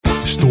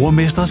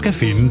Stormester skal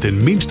finde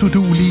den mindst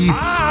uduelige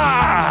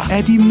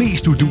af de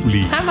mest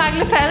uduelige. Hej, Mark.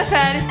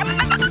 Færdig.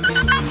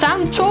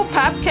 Sammen 2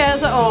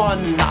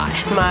 papkasser. Nej,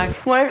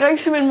 Mark. Må jeg ikke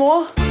ringe til min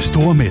mor?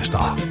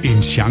 Stormester.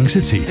 En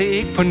chance til. Det er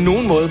ikke på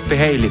nogen måde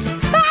behageligt. Nej.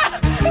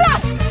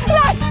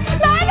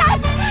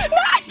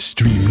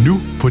 Stream nu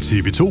på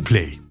TV2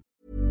 Play.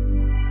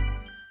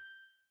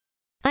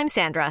 I'm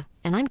Sandra,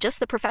 and I'm just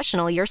the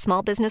professional your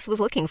small business was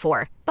looking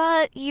for.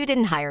 But you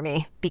didn't hire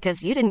me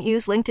because you didn't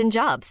use LinkedIn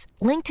Jobs.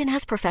 LinkedIn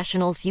has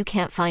professionals you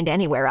can't find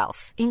anywhere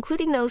else,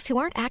 including those who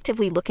aren't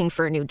actively looking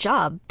for a new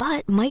job,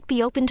 but might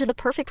be open to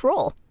the perfect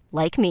role,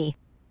 like me.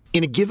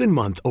 In a given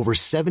month, over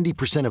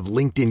 70% of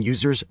LinkedIn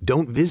users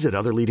don't visit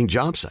other leading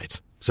job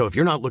sites. So if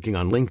you're not looking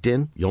on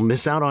LinkedIn, you'll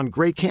miss out on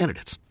great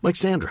candidates like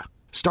Sandra.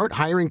 Start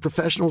hiring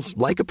professionals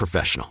like a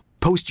professional.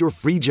 Post your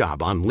free job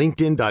on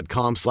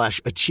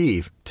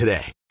linkedin.com/achieve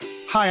today.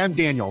 Hi, I'm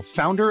Daniel,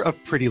 founder of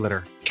Pretty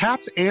Litter.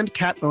 Cats and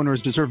cat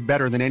owners deserve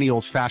better than any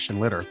old-fashioned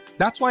litter.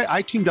 That's why I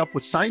teamed up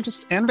with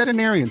scientists and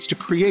veterinarians to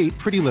create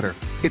Pretty Litter.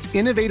 Its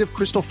innovative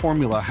crystal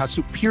formula has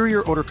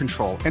superior odor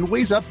control and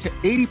weighs up to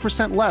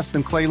 80% less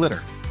than clay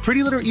litter.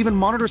 Pretty Litter even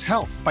monitors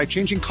health by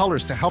changing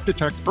colors to help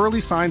detect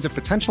early signs of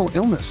potential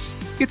illness.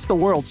 It's the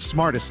world's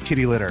smartest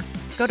kitty litter.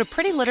 Go to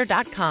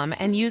prettylitter.com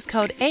and use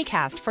code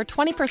ACAST for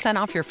 20%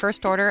 off your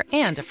first order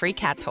and a free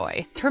cat toy.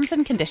 Terms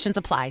and conditions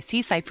apply.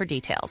 See site for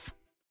details.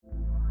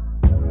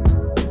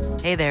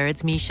 Hey there,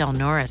 it's Michelle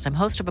Norris. I'm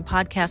host of a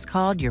podcast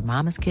called Your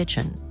Mama's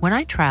Kitchen. When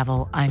I travel,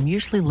 I'm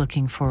usually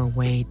looking for a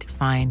way to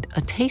find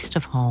a taste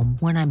of home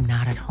when I'm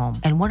not at home.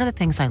 And one of the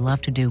things I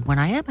love to do when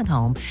I am at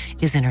home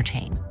is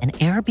entertain. And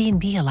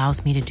Airbnb allows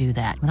me to do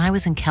that. When I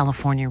was in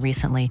California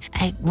recently,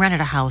 I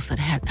rented a house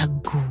that had a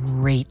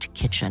great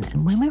kitchen. And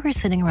when we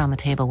were sitting around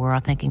the table, we were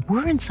all thinking,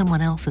 we're in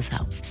someone else's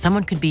house.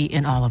 Someone could be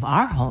in all of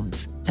our homes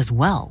as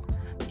well.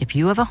 If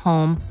you have a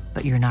home,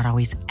 but you're not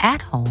always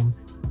at home,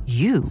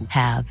 you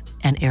have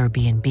an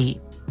Airbnb.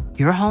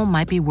 Your home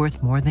might be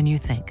worth more than you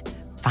think.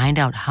 Find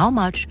out how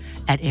much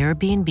at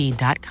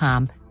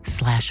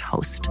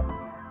airbnb.com/host.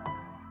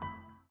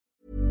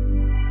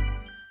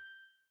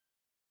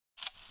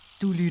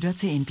 Du lytter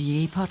til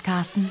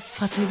NBA-podcasten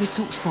fra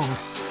TV2 Sport.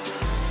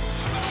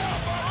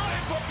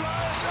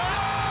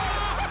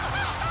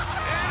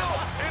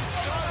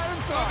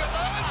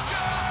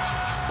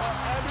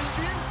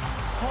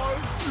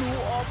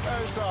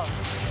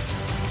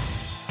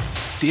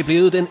 Det er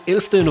blevet den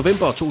 11.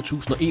 november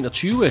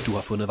 2021, at du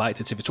har fundet vej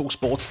til TV2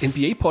 Sports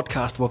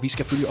NBA-podcast, hvor vi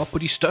skal følge op på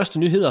de største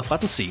nyheder fra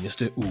den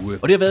seneste uge.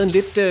 Og det har været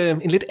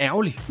en lidt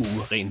ærgerlig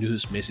uge, rent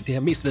nyhedsmæssigt. Det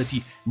har mest været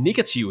de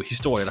negative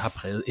historier, der har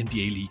præget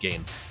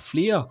NBA-ligaen.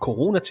 Flere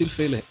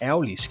coronatilfælde,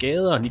 ærgerlige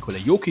skader, Nikola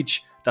Jokic,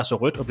 der så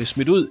rødt og blev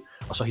smidt ud,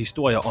 og så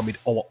historier om et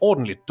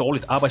overordentligt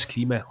dårligt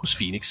arbejdsklima hos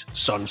Phoenix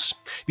Suns.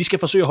 Vi skal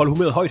forsøge at holde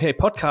humøret højt her i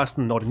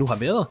podcasten, når det nu har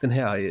været den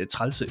her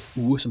trælse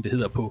uge, som det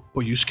hedder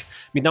på jysk.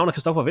 Mit navn er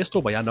Christoffer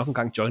Vestrup, og jeg er nok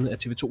engang joinet af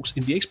TV2's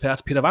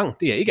NBA-ekspert Peter Wang.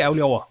 Det er jeg ikke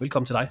ærgerlig over.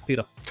 Velkommen til dig,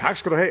 Peter. Tak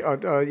skal du have,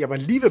 og jeg var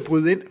lige ved at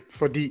bryde ind,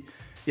 fordi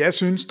jeg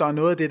synes, der er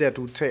noget af det der,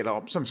 du taler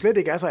om, som slet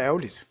ikke er så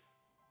ærgerligt.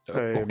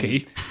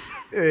 Okay.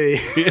 Det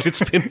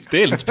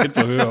er lidt spændt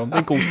på at høre om. Det er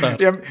en god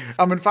start.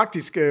 Men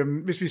faktisk,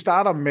 hvis vi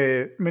starter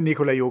med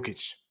Nikola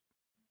Jokic,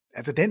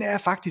 altså den er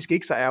faktisk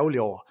ikke så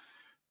ærgerlig over,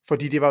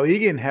 fordi det var jo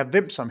ikke en her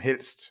hvem som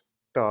helst,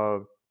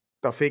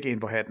 der fik en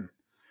på hatten.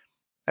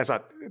 Altså,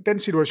 den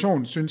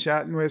situation, synes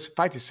jeg, nu har jeg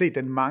faktisk set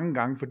den mange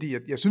gange, fordi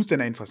jeg synes,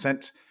 den er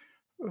interessant.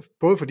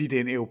 Både fordi det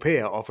er en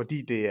europæer, og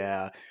fordi det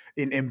er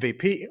en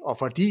MVP, og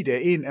fordi det er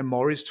en af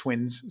Morris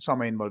Twins, som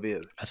er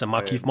involveret. Altså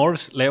Markieff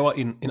Morris laver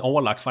en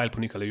overlagt fejl på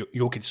Nikola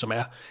Jokic, som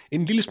er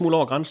en lille smule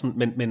over grænsen,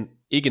 men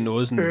ikke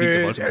noget sådan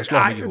vildt voldsomt. Han slår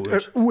ham ikke i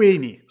hovedet.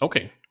 Uenig.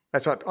 Okay.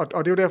 Altså,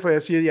 og det er jo derfor,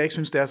 jeg siger, at jeg ikke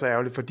synes, det er så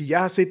ærgerligt, fordi jeg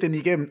har set den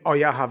igennem, og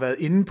jeg har været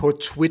inde på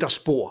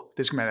Twitter-spor.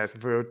 Det skal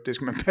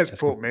man passe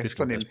på med,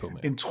 sådan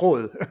en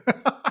tråd.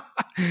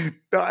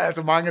 Der er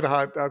altså mange, der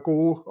er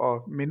gode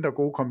og mindre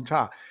gode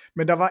kommentarer.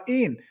 Men der var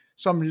en,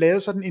 som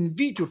lavede sådan en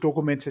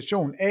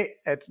videodokumentation af,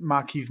 at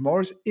Markieff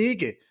Morris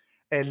ikke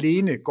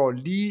alene går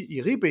lige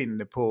i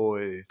ribbenene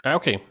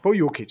på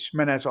Jokic,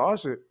 men altså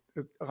også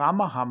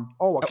rammer ham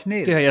over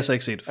knæet. Det har jeg så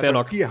ikke set. Fair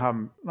nok. Giver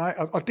ham,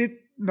 og det,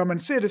 når man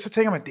ser det, så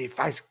tænker man, det er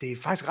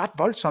faktisk ret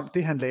voldsomt,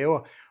 det han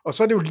laver. Og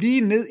så er det jo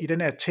lige ned i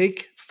den her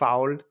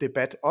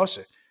take-foul-debat også.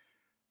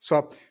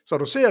 Så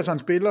du ser altså en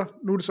spiller,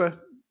 nu er det så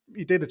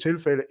i dette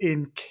tilfælde,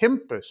 en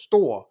kæmpe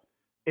stor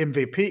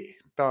MVP,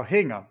 der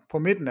hænger på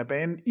midten af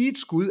banen i et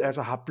skud,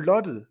 altså har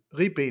blottet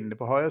ribbenene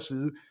på højre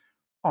side,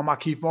 og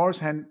Markieff Morris,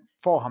 han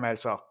får ham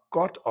altså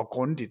godt og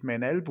grundigt med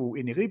en albue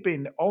ind i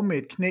ribbenene, og med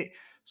et knæ,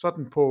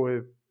 sådan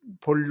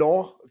på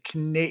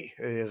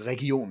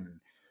lårknæ-regionen.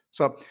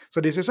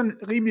 Så det ser sådan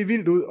rimelig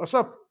vildt ud, og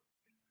så,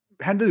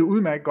 han ved jo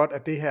udmærket godt,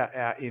 at det her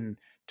er en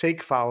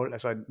take-foul,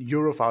 altså en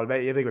euro-foul, jeg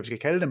ved ikke, hvad vi skal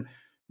kalde dem,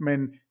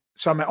 men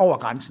som er over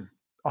grænsen.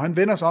 Og han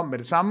vender sig om med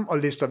det samme, og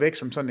lister væk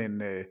som sådan en,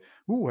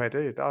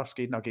 der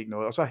skete nok ikke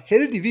noget. Og så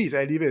heldigvis er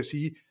jeg lige ved at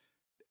sige,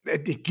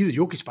 at det gider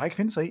Jokic bare ikke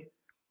finde sig i.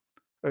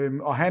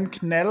 Og han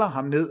knaller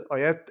ham ned, og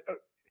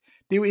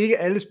det er jo ikke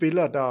alle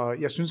spillere, der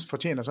jeg synes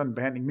fortjener sådan en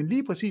behandling, men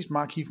lige præcis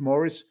Markieff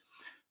Morris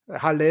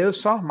har lavet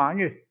så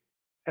mange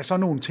af sådan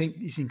nogle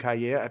ting i sin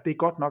karriere, at det er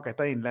godt nok, at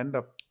der er en eller anden,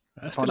 der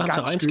stiller ham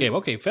til regnskab.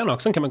 Okay, fair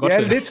nok, sådan kan man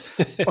godt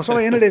lidt. Og så var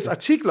jeg inde og læse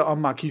artikler om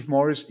Markieff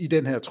Morris i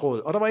den her tråd,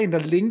 og der var en, der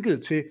linkede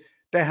til,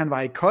 da han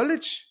var i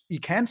college i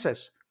Kansas,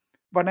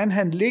 hvordan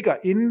han ligger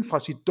inden fra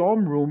sit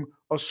dorm room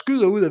og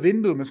skyder ud af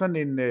vinduet med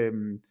sådan en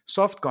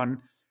softgun.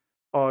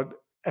 Og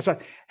altså,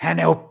 han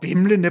er jo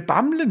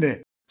bamlende.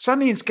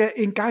 Sådan en skal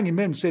en gang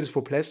imellem sættes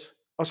på plads.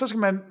 Og så skal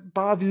man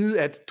bare vide,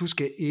 at du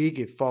skal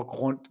ikke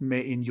fuck rundt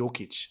med en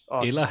Jokic.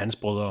 Eller hans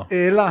brødre.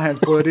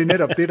 Det er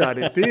netop det, der er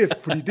det.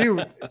 Fordi det er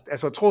jo,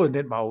 altså tråden,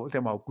 den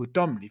var jo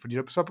guddommelig. Fordi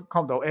så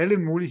kom der jo alle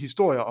mulige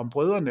historier om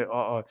brødrene,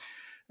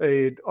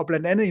 og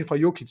blandt andet en fra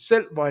Jokic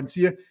selv, hvor han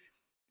siger,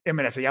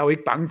 jamen altså, jeg er jo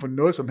ikke bange for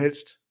noget som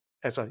helst.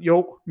 Altså,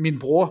 jo, min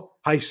bror,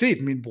 har I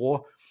set min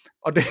bror?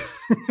 Og det,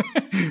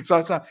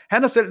 så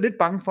han er selv lidt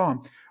bange for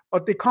ham.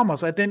 Og det kommer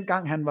så af den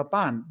gang, han var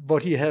barn, hvor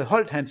de havde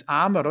holdt hans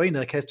arme, og der var en, der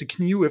havde kastet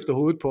knive efter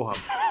hovedet på ham.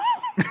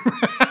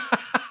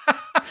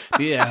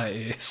 Det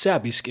er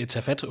serbisk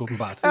tafat,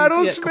 åbenbart. Ja,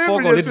 det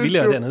foregår lidt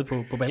vildere dernede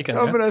på Balkan.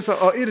 Ja, men altså,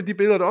 og et af de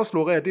billeder, der også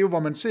florerer, det er jo, hvor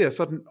man ser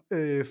sådan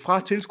fra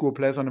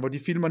tilskuerpladserne, hvor de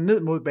filmer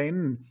ned mod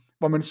banen,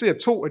 hvor man ser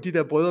 2 af de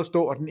der brødre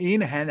stå, og den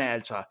ene, han er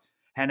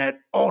et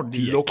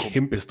ordentligt lokum. De er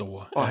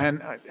kæmpestore. Og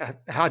han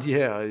har de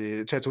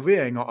her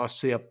tatoveringer, og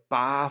ser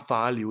bare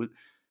farlig ud.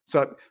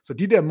 Så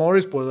de der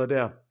Morris-brødre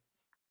der,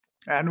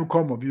 ja, nu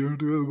kommer vi.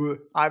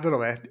 Ej, ved du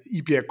hvad,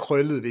 I bliver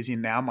krøllet, hvis I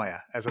nærmer jer.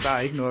 Altså, der er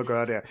ikke noget at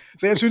gøre der.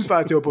 Så jeg synes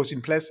faktisk, det var på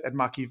sin plads, at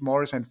Markieff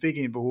Morris, han fik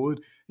en på hovedet.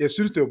 Jeg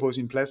synes, det var på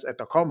sin plads, at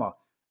der kommer,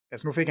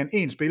 altså nu fik han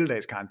 1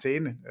 spilledags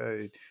karantæne,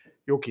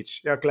 Jokic.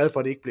 Jeg er glad for,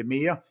 at det ikke blev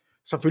mere.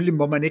 Selvfølgelig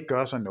må man ikke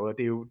gøre sådan noget.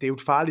 Det er jo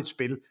et farligt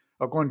spil,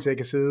 og grunden til, at jeg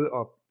kan sidde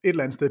og et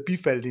eller andet sted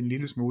bifalde det en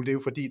lille smule, det er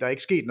jo fordi, der er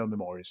ikke sket noget med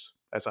Morris.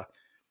 Altså,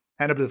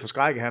 han er blevet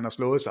forskrækket, han har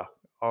slået sig,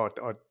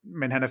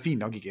 men han er fin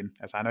nok igen.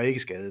 Altså, han er ikke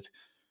skadet.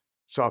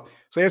 Så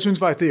jeg synes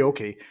faktisk, det er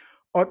okay.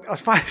 Og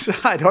faktisk så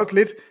har jeg det også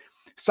lidt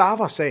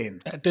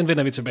Sarver-sagen. Ja, den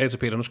vender vi tilbage til,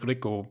 Peter. Nu skal du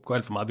ikke gå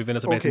alt for meget. Vi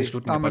vender tilbage til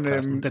slutningen af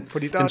podcasten.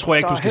 Den tror jeg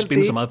ikke, du skal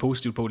spinde så meget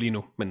positivt på lige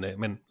nu. Men lad os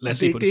se på det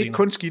senere. Det er ikke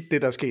kun skidt,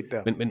 det der er sket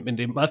der. Men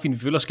det er meget fint, vi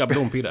følger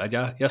skabelon, Peter, at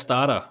jeg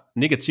starter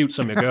negativt,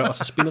 som jeg gør, og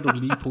så spinder du det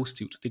lige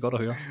positivt. Det er godt at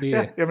høre.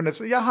 Jamen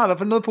altså, jeg har i hvert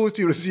fald noget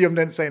positivt at sige om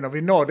den sag, når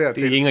vi når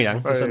dertil. Det er yin og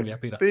yang, det er sådan, vi er,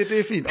 Peter. Det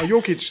er fint. Og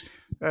Jokic,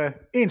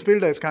 1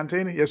 spilledags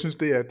karantæne, jeg synes,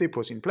 det er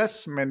på sin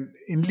plads, men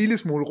en lille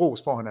smule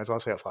ros får han altså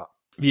også herfra.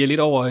 Vi er lidt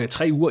over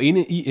 3 uger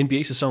inde i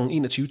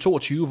NBA-sæsonen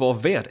 21-22, hvor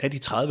hvert af de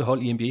 30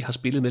 hold i NBA har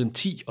spillet mellem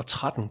 10 og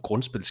 13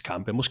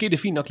 grundspilskampe. Måske er det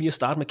fint nok lige at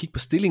starte med at kigge på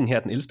stillingen her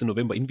den 11.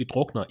 november, inden vi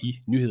drukner i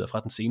nyheder fra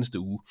den seneste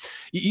uge.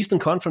 I Eastern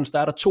Conference der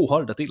er der 2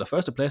 hold, der deler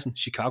førstepladsen,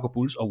 Chicago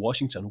Bulls og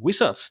Washington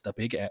Wizards, der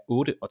begge er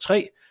 8 og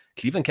 3.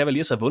 Cleveland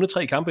Cavaliers har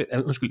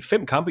vundet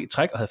 5 kampe i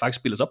træk, og havde faktisk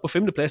spillet sig op på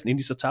 5. pladsen, inden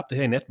de så tabte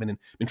her i nat, men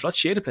en flot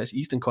 6. plads i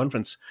Eastern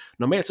Conference.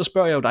 Normalt så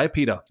spørger jeg jo dig,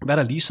 Peter, hvad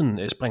der lige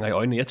sådan springer i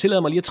øjnene. Jeg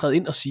tillader mig lige at træde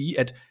ind og sige,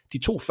 at de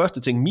 2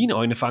 første ting, mine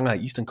øjne fanger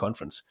i Eastern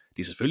Conference,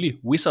 det er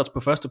selvfølgelig Wizards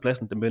på 1.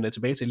 pladsen, den vender jeg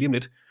tilbage til lige om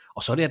lidt,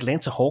 og så er det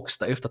Atlanta Hawks,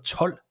 der efter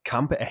 12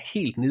 kampe er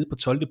helt nede på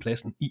 12.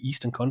 pladsen i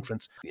Eastern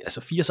Conference.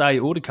 Altså 4 sejre i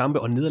 8 kampe,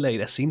 og nederlag i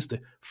deres seneste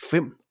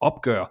 5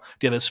 opgør.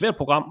 Det har været et svært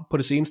program på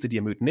det seneste. De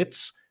har mødt Nets,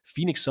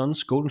 Phoenix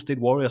Suns, Golden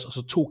State Warriors og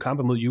så 2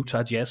 kampe mod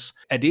Utah Jazz.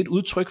 Er det et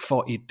udtryk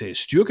for et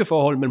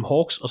styrkeforhold mellem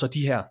Hawks og så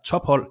de her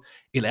tophold,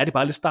 eller er det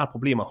bare lidt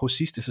startproblemer hos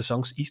sidste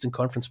sæsons Eastern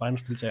Conference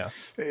Finals deltagere?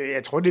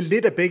 Jeg tror, det er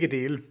lidt af begge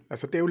dele.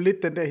 Altså, det er jo lidt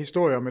den der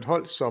historie om et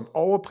hold, som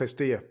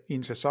overpræsterer i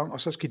en sæson,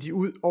 og så skal de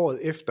ud året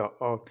efter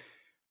og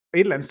et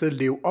eller andet sted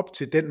leve op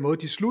til den måde,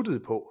 de sluttede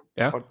på.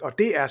 Ja. Og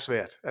det er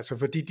svært. Altså,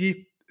 fordi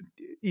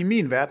i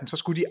min verden, så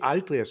skulle de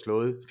aldrig have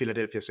slået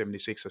Philadelphia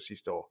 76ers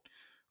sidste år.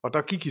 Og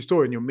der gik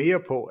historien jo mere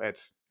på, at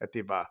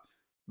det var,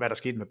 hvad der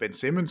skete med Ben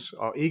Simmons,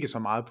 og ikke så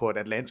meget på, at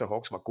Atlanta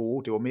Hawks var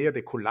gode. Det var mere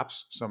det kollaps,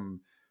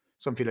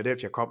 som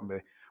Philadelphia kom med.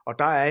 Og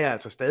der er jeg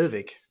altså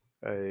stadigvæk.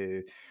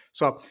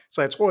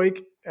 Så jeg tror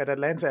ikke, at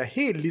Atlanta er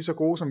helt lige så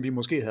gode, som vi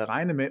måske havde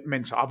regnet med,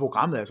 men så har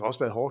programmet altså også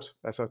været hårdt.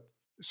 Altså,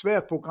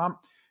 svært program,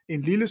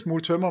 en lille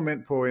smule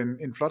tømmermænd på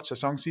en flot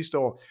sæson sidste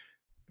år.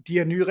 De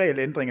her nye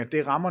regelændringer,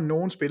 det rammer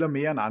nogle spillere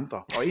mere end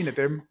andre, og en af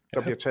dem,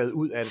 der bliver taget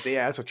ud af det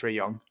er altså Trae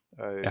Young.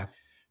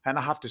 Han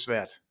har haft det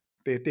svært.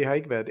 Det har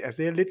ikke været,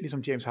 altså det er lidt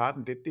ligesom James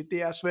Harden.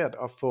 Det er svært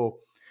at få,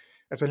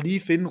 altså lige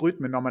finde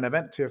rytmen, når man er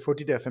vant til at få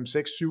de der 5,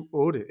 6, 7,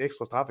 8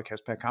 ekstra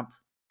straffekast per kamp.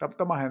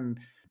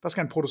 Der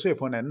skal han producere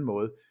på en anden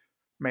måde.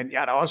 Men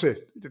ja,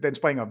 den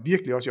springer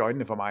virkelig også i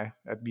øjnene for mig,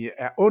 at vi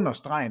er under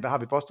stregen, der har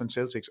vi Boston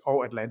Celtics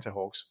og Atlanta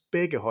Hawks.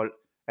 Begge hold,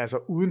 altså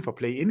uden for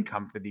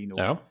play-in-kampene lige nu.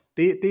 Ja.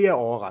 Det er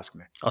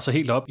overraskende. Og så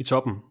helt op i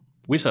toppen,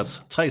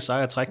 Wizards, 3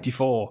 sejre træk, de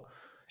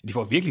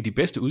får virkelig de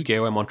bedste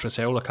udgaver af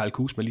Montrezl Harrell og Kyle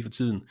Kuzma lige for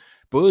tiden.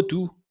 Både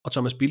du og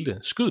Thomas Bilde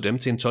skød dem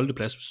til en 12.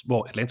 plads,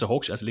 hvor Atlanta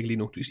Hawks altså ligger lige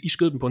nu. I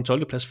skød dem på en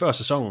 12. plads før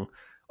sæsonen,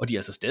 og de er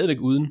altså stadigvæk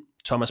uden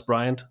Thomas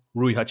Bryant,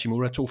 Rui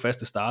Hachimura, 2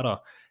 faste startere.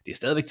 Det er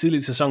stadigvæk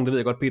tidligt i sæsonen, det ved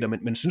jeg godt, Peter,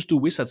 men synes du,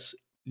 Wizards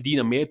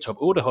ligner mere et top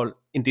 8-hold,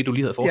 end det du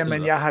lige havde forestillet dig.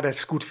 Jamen, jeg har da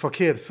skudt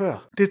forkert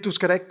før. Du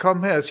skal da ikke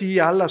komme her og sige, at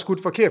jeg aldrig har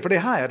skudt forkert, for det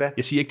har jeg da.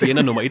 Jeg siger ikke, de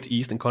ender nummer 1 i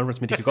Eastern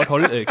Conference, men de kan godt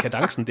holde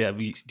kadencen der.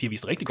 De har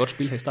vist rigtig godt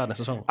spil her i starten af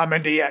sæsonen.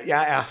 Men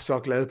jeg er så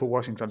glad på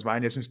Washingtons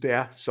vegne. Jeg synes, det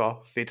er så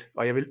fedt.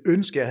 Og jeg vil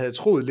ønske, at jeg havde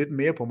troet lidt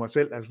mere på mig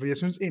selv. Altså, fordi jeg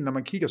synes, når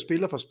man kigger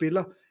spiller for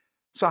spiller,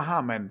 så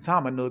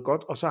har man noget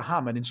godt, og så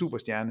har man en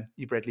superstjerne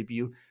i Bradley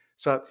Beal.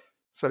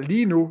 Så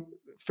lige nu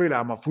føler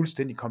jeg mig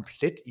fuldstændig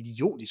komplet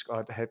idiotisk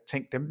at have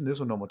tænkt dem ned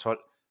som nummer 12.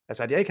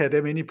 Altså, at jeg ikke havde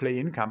dem inde i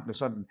play-in-kampene,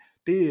 sådan,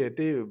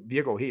 det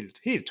virker jo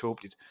helt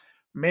tåbeligt.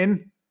 Men,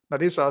 når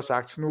det så er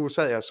sagt, nu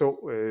sad jeg og så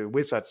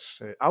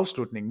Wizards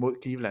afslutning mod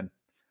Cleveland,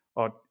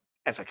 og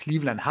altså,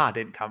 Cleveland har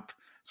den kamp.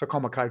 Så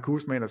kommer Kyle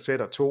Kuzma ind og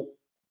sætter 2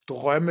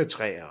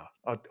 drømmetræer,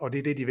 og det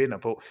er det, de vinder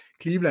på.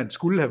 Cleveland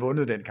skulle have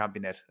vundet den kamp i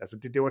nat. Altså,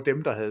 det var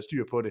dem, der havde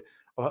styr på det.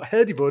 Og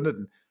havde de vundet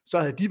den, så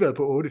havde de været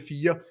på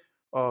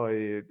 8-4, og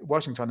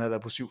Washington havde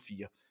været på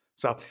 7-4.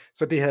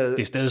 Så det havde... Det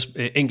er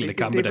stadig enkelte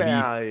kampe,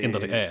 der lige ændrer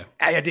det.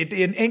 Ja, det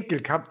er en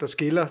enkelt kamp, der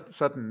skiller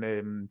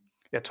sådan...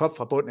 top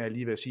fra bund, er jeg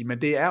lige ved at sige,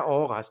 men det er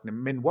overraskende.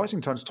 Men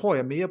Washingtons tror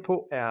jeg mere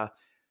på er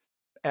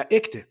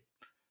ægte.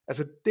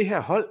 Altså, det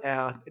her hold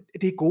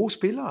det er gode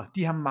spillere.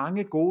 De har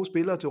mange gode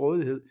spillere til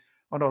rådighed.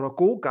 Og når der er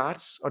gode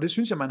guards, og det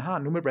synes jeg, man har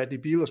nu med Bradley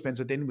Beal og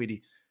Spencer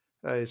Dinwiddie,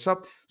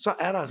 så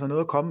er der altså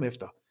noget at komme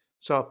efter.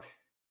 Så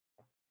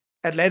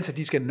Atlanta,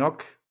 de skal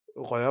nok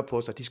røre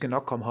på sig, de skal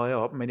nok komme højere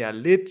op, men jeg er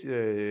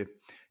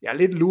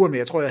lidt luren med,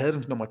 jeg tror, jeg havde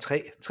dem som nummer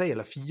 3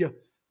 eller 4,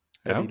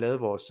 da vi lavede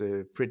vores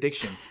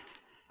prediction.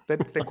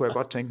 Den kunne jeg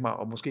godt tænke mig,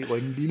 og måske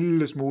rykke en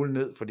lille smule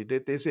ned, fordi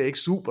det ser ikke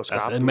super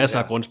skarpt ud. Der er masser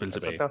af grundspil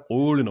tilbage.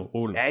 Rolig nu.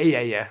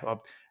 Ja.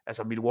 Og,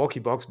 altså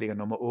Milwaukee Bucks ligger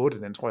nummer 8,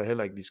 den tror jeg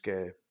heller ikke,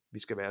 vi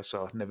skal være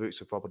så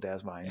nervøse for på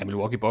deres vegne. Ja,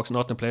 Milwaukee Bucks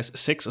 8.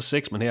 plads,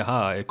 6-6, men her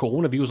har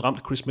coronavirus ramt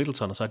Chris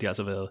Middleton, og så har de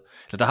altså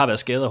der har været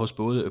skader hos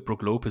både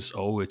Brook Lopez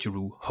og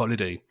Jrue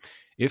Holiday.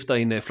 Efter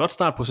en flot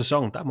start på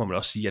sæsonen, der må man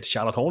også sige, at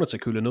Charlotte Hornets er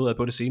kølet noget af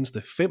på det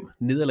seneste 5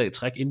 nederlag i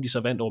træk, inden de så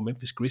vandt over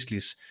Memphis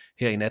Grizzlies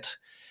her i nat.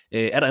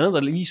 Er der andet, der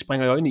lige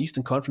springer i øjnene i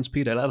Eastern Conference,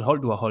 Peter, eller er det et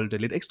hold, du har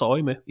holdt lidt ekstra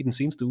øje med i den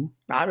seneste uge?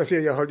 Nej,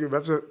 jeg holdt jo i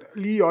hvert fald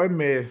lige øje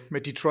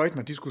med Detroit,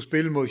 når de skulle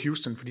spille mod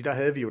Houston, fordi der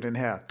havde vi jo den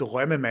her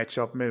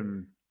drømme-matchup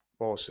mellem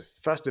vores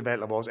første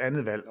valg og vores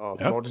andet valg, og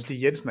Morten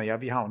Stig Jensen og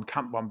jeg, vi har jo en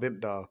kamp om,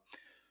 hvem der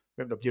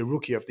bliver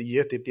Rookie of the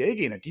Year. Det bliver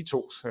ikke en af de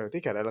to, det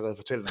kan jeg da allerede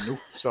fortælle dig nu.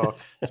 Så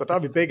der er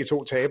vi begge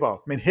to tabere.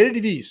 Men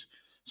heldigvis,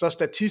 så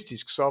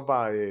statistisk, så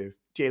var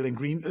Jalen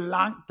Green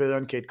langt bedre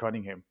end Cade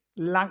Cunningham.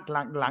 Langt.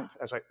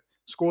 Altså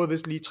scorede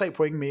vist lige 3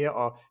 point mere,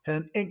 og havde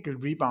en enkelt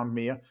rebound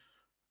mere.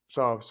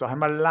 Så han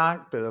var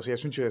langt bedre, så jeg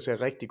synes jo, jeg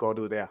ser rigtig godt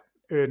ud der.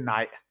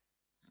 Nej.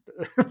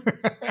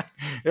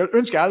 Jeg ville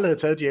ønske, at jeg aldrig havde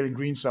taget Jalen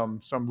Green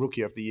som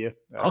Rookie of the Year.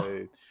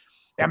 Okay.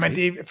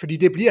 Jamen, fordi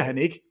det bliver han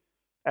ikke.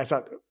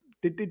 Altså,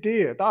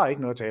 der er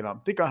ikke noget at tale om.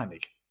 Det gør han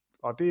ikke.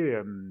 Og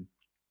det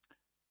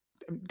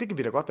kan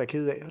vi da godt være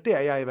ked af. Og det er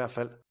jeg i hvert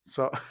fald.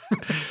 Så.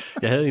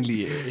 jeg havde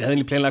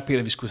egentlig planlagt, Peter,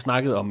 at vi skulle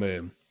snakke om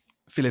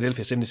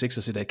Philadelphia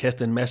 76ers, der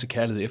kastede en masse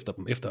kærlighed efter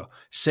dem, efter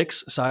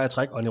 6 sejre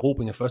træk og en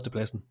erobring af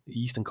førstepladsen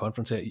i Eastern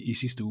Conference her i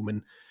sidste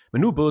uge.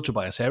 Men nu er både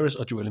Tobias Harris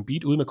og Joel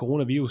Embiid ude med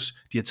coronavirus.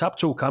 De har tabt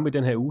 2 kampe i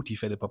den her uge. De er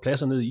faldet på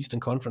pladser ned i Eastern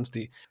Conference.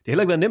 Det har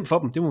heller ikke været nemt for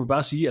dem, det må vi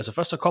bare sige. Altså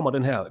først så kommer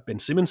den her Ben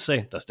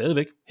Simmons-sag, der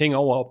stadigvæk hænger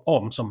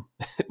over dem, som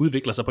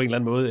udvikler sig på en eller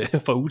anden måde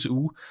fra uge til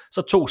uge.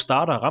 Så 2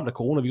 starter ramt af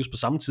coronavirus på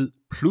samme tid,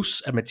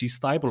 plus at Matisse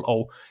Thybulle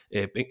og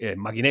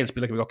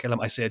marginalspiller, kan vi godt kalde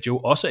ham, Isaiah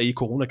Joe, også er i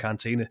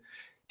coronakarantæne.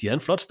 De havde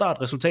en flot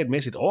start,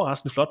 resultatmæssigt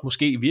overraskende flot,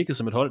 måske virkede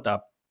som et hold, der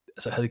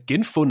altså havde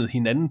genfundet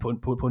hinanden på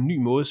en ny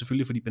måde,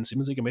 selvfølgelig, fordi Ben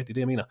Simmons ikke er med, det er det,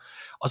 jeg mener.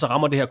 Og så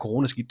rammer det her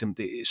coronaskidt dem.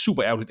 Det er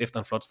super ærgerligt efter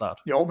en flot start.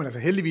 Jo, men altså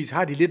heldigvis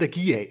har de lidt at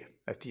give af.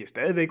 Altså de er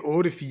stadigvæk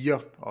 8-4,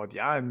 og de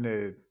har en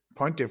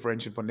point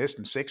differential på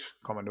næsten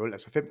 6,0,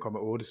 altså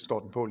 5,8 står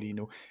den på lige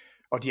nu.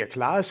 Og de har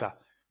klaret sig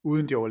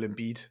uden Joel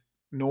Embiid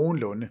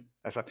nogenlunde.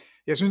 Altså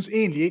jeg synes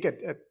egentlig ikke,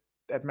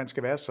 at man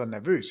skal være så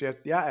nervøs.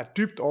 Jeg er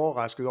dybt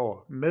overrasket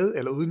over, med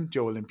eller uden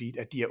Joel Embiid,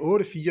 at de er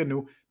 8-4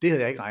 nu. Det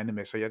havde jeg ikke regnet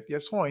med, så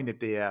jeg tror egentlig,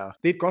 at det er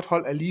et godt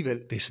hold alligevel.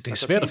 Det er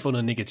svært at få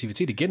noget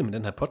negativitet igennem i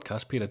den her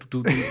podcast, Peter.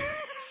 Du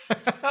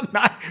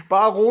Nej,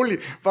 bare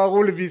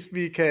roligt, hvis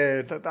vi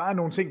kan, der er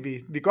nogle ting,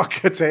 vi godt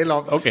kan tale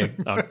om. Okay,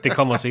 det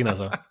kommer senere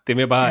så. Det er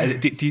mere bare,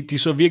 de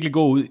så virkelig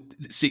gode ud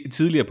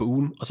tidligere på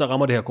ugen, og så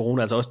rammer det her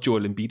corona altså også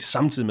Joel Embiid,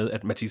 samtidig med,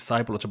 at Matisse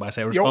Thybulle og Tobias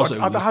Harris også er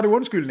ude. Og der har du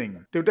undskyldningen.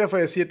 Det er jo derfor,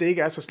 jeg siger, at det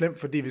ikke er så slemt,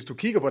 fordi hvis du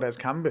kigger på deres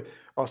kampe,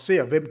 og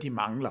ser, hvem de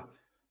mangler,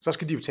 så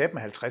skal de jo tabe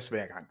med 50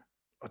 hver gang.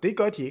 Og det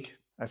gør de ikke.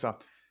 Altså,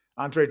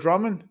 Andre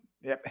Drummond,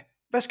 ja,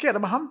 hvad sker der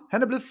med ham?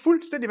 Han er blevet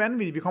fuldstændig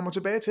vanvittig. Vi kommer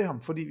tilbage til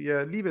ham, fordi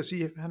jeg lige vil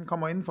sige, at han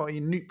kommer inden for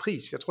en ny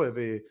pris. Jeg tror, jeg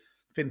vil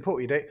finde på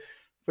i dag,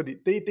 fordi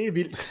det er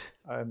vildt.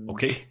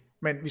 Okay.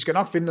 Men vi skal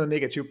nok finde noget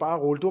negativt. Bare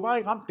rulle. Du har bare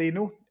ikke ramt det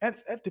endnu. Alt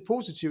det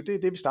positive, det er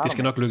det, vi starter med. Det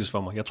skal nok lykkes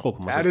for mig. Jeg tror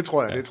på mig selv. Ja,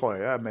 det tror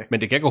jeg. Jeg er med.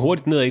 Men det kan gå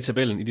hurtigt nedad i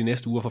tabellen i de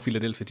næste uger for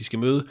Philadelphia. De skal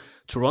møde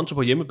Toronto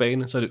på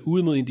hjemmebane, så er det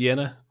ude mod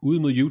Indiana, ude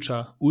mod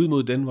Utah, ude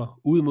mod Denver,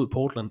 ude mod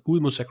Portland,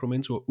 ude mod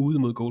Sacramento og ude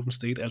mod Golden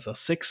State. Altså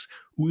 6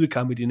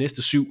 udekampe i de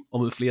næste 7 og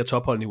mod flere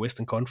tophold i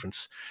Western Conference.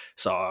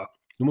 Så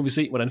nu må vi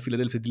se, hvordan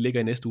Philadelphia de ligger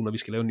i næste uge, når vi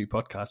skal lave en ny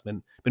podcast.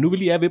 Men nu vi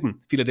lige er ved dem,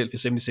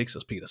 Philadelphia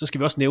 76ers, Peter, så skal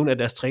vi også nævne, at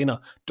deres træner,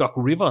 Doc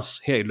Rivers,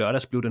 her i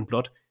lørdags blev den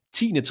blot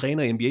 10.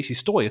 træner i NBA's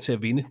historie til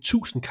at vinde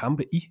 1000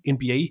 kampe i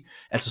NBA,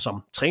 altså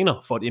som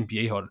træner for et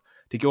NBA-hold.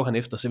 Det gjorde han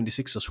efter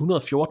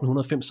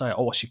 76ers 114-105 sejr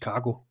over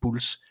Chicago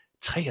Bulls.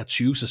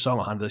 23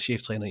 sæsoner har han været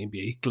cheftræner i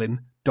NBA. Glenn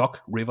Doc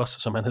Rivers,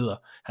 som han hedder.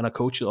 Han har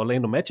coachet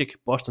Orlando Magic,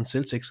 Boston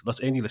Celtics, Los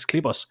Angeles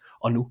Clippers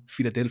og nu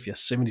Philadelphia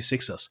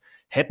 76ers.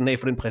 Hatten af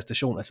for den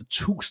præstation, altså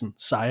 1000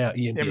 sejre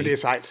i NBA. Jamen det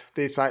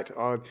er sejt,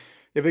 og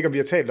jeg ved ikke, om vi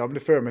har talt om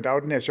det før, men der er jo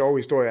den her sjove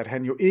historie, at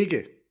han jo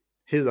ikke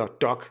hedder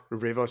Doc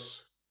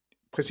Rivers,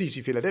 præcis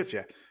i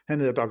Philadelphia. Han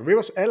hedder Doc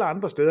Rivers alle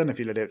andre steder end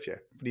Philadelphia,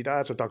 fordi der er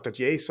altså Dr.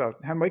 J, så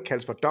han må ikke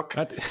kaldes for Doc.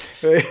 Ja,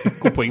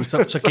 god point.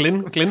 Så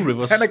Glenn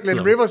Rivers. Han er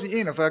Glenn Rivers i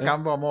 41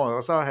 kampe om året,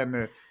 og så er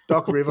han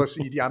Doc Rivers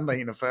i de andre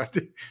 41.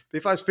 Det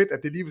er faktisk fedt, at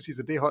det lige præcis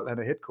er det hold, han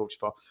er head coach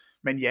for.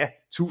 Men ja,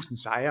 1000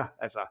 sejre,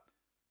 altså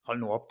hold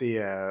nu op, det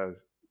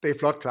er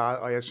flot klaret,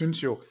 og jeg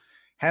synes jo,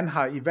 han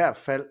har i hvert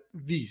fald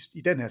vist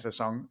i den her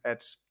sæson,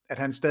 at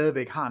han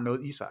stadigvæk har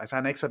noget i sig. Altså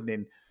han er ikke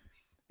sådan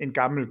en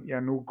gammel,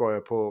 nu går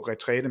jeg på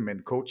retræte,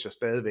 men coacher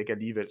stadigvæk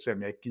alligevel,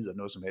 selvom jeg ikke gider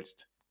noget som helst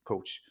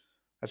coach.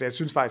 Altså jeg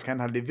synes faktisk, han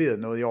har leveret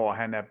noget i år.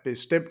 Han er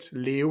bestemt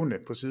levende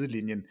på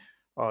sidelinjen,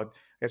 og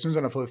jeg synes,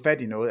 han har fået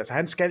fat i noget. Altså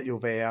han skal jo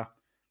være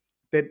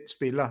den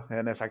spiller,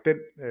 han har sagt, den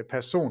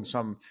person,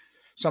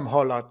 som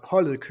holder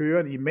holdet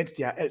kørende, imens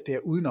de har alt det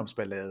her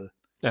udenomsballade.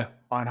 Ja.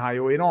 Og han har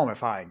jo enorm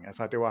erfaring.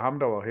 Altså det var ham,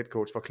 der var head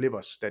coach for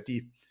Clippers, da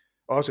de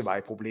også var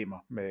i problemer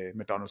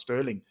med Donald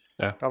Sterling.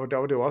 Ja. Der var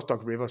det jo også Doc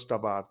Rivers,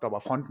 der var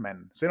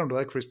frontmanden. Selvom du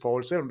havde Chris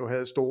Paul, selvom du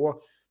havde store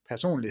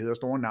personligheder,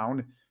 store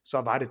navne,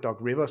 så var det Doc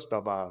Rivers,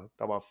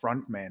 der var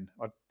frontman.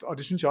 Og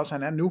det synes jeg også,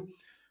 han er nu.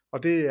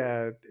 Og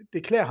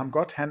det klæder ham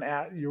godt. Han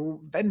er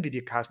jo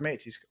vanvittigt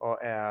karismatisk, og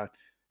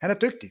han er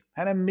dygtig.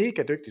 Han er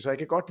mega dygtig, så jeg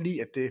kan godt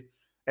lide,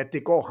 at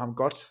det går ham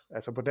godt.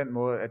 Altså på den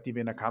måde, at de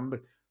vinder kampe,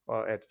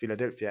 og at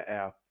Philadelphia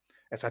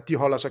altså at de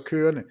holder sig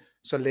kørende,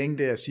 så længe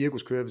det er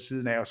cirkus kører ved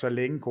siden af, og så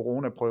længe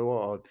corona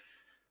prøver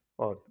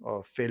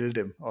at fælde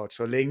dem, og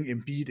så længe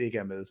Embiid ikke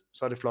er med,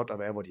 så er det flot at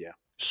være, hvor de er.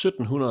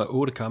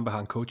 1708 kampe har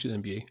han coachet i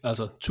NBA,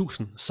 altså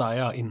 1000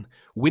 sejre, en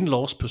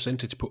win-loss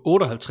percentage på 58,5,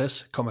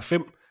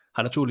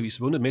 har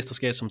naturligvis vundet et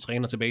mesterskab som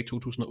træner tilbage i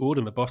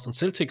 2008 med Boston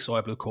Celtics, og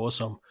er blevet kåret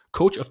som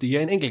Coach of the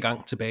Year en enkelt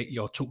gang tilbage i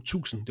år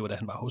 2000, det var da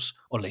han var hos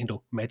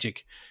Orlando Magic.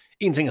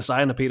 En ting er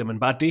sejrene, Peter, men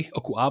bare det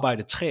at kunne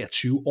arbejde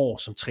 23 år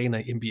som træner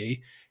i NBA,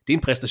 det er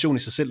en præstation i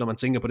sig selv, når man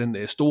tænker på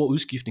den store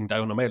udskiftning, der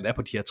jo normalt er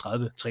på de her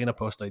 30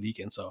 trænerposter i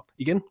ligaen. Så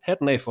igen,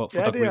 hatten af for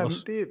Doc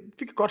Rivers.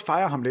 Vi kan godt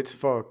fejre ham lidt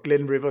for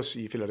Glenn Rivers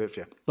i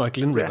Philadelphia. Nå,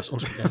 Glenn Rivers,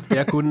 undskyld. Ja. Det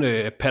er kun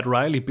Pat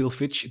Riley, Bill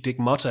Fitch, Dick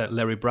Motta,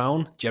 Larry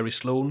Brown, Jerry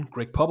Sloan,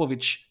 Greg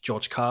Popovich,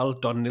 George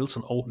Karl, Don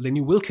Nelson og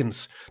Lenny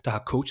Wilkins, der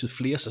har coachet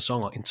flere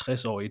sæsoner end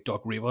 60-årige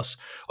Doc Rivers.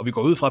 Og vi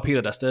går ud fra,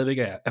 Peter, der stadigvæk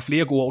er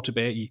flere gode år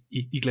tilbage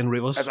i Glenn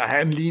Rivers. Altså,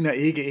 han ligner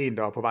ikke en,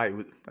 der er på vej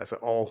ud. Altså,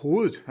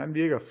 overhovedet.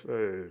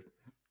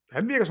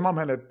 Han virker som om,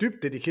 han er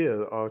dybt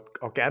dedikeret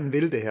og gerne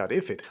vil det her, det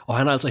er fedt. Og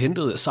han har altså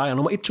hentet sejr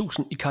nummer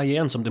 1000 i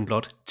karrieren som den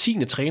blot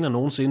 10. træner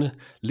nogensinde.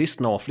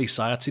 Listen over flest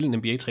sejre til en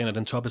NBA-træner,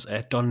 den toppes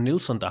af Don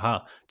Nelson, der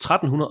har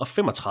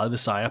 1335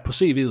 sejre på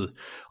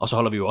CV'et. Og så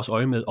holder vi jo også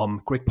øje med,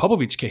 om Greg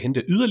Popovich kan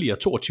hente yderligere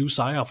 22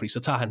 sejre, fordi så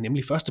tager han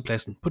nemlig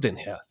førstepladsen på den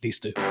her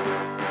liste.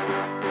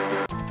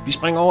 Vi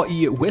springer over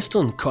i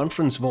Western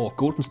Conference, hvor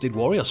Golden State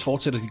Warriors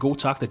fortsætter de gode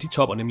takter. De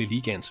topper nemlig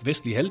ligaens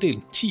vestlige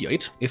halvdel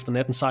 10-1 efter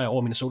nattens sejr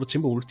over Minnesota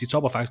Timberwolves. De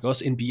topper faktisk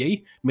også NBA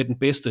med den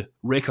bedste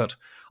record.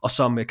 Og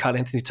som Karl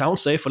Anthony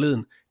Towns sagde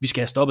forleden, vi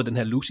skal have stoppet den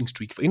her losing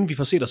streak, for inden vi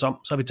får set os om,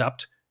 så har vi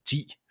tabt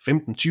 10,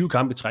 15, 20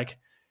 kampe i træk.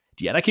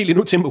 De er der ikke helt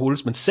endnu,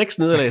 Timberwolves, men 6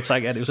 nederlag i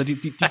træk er det jo, så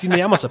de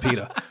nærmer sig,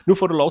 Peter. Nu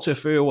får du lov til at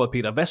føre ordet,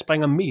 Peter. Hvad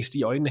springer mest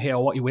i øjnene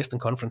herover i Western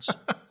Conference?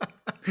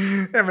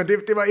 Jamen,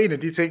 det var en af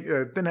de ting,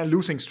 den her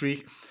losing streak.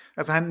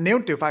 Altså han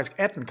nævnte det jo faktisk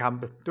 18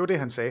 kampe, det var det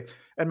han sagde,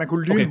 at man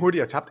kunne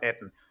lynhurtigt have tabt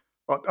 18,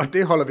 og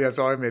det holder vi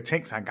altså øje med.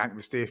 Tænk sig en gang,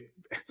 hvis det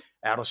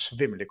er der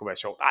svimmel, det kunne være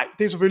sjovt. Nej,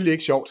 det er selvfølgelig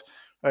ikke sjovt,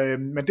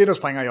 men det der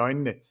springer i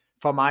øjnene,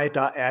 for mig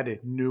der er det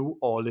New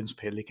Orleans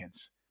Pelicans.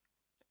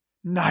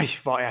 Nej,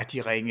 hvor er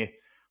de ringe,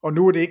 og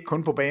nu er det ikke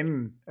kun på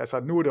banen, altså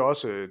nu er det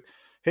også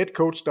head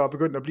coach, der er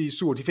begyndt at blive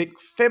sur. De fik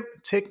 5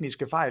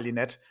 tekniske fejl i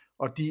nat,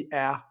 og de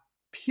er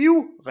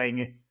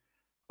pivringe,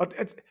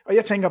 og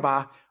jeg tænker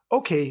bare,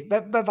 okay,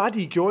 hvad var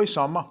det, I gjorde i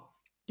sommer?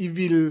 I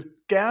ville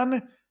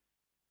gerne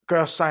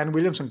gøre Zion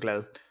Williamson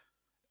glad.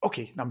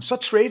 Okay, så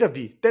trader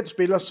vi den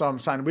spiller, som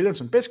Zion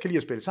Williamson bedst kan lide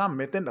at spille sammen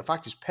med, den der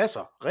faktisk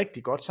passer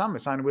rigtig godt sammen med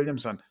Zion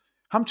Williamson.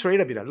 Ham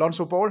trader vi da.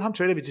 Lonzo Ball, ham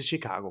trader vi til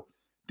Chicago.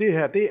 Det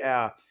her, det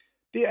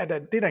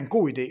er da en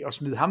god idé at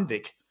smide ham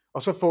væk.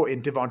 og så få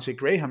en Devontae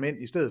Graham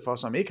ind i stedet for,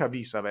 som ikke har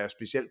vist sig at være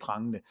specielt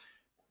prangende.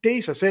 Det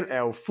i sig selv er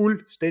jo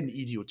fuldstændig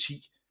idioti.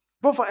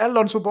 Hvorfor er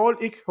Lonzo Ball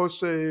ikke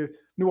hos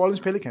New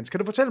Orleans Pelicans? Kan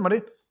du fortælle mig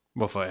det?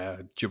 Hvorfor er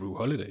Jrue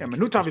Holiday? Jamen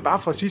nu tager vi bare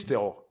fra sidste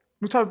år.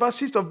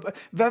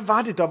 Hvad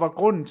var det, der var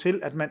grunden til,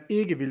 at man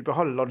ikke ville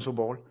beholde Lonzo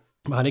Ball?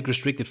 Var han ikke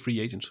restricted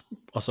free agent?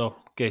 Og så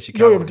gav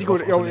Chicago men de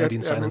kunne,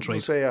 din sign and trade.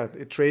 Nu sagde jeg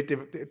et trade,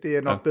 det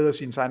er nok bedre at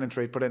sige en sign and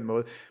trade på den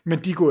måde. Men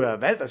de kunne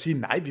have valgt at sige,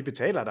 nej, vi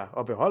betaler dig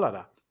og beholder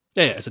dig.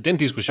 Ja, altså den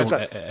diskussion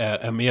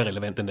er mere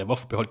relevant end der.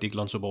 Hvorfor beholdt de ikke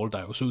Lonzo Ball, der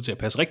er jo så ud til at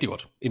passe rigtig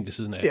godt ind ved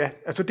siden af? Ja,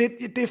 altså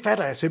det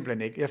fatter jeg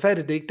simpelthen ikke. Jeg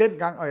fattede det ikke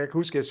dengang, og jeg kan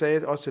huske, at jeg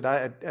sagde også til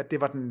dig, at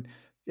det var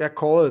jeg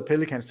kårede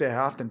Pelicans til at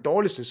have haft den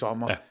dårligste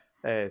sommer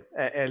af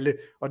alle,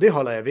 og det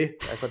holder jeg ved.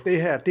 Altså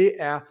det her,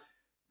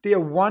 det er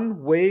one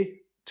way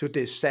to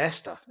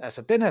disaster.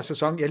 Altså den her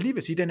sæson, jeg lige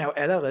vil sige, den er jo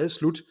allerede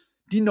slut.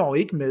 De når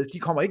ikke med, de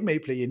kommer ikke med i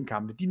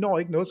play-in-kampe, de når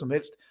ikke noget som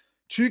helst.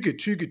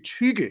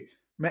 Tykke,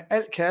 med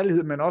al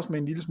kærlighed, men også med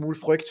en lille smule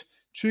frygt.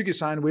 Tykke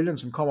Zion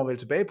Williamson kommer vel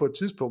tilbage på et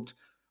tidspunkt,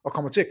 og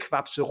kommer til at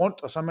kvapse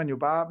rundt, og så er man jo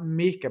bare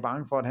mega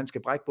bange for, at han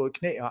skal brække både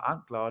knæ og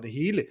ankler og det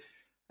hele.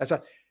 Altså,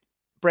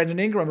 Brandon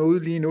Ingram er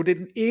ude lige nu, det er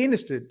den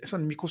eneste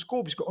sådan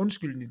mikroskopiske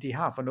undskyldning, de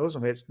har for noget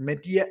som helst, men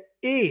de er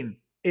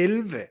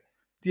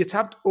 1-11. De har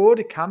tabt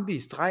 8 kampe i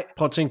streg.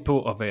 Prøv at tænke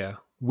på at være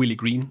Willie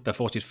Green, der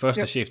får sit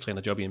første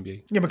cheftrænerjob i NBA.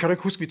 Jamen kan du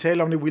ikke huske, vi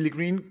talte om det, Willie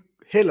Green,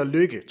 held og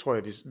lykke, tror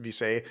jeg, vi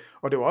sagde.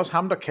 Og det var også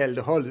ham, der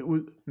kaldte holdet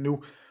ud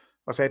nu,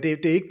 og sagde,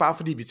 det er ikke bare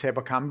fordi, vi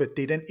taber kampe,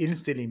 det er den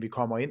indstilling, vi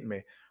kommer ind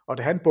med. Og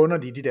da han bunder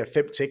de der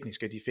 5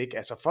 tekniske, de fik,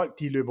 altså folk,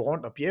 de løber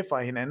rundt og bjeffer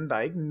af hinanden, der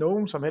er ikke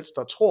nogen som helst,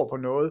 der tror på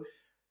noget.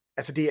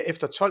 Altså det er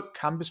efter 12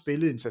 kampe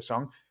spillet i en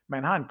sæson.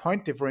 Man har en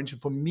point differential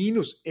på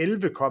minus 11,4,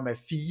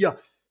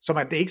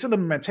 så det er ikke sådan,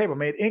 at man taber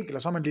med et enkelt,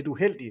 og så er man lidt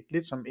uheldig,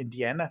 lidt som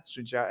Indiana,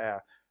 synes jeg er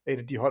et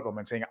af de hold, hvor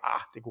man tænker,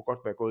 det kunne godt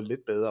være gået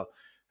lidt bedre.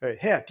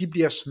 Her, de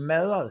bliver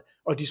smadret,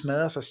 og de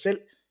smadrer sig selv.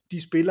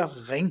 De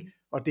spiller ring,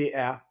 og det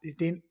er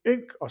en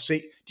ynk at se.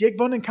 De har ikke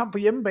vundet en kamp på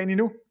hjemmebane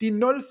endnu. De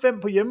er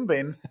 0-5 på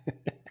hjemmebane.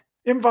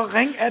 Jamen, hvor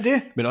ring er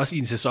det? Men også i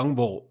en sæson,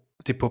 hvor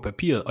det på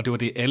papiret, og det var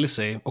det alle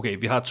sagde, okay,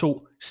 vi har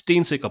 2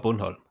 stensikre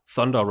bundhold,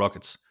 Thunder og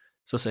Rockets.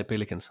 Så sagde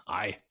Pelicans,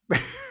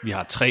 vi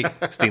har 3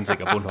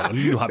 stensikre bundhold, og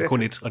lige nu har vi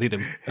kun 1, og det er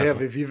dem. Her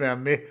vil vi være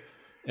med.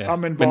 Ja.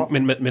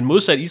 Men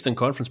modsat Eastern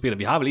Conference, Peter,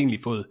 vi har vel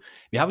egentlig fået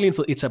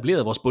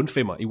etableret vores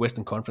bundfemmer i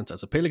Western Conference,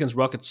 altså Pelicans,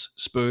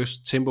 Rockets, Spurs,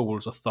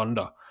 Timberwolves og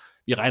Thunder.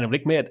 Vi regner vel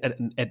ikke med,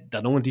 at der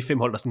er nogle af de 5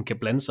 hold, der sådan kan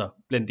blande sig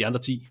blandt de andre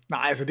 10?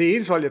 Nej, altså det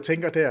eneste hold, jeg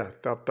tænker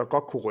der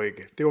godt kunne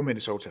rykke, det var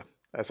Minnesota.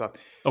 Altså,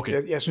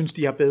 okay. jeg synes,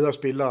 de har bedre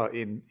spillere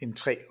end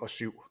 3 og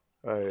 7.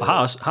 Og har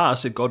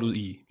også set godt ud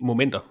i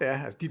momenter.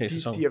 Ja, altså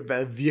de har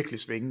været virkelig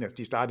svingende. Altså,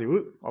 de startede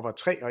ud og var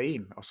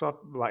 3-1, og så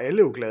var alle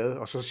jo glade,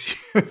 og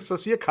så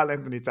siger Karl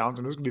Anthony Towns,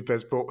 så nu skal vi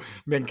passe på,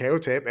 men kan jo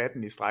tabe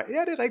 18 i streg.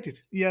 Ja, det er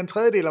rigtigt. I er en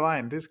tredjedel af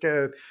vejen. Det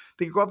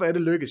kan godt være, at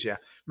det lykkes, ja.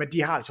 Men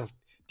de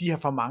har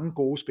for mange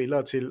gode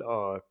spillere til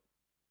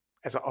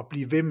at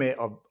blive ved med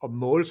at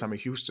måle sig med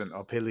Houston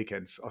og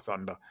Pelicans og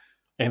Thunder.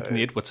 Anthony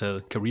Edwards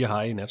havde career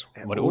high i nat.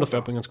 Var det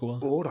 48 point, han scorede?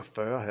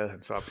 48 havde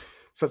han så.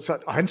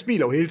 Og han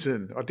smiler jo hele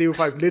tiden, og det er jo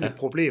faktisk lidt et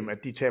problem,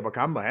 at de taber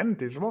kamper.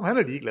 Det er som om, han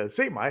er ligeglad.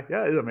 Se mig,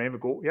 jeg æder med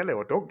god. Jeg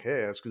laver dunk her,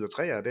 jeg skyder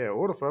 3'er, der er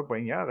 48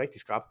 point, jeg er rigtig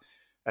skrab.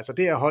 Altså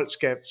det her hold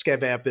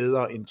skal være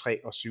bedre end 3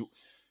 og 7.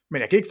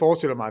 Men jeg kan ikke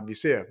forestille mig, at vi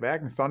ser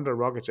hverken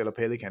Thunder, Rockets eller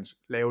Pelicans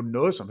lave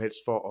noget som helst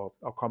for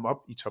at komme op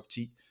i top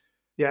 10.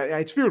 Jeg er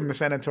i tvivl med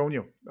San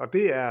Antonio, og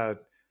det er,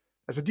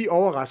 altså de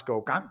overrasker jo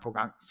gang på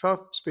gang. Så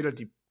spiller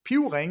de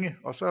pivringe,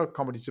 og så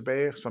kommer de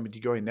tilbage, som de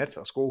gjorde i nat,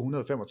 og scorer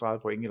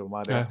 135 point, eller hvor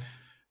meget det er.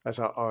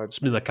 Altså, og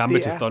smider kampe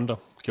til Thunder,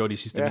 gjorde de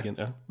sidste weekend.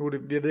 Ja. Nu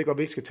jeg ved godt,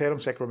 vi ikke skal tale om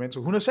Sacramento.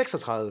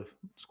 136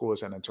 scorede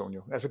San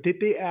Antonio. Altså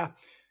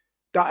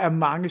der er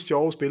mange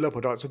sjove spillere på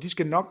døgn, så de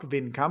skal nok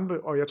vinde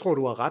kampe, og jeg tror,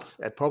 du har ret,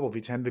 at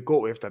Popovich, han vil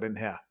gå efter den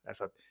her.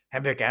 Altså,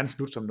 han vil gerne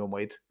slutte som nummer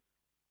 1.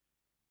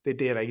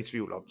 Det er der ikke i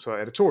tvivl om. Så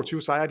er det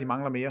 22 sejre, de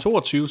mangler mere?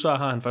 22, så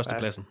har han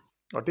førstepladsen.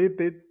 Ja. Og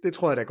det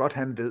tror jeg da godt,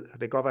 han ved. Det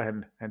kan godt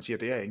være, han siger,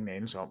 det er jeg ingen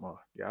anelse om, og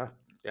jeg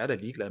er da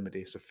ligeglad med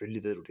det.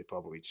 Selvfølgelig ved du det,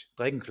 Popovich.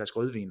 Drik en flaske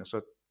rødvin, og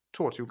så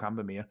 22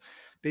 kampe mere.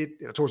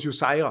 Eller 22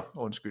 sejre,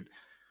 undskyld.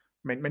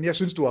 Men jeg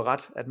synes, du har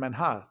ret, at man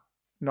har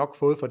nok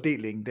fået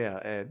fordelingen der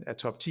af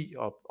top 10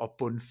 og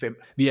bund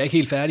 5. Vi er ikke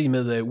helt færdige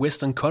med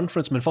Western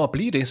Conference, men for at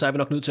blive det, så er vi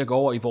nok nødt til at gå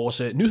over i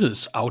vores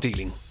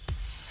nyhedsafdeling.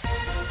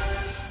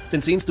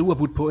 Den seneste uge har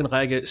budt på en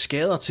række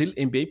skader til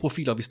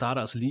NBA-profiler, og vi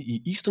starter altså lige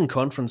i Eastern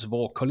Conference,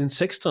 hvor Colin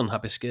Sexton har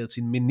beskadiget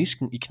sin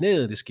menisken i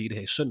knæet. Det skete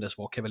her i søndags,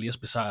 hvor Cavaliers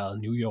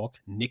besejrede New York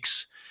Knicks.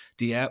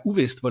 Det er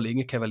uvist, hvor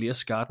længe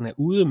Cavaliers-skarten er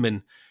ude,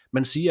 men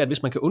man siger, at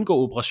hvis man kan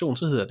undgå operation,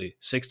 så hedder det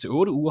 6-8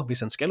 uger. Hvis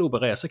han skal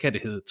operere, så kan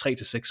det hedde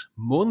 3-6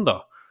 måneder.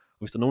 Og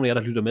hvis der er nogen af jer,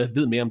 der lytter med,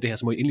 ved mere om det her,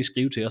 så må I endelig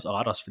skrive til os og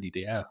rette os, fordi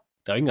det er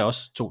Der er ingen af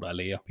os to, der er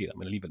læger, Peter,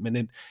 men alligevel.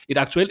 Men et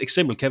aktuelt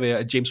eksempel kan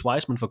være James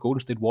Wiseman fra Golden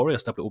State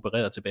Warriors, der blev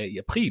opereret tilbage i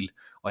april,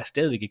 og er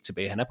stadigvæk ikke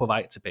tilbage. Han er på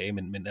vej tilbage,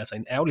 men altså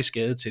en ærgerlig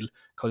skade til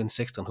Colin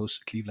Sexton hos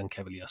Cleveland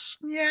Cavaliers.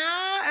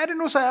 Ja, er det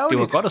nu så ærgerligt? Det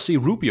var godt at se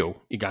Rubio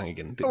i gang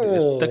igen.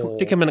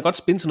 Det kan man da godt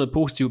spænde til noget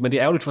positivt, men det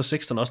er ærgerligt for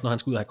Sexton også, når han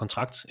skal ud og have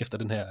kontrakt efter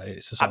den her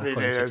sæson.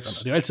 Colin Sexton.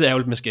 Og det er jo altid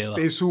ærgerligt med skader.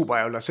 Det er super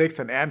ærgerligt, og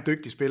Sexton er en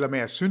dygtig spiller, men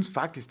jeg synes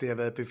faktisk, det har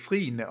været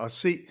befriende at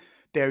se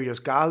Darius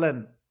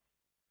Garland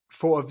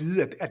få at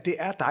vide, at det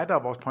er dig, der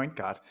er vores point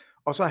guard,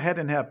 og så have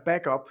den her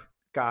backup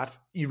guard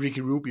i Ricky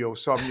Rubio,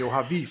 som jo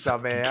har vist sig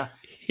at være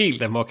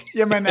helt amok.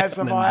 Jamen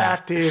altså, hvor er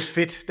det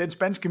fedt. Den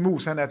spanske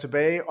mus, han er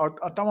tilbage,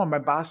 og der må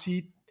man bare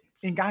sige,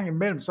 en gang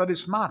imellem, så er det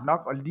smart nok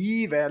at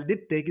lige være lidt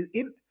dækket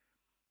ind.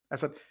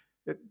 Altså,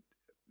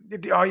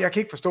 og jeg kan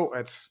ikke forstå,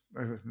 at,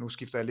 nu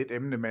skifter jeg lidt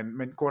emne,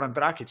 men Goran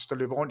Dragic, der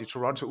løber rundt i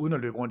Toronto, uden at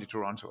løbe rundt i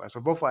Toronto. Altså,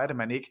 hvorfor er det,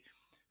 man ikke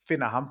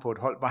finder ham på et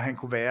hold, hvor han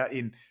kunne være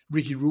en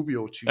Ricky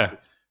Rubio-type? Ja.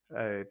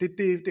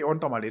 Det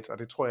undrer mig lidt, og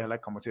det tror jeg heller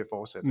ikke kommer til at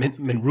fortsætte.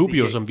 Men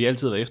Rubio, som vi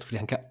altid var efter, fordi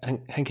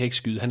han kan ikke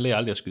skyde, han lærer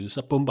aldrig at skyde,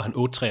 så bomber han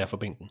 8 træer for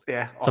bænken,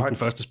 som den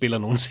første spiller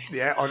nogensinde.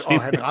 Ja,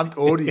 og han ramte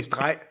 8 i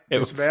streg.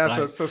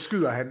 Desværre så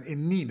skyder han en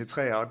 9.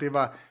 træer, og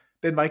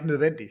den var ikke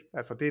nødvendig.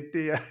 Altså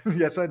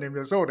jeg sad nemlig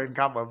og så den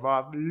kamp, og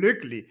var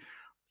lykkelig,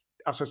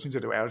 og så synes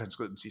jeg, det var ærgerligt, han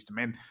skød den sidste.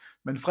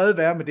 Men fred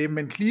være med det,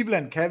 men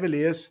Cleveland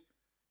Cavaliers,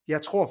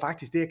 jeg tror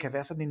faktisk, det kan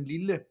være sådan en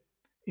lille,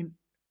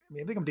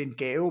 jeg ved ikke, om det er en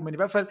gave, men i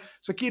hvert fald,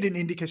 så giver det en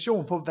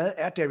indikation på, hvad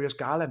er Darius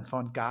Garland for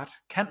en guard?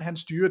 Kan han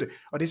styre det?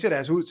 Og det ser det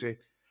altså ud til.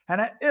 Han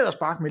er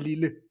edderspark med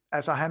lille.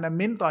 Altså, han er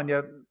mindre, end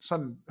jeg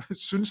sådan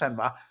synes, han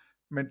var.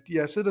 Men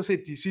jeg har siddet og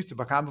set de sidste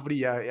par kampe,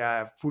 fordi jeg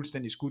er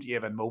fuldstændig skudt i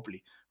Evan Mobley.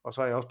 Og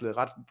så er jeg også blevet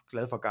ret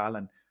glad for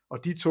Garland.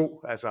 Og de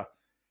to, altså,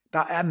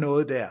 der er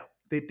noget der.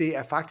 Det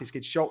er faktisk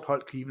et sjovt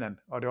hold, Cleveland.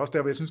 Og det er også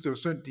der, hvor jeg synes, det var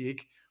synd, de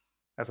ikke,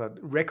 altså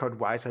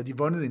record-wise, havde de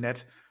vundet i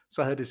nat,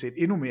 så havde det set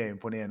endnu mere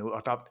imponerende ud,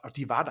 og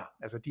de var der.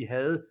 Altså, de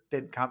havde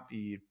den kamp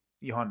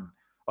i hånden,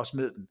 og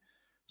smed den.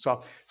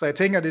 Så jeg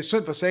tænker, det er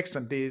synd for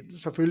Sexton, det er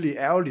selvfølgelig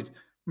ærgerligt,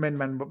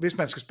 men hvis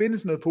man skal spænde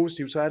til noget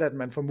positivt, så er det, at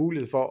man får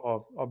mulighed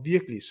for at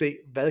virkelig se,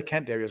 hvad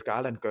kan Darius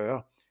Garland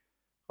gøre.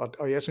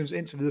 Og jeg synes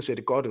indtil videre ser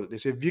det godt ud.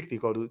 Det ser virkelig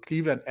godt ud.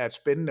 Cleveland er et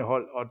spændende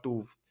hold, og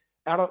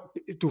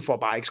du får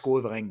bare ikke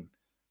skåret ved ringen.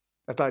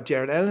 Altså, der er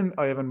Jared Allen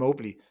og Evan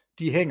Mobley.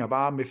 De hænger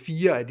bare med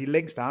 4 af de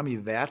længste arme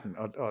i verden,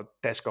 og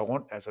dasker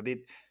rundt. Altså,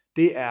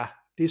 det er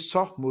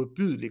så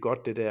modbydeligt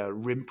godt, det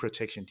der rim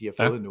protection, de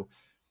har fået nu.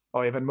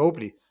 Og Evan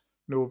Mobley,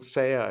 nu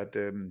sagde jeg,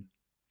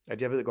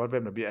 at jeg ved godt,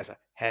 hvem der bliver. Altså,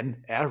 han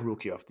er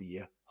Rookie of the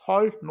Year.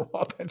 Hold nu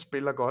op, han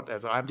spiller godt.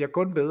 Altså, han bliver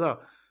kun bedre.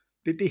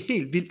 Det er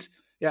helt vildt.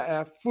 Jeg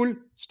er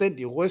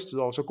fuldstændig rystet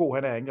over, så god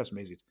han er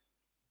angrebsmæssigt.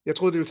 Jeg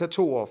troede, det ville tage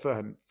 2 år, før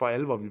han for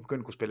alvor ville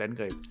begynde at kunne spille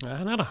angreb. Ja,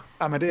 han er der.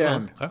 Jamen, det er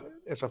han. Ja.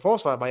 Altså,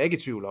 forsvaret var jeg ikke i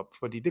tvivl om,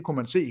 fordi det kunne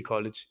man se i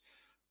college.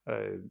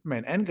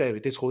 Men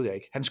angrebet, det troede jeg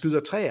ikke. Han skyder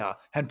træer,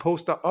 han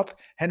poster op,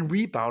 han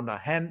rebounder,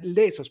 han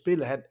læser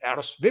spillet, han er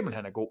der svimmel,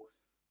 han er god.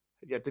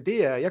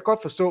 Ja, jeg kan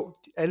godt forstå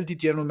alle de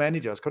general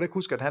managers. Kan du ikke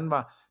huske, at han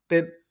var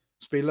den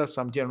spiller,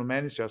 som general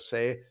managers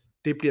sagde,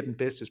 det bliver den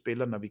bedste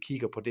spiller, når vi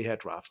kigger på det her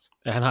draft.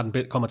 Ja,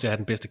 han kommer til at have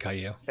den bedste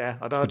karriere. Ja,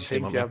 og der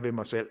tænkte jeg ved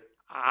mig selv,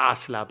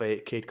 slap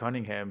af, Cade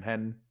Cunningham,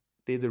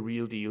 det er the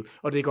real deal.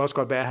 Og det kan også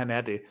godt være, at han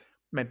er det.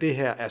 Men det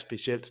her er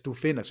specielt. Du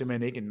finder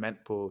simpelthen ikke en mand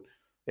på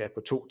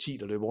 2.10,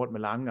 der løber rundt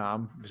med lange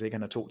arme, hvis ikke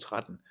han er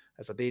 2.13.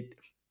 Altså,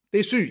 det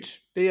er sygt.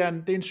 Det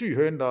er en syg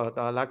høne,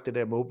 der har lagt det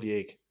der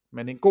Mobley-æg.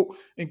 Men en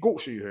god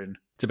syg høne.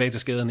 Tilbage til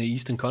skaderne i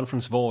Eastern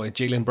Conference, hvor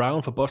Jaylen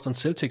Brown fra Boston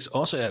Celtics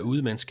også er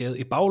ude med en skade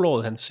i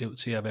baglåret. Han ser ud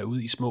til at være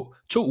ude i små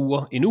 2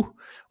 uger endnu.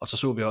 Og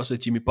så vi også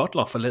Jimmy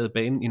Butler forlade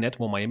banen i nat,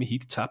 hvor Miami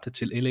Heat tabte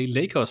til LA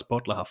Lakers.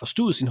 Butler har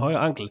forstuet sin højre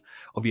ankel,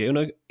 og vi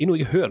har endnu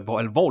ikke hørt, hvor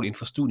alvorlig en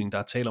forstudning der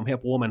er tale om. Her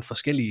bruger man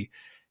forskellige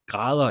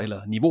grader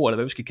eller niveauer, eller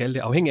hvad vi skal kalde det.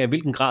 Afhængig af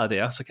hvilken grad det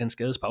er, så kan en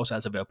skadespause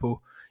altså være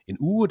på en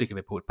uge, det kan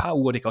være på et par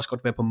uger, det kan også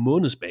godt være på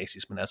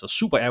månedsbasis, men altså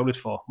super ærgerligt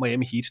for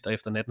Miami Heat, der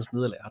efter nattens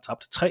nederlag har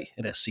tabt 3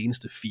 af deres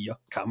seneste 4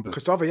 kampe.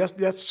 Christoffer,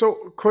 jeg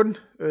så kun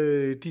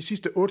de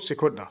sidste 8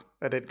 sekunder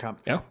af den kamp.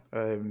 Ja.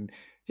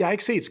 Jeg har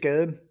ikke set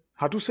skaden.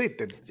 Har du set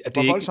den?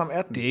 Hvor voldsom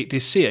er den?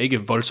 Det ser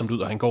ikke voldsomt ud,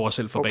 og han går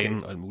selv for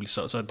banen og alt muligt.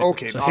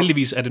 Så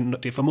heldigvis er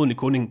det er formodentlig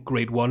kun en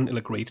grade 1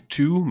 eller grade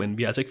 2, men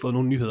vi har altså ikke fået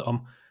nogen nyheder om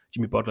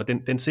Jimmy Butler.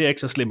 Den ser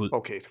ikke så slem ud.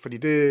 Okay, fordi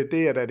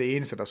det er da det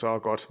eneste, der så er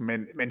godt.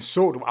 Men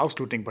så du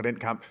afslutningen på den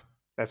kamp?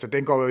 Altså,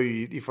 den går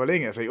jo i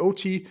forlængelse, altså i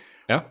OT,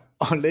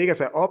 og lægger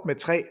sig op med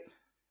 3,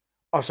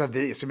 og så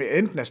ved jeg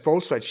simpelthen, enten er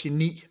Spoelstra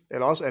geni,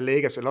 eller også er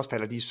Lakers, eller også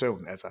falder de i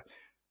søvn. Altså,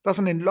 der er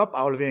sådan en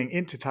lob-aflevering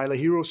ind til Tyler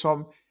Hero,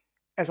 som,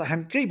 altså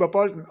han griber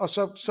bolden, og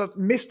så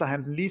mister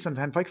han den lige, sådan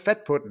han får ikke fat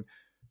på den,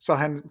 så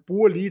han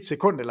bruger lige et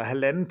sekund eller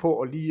halvanden på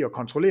at lige at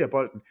kontrollere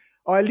bolden,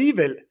 og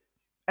alligevel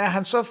er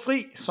han så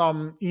fri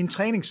som i en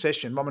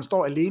træningssession, hvor man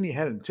står alene i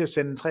hallen til at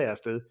sende en 3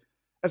 afsted.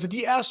 Altså,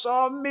 de er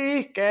så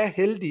mega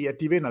heldige, at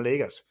de vinder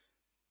Lakers.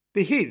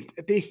 Det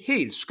er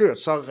helt skørt,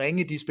 så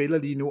ringe de spiller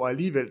lige nu, og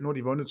alligevel, nu har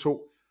de vundet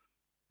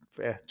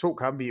 2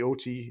 kampe i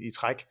OT i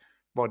træk,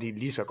 hvor de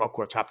lige så godt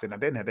kunne have tabt den,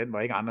 og den her, den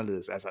var ikke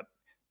anderledes. Altså,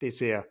 det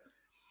ser...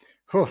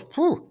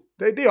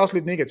 Det er også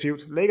lidt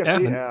negativt. Lakers, ja,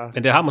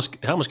 men det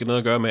har måske noget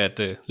at gøre med,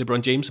 at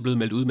LeBron James er blevet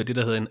meldt ud med det,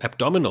 der hedder en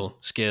abdominal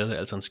skade,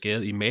 altså en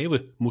skade i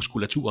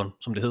mavemuskulaturen,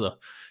 som det hedder.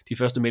 De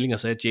første meldinger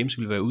sagde, at James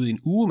ville være ude i en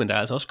uge, men der er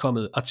altså også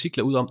kommet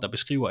artikler ud om, der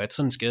beskriver, at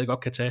sådan en skade godt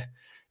kan tage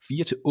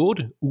 4 til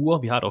 8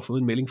 uger. Vi har dog fået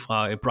en melding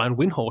fra Brian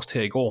Windhorst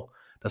her i går,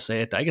 der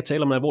sagde, at der ikke er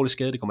tale om en alvorlig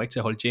skade. Det kommer ikke til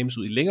at holde James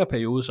ud i længere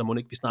periode, så må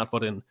ikke vi snart får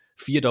den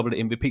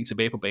 4-dobbelte MVP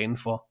tilbage på banen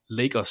for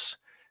Lakers.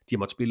 De har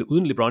måttet spille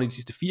uden LeBron i de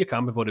sidste 4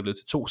 kampe, hvor det blev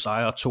til 2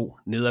 sejre og 2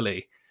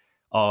 nederlag.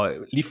 Og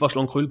lige for at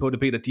slå en krølle på det,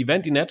 Peter, de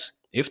vandt i nat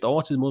efter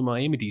overtid mod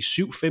Miami. De er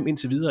 7-5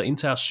 indtil videre,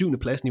 indtager 7.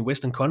 pladsen i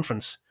Western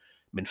Conference.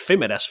 Men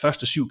 5 af deres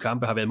første 7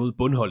 kampe har været mod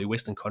bundhold i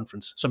Western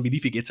Conference, som vi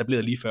lige fik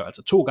etableret lige før.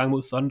 Altså 2 gange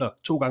mod Thunder,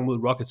 2 gange mod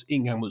Rockets,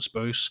 1 gang mod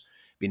Spurs.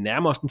 Vi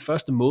nærmer os den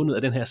første måned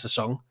af den her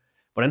sæson.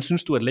 Hvordan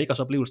synes du, at Lakers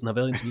oplevelsen har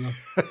været indtil videre?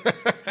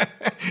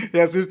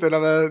 Jeg synes, den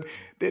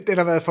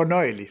har været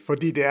fornøjelig,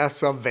 fordi det er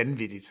så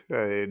vanvittigt.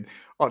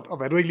 Og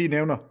hvad du ikke lige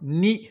nævner,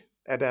 9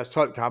 af deres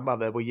 12 kampe har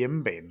været på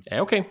hjemmebane.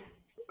 Ja, okay.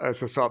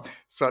 Altså,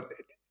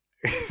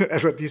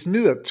 altså, de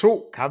smider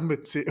 2 kampe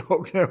til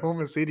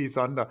Oklahoma City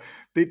Thunder.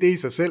 Det i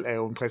sig selv er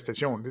jo en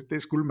præstation.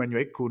 Det skulle man jo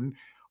ikke kunne.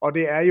 Og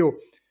det er jo,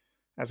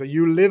 altså,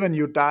 you live and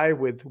you die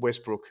with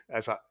Westbrook.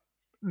 Altså,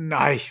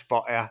 nej,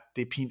 hvor er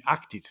det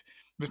pinagtigt.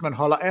 Hvis man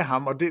holder af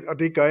ham, og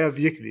det gør jeg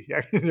virkelig.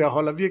 Jeg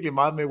holder virkelig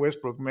meget med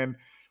Westbrook, men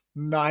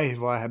nej,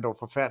 hvor er han dog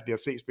forfærdelig at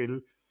se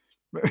spille.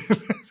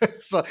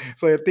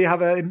 så det har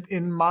været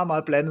en meget,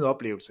 meget blandet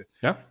oplevelse.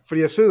 Ja.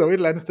 Fordi jeg sidder jo et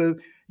eller andet sted,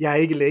 jeg er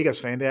ikke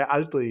Lakers-fan, det har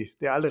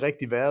aldrig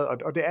rigtig været,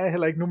 og det er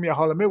heller ikke nu, men jeg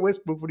holder med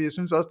Westbrook, fordi jeg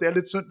synes også, det er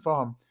lidt synd for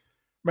ham.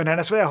 Men han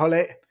er svær at holde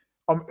af,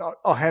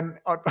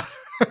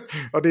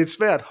 og det er et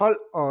svært hold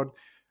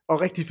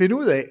at rigtig finde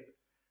ud af.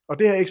 Og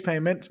det her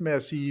eksperiment med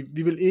at sige,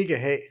 vi vil ikke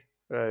have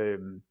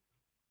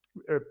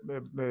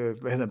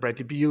hvad hedder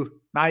Bradley Beal?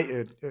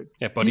 Nej,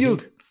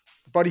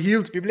 Buddy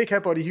Hield. Vi vil ikke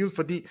have Buddy Hield,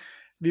 fordi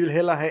vi vil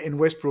hellere have en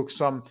Westbrook,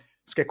 som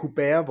skal kunne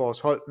bære vores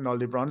hold, når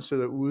LeBron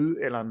sidder ude,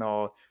 eller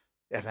når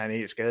han er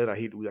helt skadet og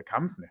helt ude af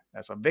kampene,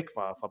 altså væk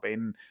fra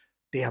banen.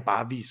 Det har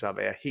bare vist sig at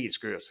være helt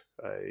skørt.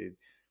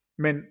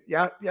 Men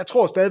jeg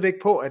tror stadigvæk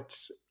på,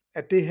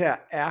 at det her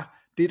er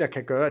det, der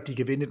kan gøre, at de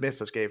kan vinde et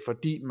mesterskab,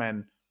 fordi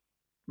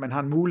man har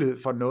en mulighed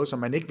for noget, som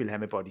man ikke vil have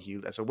med Buddy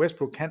Hield. Altså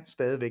Westbrook kan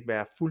stadigvæk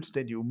være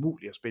fuldstændig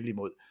umulig at spille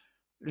imod.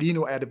 Lige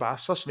nu er det bare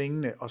så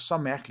svingende og så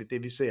mærkeligt,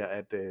 det vi ser,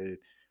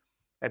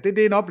 at det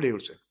er en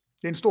oplevelse.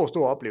 Det er en stor,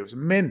 stor oplevelse.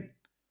 Men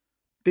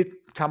det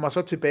tager mig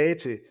så tilbage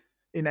til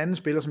en anden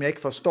spiller, som jeg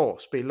ikke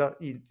forstår spiller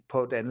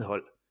på et andet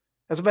hold.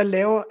 Altså, hvad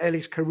laver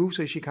Alex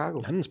Caruso i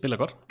Chicago? Han spiller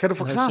godt. Kan du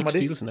forklare mig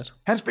det?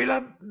 Han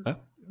spiller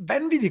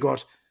vanvittigt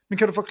godt. Men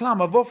kan du forklare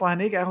mig, hvorfor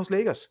han ikke er hos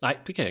Lakers? Nej,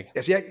 det kan jeg ikke.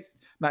 Altså,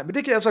 nej, men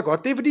det kan jeg så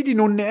godt. Det er, fordi de er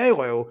nogle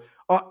nærerøve.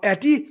 Og er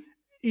de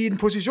i en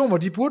position, hvor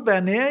de burde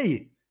være nære i?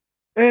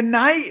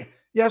 Nej,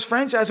 jeres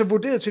franchise er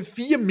vurderet til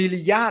 $4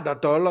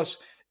 milliarder.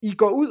 I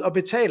går ud og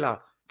betaler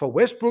for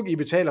Westbrook, I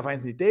betaler for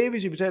Anthony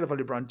Davis, I betaler for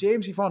LeBron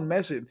James, I får en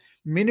masse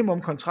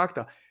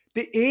minimumkontrakter.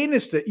 Det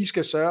eneste, I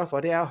skal sørge for,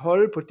 det er at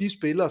holde på de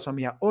spillere, som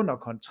I har under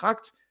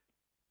kontrakt,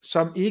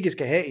 som ikke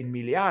skal have $1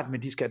 milliard,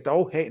 men de skal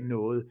dog have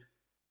noget.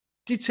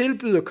 De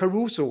tilbyder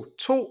Caruso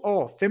 2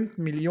 år,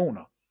 15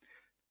 millioner.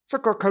 Så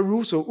går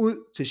Caruso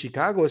ud til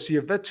Chicago og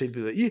siger, hvad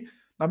tilbyder I?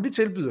 Nå, vi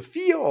tilbyder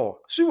 4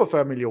 år,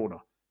 47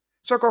 millioner.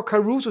 Så går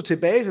Caruso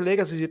tilbage til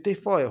Lakers og siger, det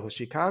får jeg hos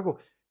Chicago.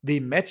 Vil I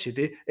matche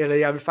det? Eller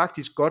jeg vil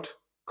faktisk godt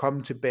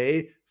komme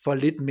tilbage for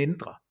lidt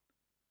mindre.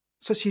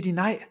 Så siger de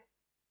nej.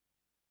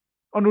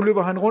 Og nu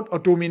løber han rundt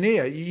og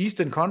dominerer i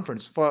Eastern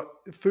Conference for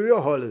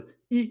førerholdet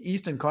i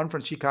Eastern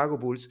Conference Chicago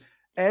Bulls.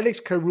 Alex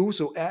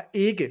Caruso er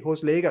ikke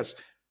hos Lakers,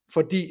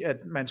 fordi at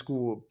man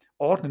skulle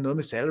ordne noget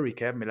med salary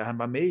cap, eller han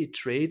var med i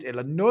trade,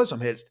 eller noget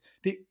som helst.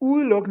 Det er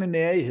udelukkende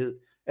nærighed,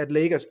 at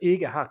Lakers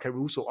ikke har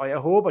Caruso, og jeg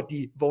håber,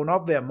 de vågner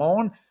op hver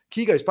morgen,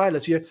 kigger i spejlet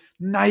og siger,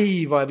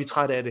 nej, hvor er vi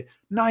trætte af det.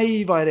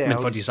 Nej, hvor er det ærgerligt.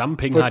 Men for de samme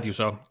penge har de jo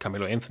så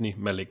Carmelo Anthony,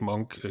 Malik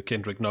Monk,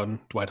 Kendrick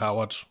Nunn, Dwight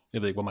Howard.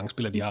 Jeg ved ikke, hvor mange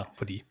spillere de har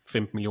for de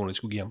 15 millioner, de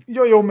skulle give ham.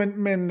 Jo,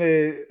 men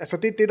altså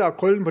det der er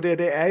krøllen på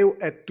det er jo,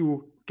 at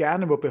du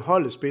gerne må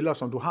beholde spillere,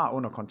 som du har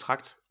under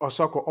kontrakt, og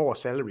så gå over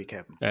salary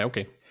cap'en. Ja,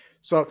 okay.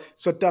 Så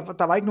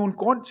der var ikke nogen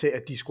grund til,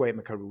 at de skulle af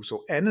med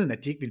Caruso, andet end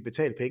at de ikke ville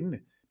betale pengene.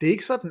 Det er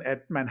ikke sådan, at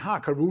man har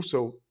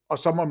Caruso, og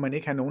så må man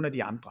ikke have nogen af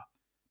de andre.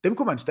 Dem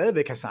kunne man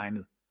stadigvæk have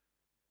signet.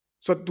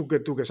 Så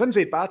du kan sådan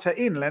set bare tage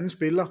en eller anden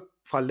spiller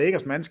fra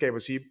Lakers mandskab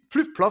og sige,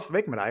 plof,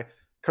 væk med dig.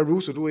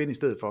 Caruso, du er ind i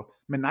stedet for.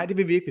 Men nej, det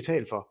vil vi ikke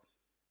betale for.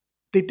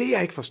 Det er det,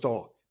 jeg ikke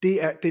forstår.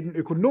 Det er den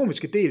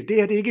økonomiske del. Det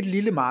her, det er ikke et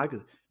lille marked.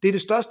 Det er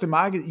det største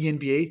marked i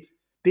NBA.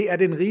 Det er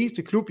den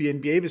rigeste klub i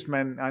NBA, hvis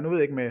man, nu ved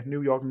jeg ikke med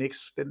New York Knicks,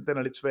 den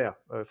er lidt svær,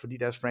 fordi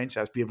deres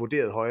franchise bliver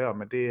vurderet højere,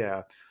 men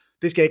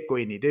det skal jeg ikke gå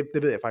ind i.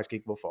 Det ved jeg faktisk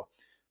ikke, hvorfor.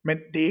 Men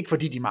det er ikke,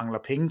 fordi de mangler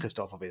penge,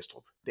 Christoffer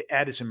Westrup. Det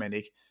er det simpelthen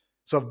ikke.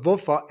 Så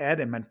hvorfor er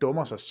det, man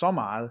dummer sig så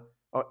meget,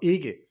 og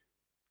ikke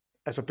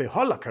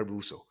beholder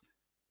Caruso?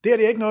 Det har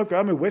det ikke noget at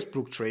gøre med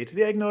Westbrook trade. Det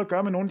har ikke noget at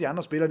gøre med nogle af de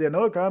andre spillere. Det har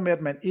noget at gøre med,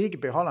 at man ikke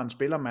beholder en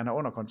spiller, man har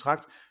under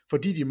kontrakt,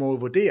 fordi de må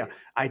vurdere,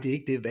 det er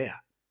ikke det værd.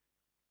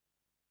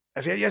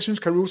 Altså, jeg synes,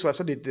 Caruso er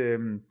sådan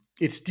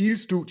et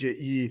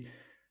stilstudie i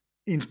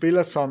en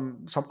spiller,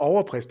 som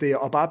overpræsterer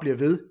og bare bliver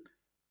ved.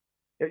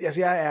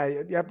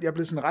 Jeg er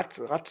blevet sådan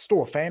ret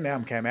stor fan af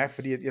ham, kan jeg mærke,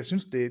 fordi jeg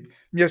synes,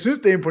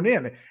 det er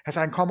imponerende. Altså,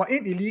 han kommer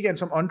ind i ligaen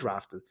som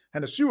undrafted.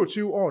 Han er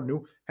 27 år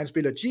nu. Han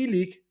spiller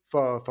G-League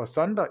for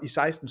Thunder i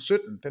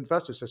 16-17, den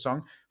første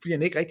sæson, fordi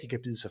han ikke rigtig kan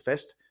bide sig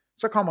fast.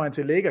 Så kommer han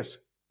til Lakers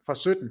fra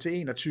 17 til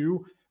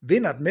 21,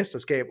 vinder et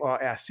mesterskab og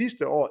er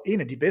sidste år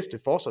en af de bedste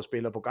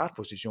forsvarsspillere på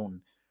guardpositionen.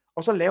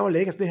 Og så laver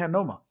Lakers det her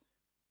nummer.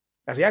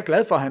 Altså, jeg er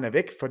glad for, at han er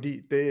væk,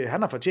 fordi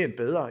han har fortjent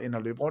bedre, end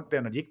at løbe rundt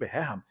der, når de ikke vil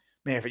have ham.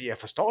 Men jeg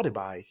forstår det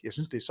bare ikke. Jeg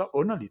synes, det er så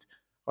underligt.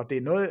 Og det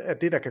er noget af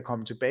det, der kan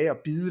komme tilbage og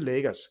bide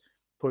Lakers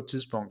på et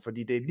tidspunkt,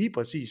 fordi det er lige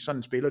præcis sådan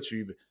en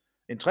spillertype.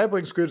 En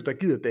trepointsskytte, der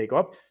gider dække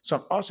op,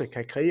 som også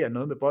kan kreere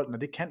noget med bolden,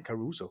 og det kan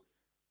Caruso.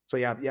 Så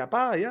jeg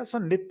er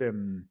sådan lidt,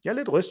 jeg er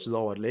lidt rystet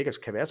over, at Lakers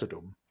kan være så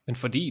dumme. Men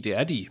fordi det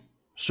er de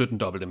 17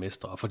 dobbelte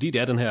mestre, og fordi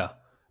det er den her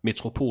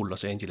metropol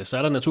Los Angeles, så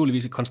er der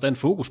naturligvis et konstant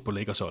fokus på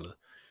Lakers-holdet.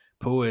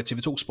 På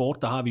TV2 Sport,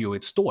 der har vi jo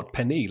et stort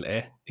panel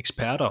af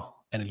eksperter,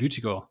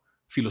 analytikere,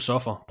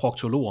 filosofer,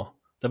 proktologer,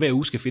 der hver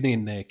uge skal finde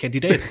en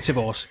kandidat til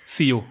vores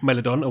Theo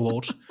Maledon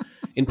Award.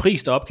 En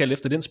pris, der er opkaldt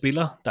efter den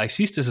spiller, der i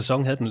sidste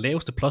sæson havde den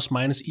laveste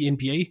plus-minus i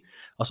NBA,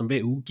 og som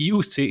hver uge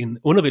gives til en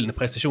undervældende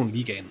præstation i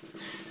ligaen.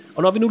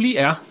 Og når vi nu lige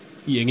er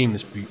i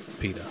englenes by,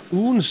 Peter,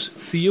 ugens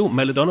Theo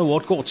Maledon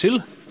Award går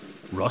til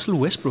Russell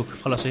Westbrook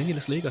fra Los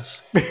Angeles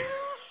Lakers.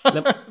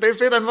 Det er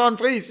fedt, han får en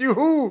pris,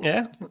 juhu!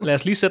 Ja, lad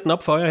os lige sætte den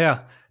op for jer her.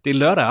 Det er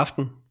lørdag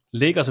aften.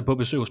 Lakers er på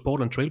besøg hos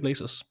Portland Trail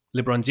Blazers.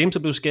 LeBron James er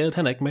blevet skadet,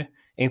 han er ikke med.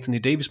 Anthony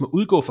Davis må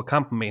udgå fra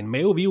kampen med en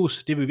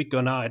mavevirus. Det vil vi ikke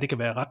gøre nar af. Det kan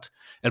være ret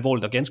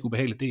alvorligt og ganske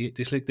ubehageligt. Det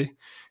er slet ikke det.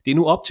 Det er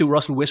nu op til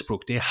Russell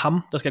Westbrook. Det er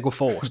ham, der skal gå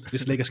forrest,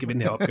 hvis Lakers skal vinde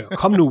det her opgør.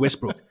 Kom nu,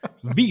 Westbrook.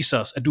 Vis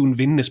os, at du er en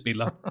vindende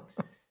spiller.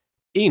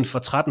 1 for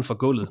 13 for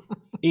gulvet.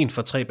 1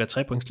 for 3 bag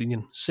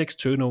 3-pointslinjen. 6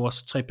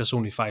 turnovers, 3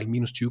 personlige fejl,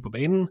 minus 20 på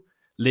banen.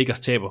 Lakers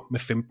taber med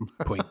 15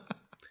 point.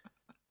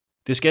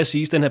 Det skal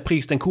siges, den her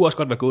pris, den kunne også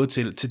godt være gået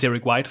til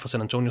Derek White fra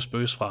San Antonio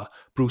Spurs, fra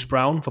Bruce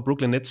Brown fra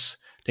Brooklyn Nets.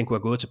 Den kunne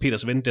have gået til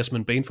Peters ven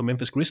Desmond Bane fra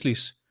Memphis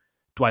Grizzlies.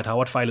 Dwight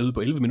Howard fejlede ud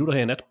på 11 minutter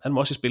her i nat. Han må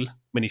også i spil.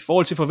 Men i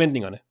forhold til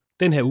forventningerne,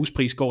 den her uges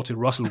pris går til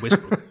Russell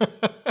Westbrook.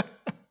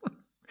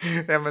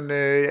 Jamen,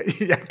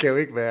 jeg kan jo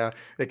ikke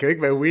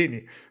være uenig.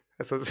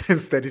 Altså,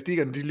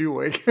 statistikkerne, de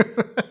lyver ikke.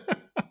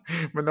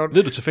 Men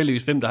Ved du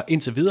tilfældigvis, hvem der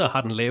indtil videre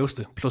har den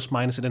laveste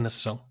plus-minus i den her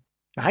sæson?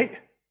 Nej,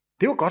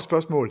 det var et godt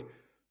spørgsmål.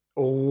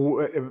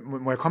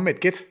 Må jeg komme med et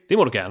gæt? Det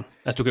må du gerne.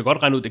 Altså, du kan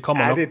godt regne ud, det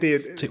kommer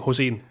nok hos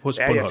en.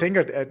 Jeg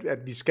tænker, at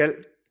vi skal...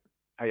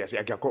 Altså,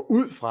 jeg går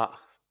ud fra,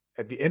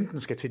 at vi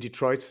enten skal til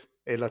Detroit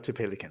eller til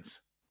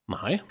Pelicans.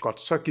 Nej. Godt,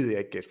 så gider jeg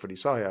ikke gæt, fordi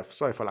så er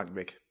jeg for langt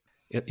væk.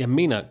 Jeg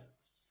mener,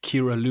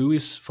 Kira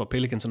Lewis for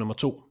Pelicans er nummer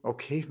 2.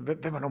 Okay,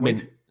 hvem er nummer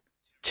 1?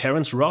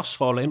 Terrence Ross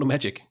for Orlando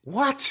Magic.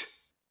 What?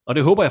 Og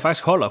det håber jeg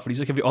faktisk holder, fordi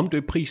så kan vi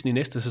omdøbe prisen i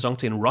næste sæson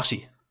til en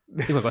Rossi.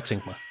 Det kunne jeg godt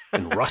tænke mig.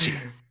 En Rossi.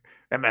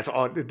 Jamen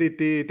altså,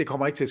 det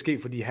kommer ikke til at ske,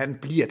 fordi han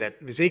bliver da,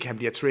 hvis ikke han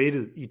bliver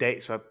traded i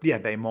dag, så bliver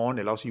han da i morgen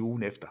eller også i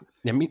ugen efter.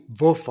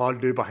 Hvorfor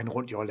løber han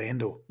rundt i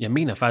Orlando? Jeg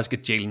mener faktisk,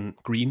 at Jalen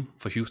Green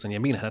for Houston,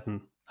 jeg mener,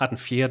 han har den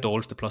 4.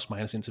 dårligste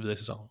plus-minus indtil videre i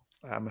sæsonen.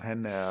 Jamen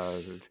han er...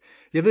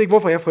 Jeg ved ikke,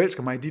 hvorfor jeg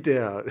forelsker mig i de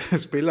der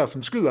spillere,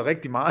 som skyder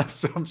rigtig meget,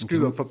 som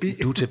skyder forbi.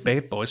 Du er til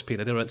bad boys, Peter,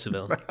 det har du altid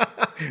været.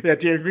 Ja,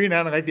 Jalen Green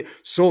er rigtig...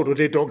 Så du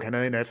det dunk, han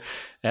havde i nat?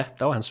 Ja,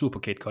 der var han sur på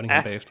Kate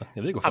Cunningham bagefter.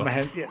 Jeg ved ikke,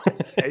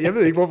 hvorfor. Jeg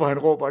ved ikke, hvorfor han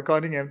råber af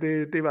Cunningham.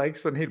 Det var ikke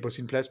sådan helt på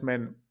sin plads,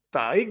 men der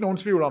er ikke nogen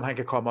tvivl om, han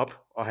kan komme op,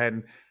 og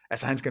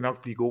han skal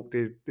nok blive god.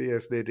 Det er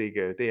slet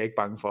ikke, det er jeg ikke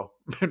bange for.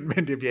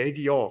 Men det bliver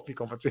ikke i år, vi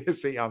kommer til at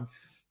se ham.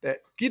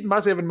 Giv den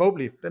bare til Evan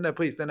Mobley. Den her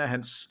pris, den er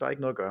hans. Der er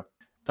ikke noget at gøre.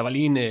 Der var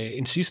lige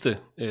en sidste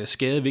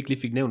skade, vi ikke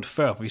lige fik nævnt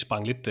før, for vi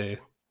sprang lidt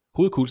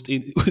hovedkulst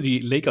ud i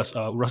Lakers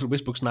og Russell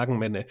Westbrook-snakken,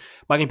 men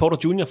Michael Porter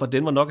Jr. fra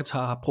Denver Nuggets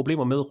har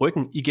problemer med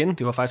ryggen igen.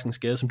 Det var faktisk en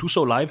skade, som du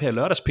så live her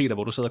lørdags, Peter,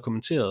 hvor du sad og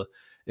kommenterede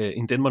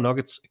en Denver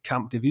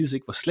Nuggets-kamp. Det vides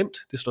ikke, hvor slemt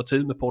det står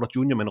til med Porter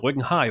Jr., men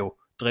ryggen har jo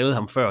drevet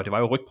ham før. Det var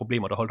jo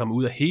rygproblemer, der holdt ham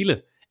ude af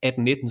hele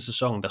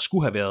 18-19-sæsonen, der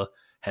skulle have været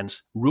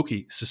hans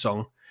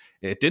rookie-sæson.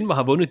 Denver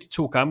har vundet de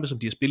 2 kampe, som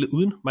de har spillet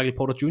uden Michael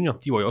Porter Jr.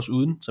 De var jo også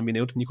uden, som vi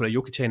nævnte, Nikola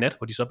Jokic her i nat,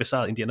 hvor de så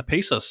besejrede Indiana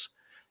Pacers.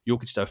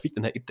 Jokic, der fik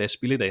den her 1-dages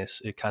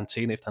spilledags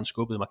karantæne, efter han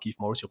skubbede Markieff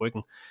Morris i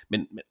ryggen.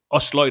 Men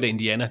også sløjt af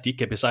Indiana, de ikke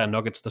kan besejre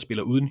Nuggets, der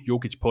spiller uden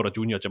Jokic, Porter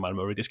Jr. og Jamal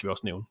Murray. Det skal vi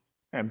også nævne.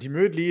 Jamen, de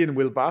mødte lige en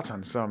Will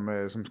Barton, som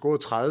scorede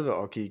 30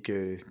 og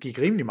gik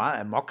rimelig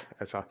meget amok.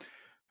 Altså,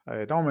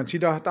 der må man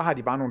sige, der har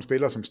de bare nogle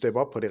spillere, som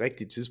stepper op på det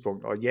rigtige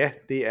tidspunkt. Og ja,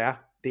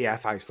 det er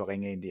faktisk for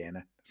ringe af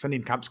Indiana. Sådan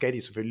en kamp skal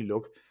de selvfølgelig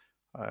lukke.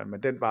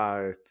 Men den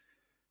var,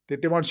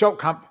 det var en sjov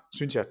kamp,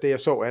 synes jeg, det jeg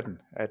så af den,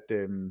 at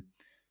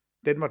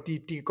de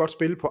kan godt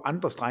spille på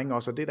andre strenge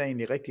også, og det er da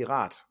egentlig rigtig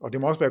rart, og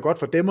det må også være godt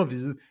for dem at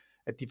vide,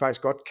 at de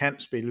faktisk godt kan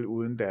spille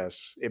uden deres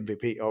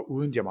MVP og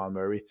uden Jamal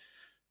Murray,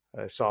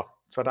 så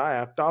Så der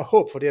er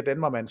håb for det her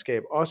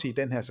Denver-mandskab, også i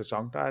den her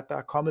sæson. Der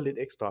er kommet lidt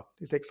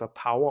ekstra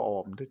power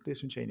over dem. Det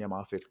synes jeg egentlig er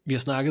meget fedt. Vi har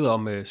snakket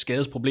om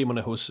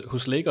skadesproblemerne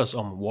hos Lakers,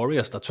 om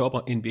Warriors, der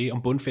topper NBA,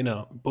 om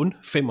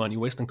bundfemmeren i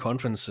Western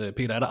Conference.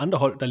 Peter, er der andre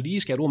hold, der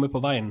lige skal have et ord med på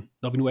vejen,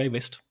 når vi nu er i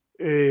Vest?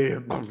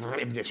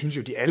 Jeg synes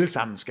jo, de alle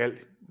sammen skal.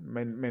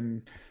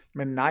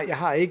 Men nej, jeg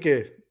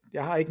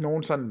har ikke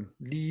nogen sådan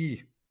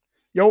lige...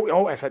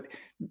 Jo, altså,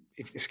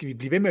 skal vi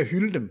blive ved med at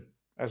hylde dem?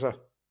 Altså,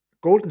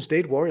 Golden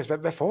State Warriors,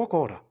 hvad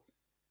foregår der?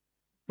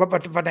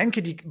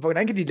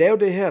 Hvordan kan de lave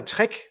det her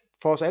trick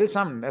for os alle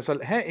sammen? Altså,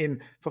 have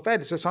en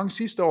forfærdelig sæson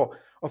sidste år,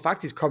 og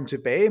faktisk komme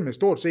tilbage med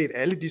stort set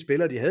alle de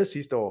spillere, de havde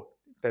sidste år,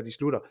 da de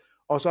slutter.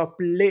 Og så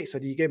blæser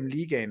de igennem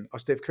ligaen, og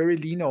Steph Curry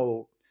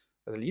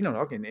ligner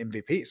nok en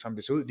MVP, som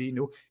det ser ud lige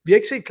nu. Vi har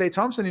ikke set Klay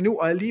Thompson endnu,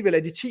 og alligevel er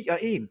de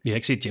 10-1. Vi har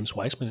ikke set James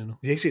Wiseman endnu.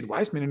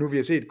 Vi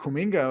har set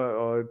Kuminga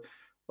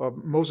og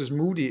Moses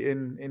Moody,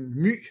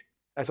 en my.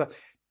 Altså,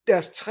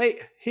 deres 3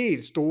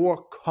 helt store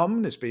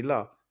kommende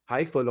spillere har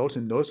ikke fået lov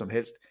til noget som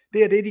helst.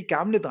 Det er de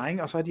gamle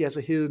drenge, og så har de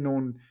altså hævet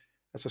nogle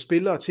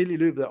spillere til i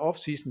løbet af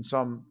offseason,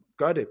 som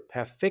gør det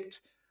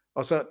perfekt.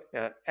 Og så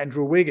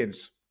Andrew Wiggins.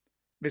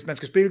 Hvis man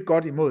skal spille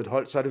godt imod et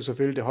hold, så er det jo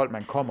selvfølgelig det hold,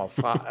 man kommer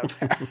fra.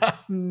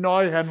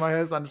 Nøj, han må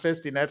have sådan en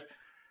fest i nat.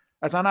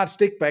 Altså, han har et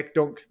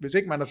stickback-dunk. Hvis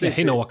ikke man har set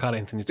hen over Karl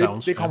Anthony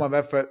Towns. Det kommer i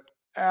hvert fald.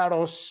 Er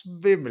der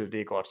svimmel,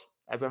 det er godt.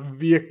 Altså,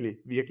 virkelig,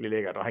 virkelig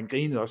lækkert. Og han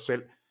grinede også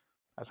selv.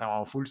 Altså, han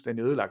var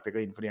fuldstændig ødelagt af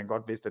grin, fordi han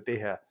godt vidste, at det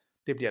her,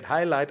 det bliver et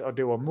highlight, og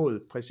det var mod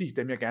præcis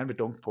dem, jeg gerne vil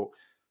dunke på.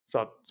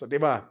 Så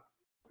det var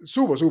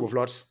super, super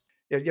flot.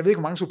 Jeg ved ikke,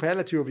 hvor mange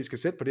superlativer vi skal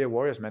sætte på det her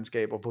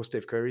Warriors-mandskab og på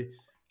Steph Curry.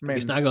 Men...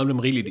 Vi snakkede om dem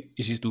rigeligt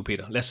i sidste uge,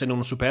 Peter. Lad os sætte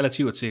nogle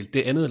superlativer til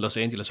det andet Los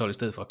Angeles hold i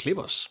stedet for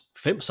Clippers.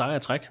 5 sejre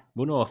træk,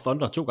 vundet over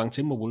Thunder, 2 gange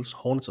Timberwolves,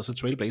 Hornets og så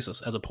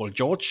Trailblazers. Altså Paul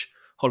George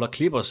holder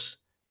Clippers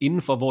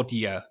inden for, hvor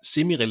de er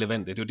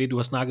semi-relevante. Det er jo det, du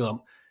har snakket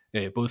om,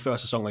 både før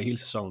sæsonen og hele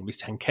sæsonen.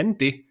 Hvis han kan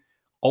det,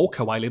 og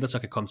Kawhi Leonard så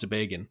kan komme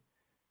tilbage igen,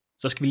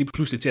 så skal vi lige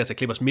pludselig til at tage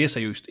Clippers mere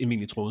seriøst, end vi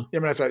egentlig troede.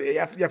 Jamen altså,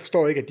 jeg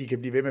forstår ikke, at de kan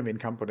blive ved med at vinde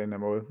kamp på den her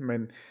måde,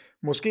 men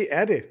måske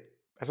er det.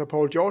 Altså,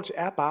 Paul George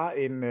er bare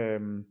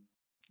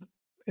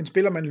en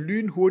spiller, man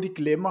lynhurtigt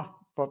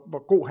glemmer,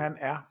 hvor god han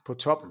er på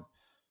toppen.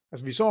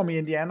 Altså, vi så ham i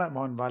Indiana,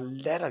 hvor han var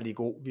latterlig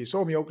god. Vi så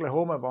ham i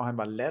Oklahoma, hvor han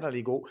var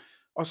latterlig god.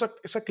 Og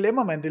så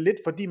glemmer man det lidt,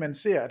 fordi man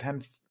ser, at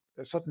han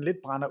sådan lidt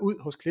brænder ud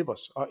hos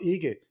Clippers, og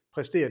ikke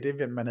præsterer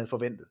det, man havde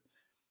forventet.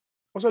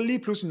 Og så lige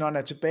pludselig, når han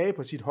er tilbage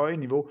på sit høje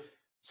niveau,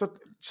 så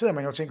sidder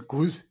man jo og tænker,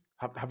 gud,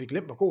 har vi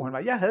glemt, hvor god han var?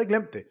 Jeg havde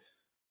glemt det.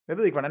 Jeg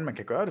ved ikke, hvordan man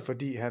kan gøre det,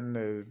 fordi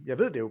jeg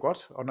ved det jo godt,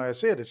 og når jeg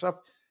ser det, så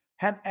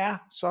han er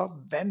så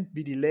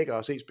vanvittigt lækker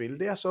at se spille.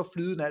 Det er så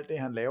flydende alt det,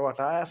 han laver.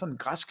 Der er sådan en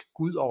græsk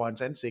gud over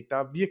hans ansigt. Der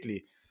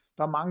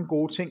er mange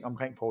gode ting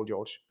omkring Paul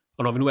George.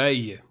 Og når vi nu er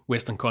i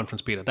Western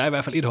Conference, Peter, der er i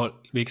hvert fald et hold,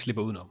 vi ikke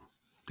slipper udenom.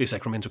 Det er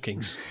Sacramento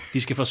Kings.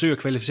 De skal forsøge at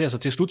kvalificere sig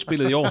til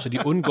slutspillet i år, så de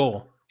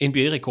undgår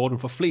NBA-rekorden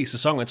for flest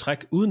sæsoner i træk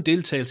uden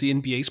deltagelse i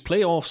NBA's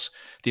playoffs.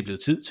 Det er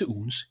blevet tid til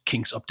ugens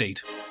Kings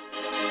Update.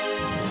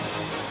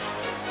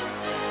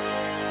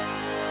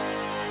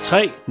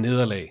 3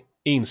 nederlag,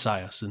 1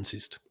 sejr siden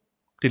sidst.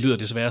 Det lyder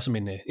desværre som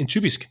en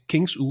typisk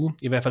Kings uge,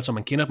 i hvert fald som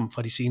man kender dem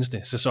fra de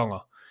seneste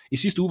sæsoner. I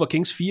sidste uge var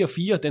Kings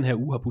 4-4, den her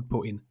uge har budt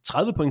på en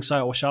 30-points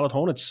sejr over Charlotte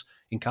Hornets,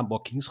 en kamp,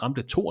 hvor Kings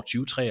ramte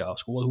 22 træer og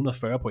scorede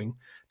 140 point.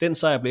 Den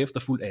sejr blev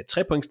efterfulgt af et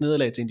 3-points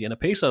nederlag til Indiana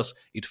Pacers,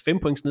 et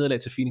 5-points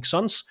nederlag til Phoenix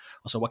Suns,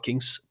 og så var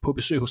Kings på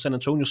besøg hos San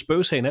Antonio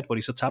Spurs her i nat, hvor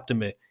de så tabte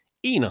med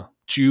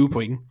 21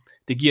 point.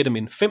 Det giver dem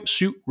en 5-7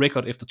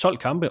 record efter 12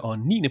 kampe og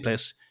en 9.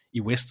 plads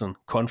i Western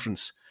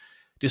Conference.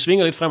 Det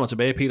svinger lidt frem og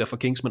tilbage, Peter, for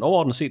Kings, men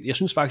overordnet set, jeg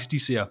synes faktisk, de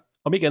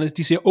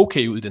ser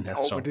okay ud i den her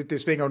sæson.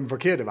 Det svinger jo den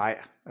forkerte vej.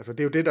 Altså, det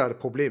er jo det, der er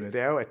problemet.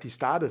 Det er jo, at de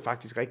startede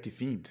faktisk rigtig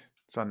fint.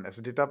 Sådan,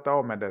 altså der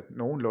var man da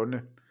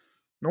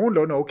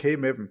nogenlunde okay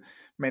med dem.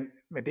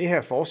 Men det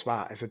her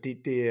forsvar, altså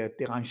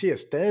det rangerer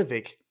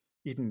stadigvæk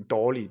i den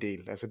dårlige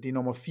del. Altså de er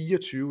nummer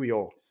 24 i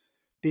år.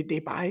 Det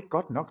er bare ikke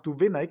godt nok. Du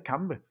vinder ikke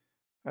kampe.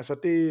 Altså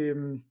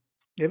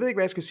jeg ved ikke,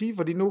 hvad jeg skal sige,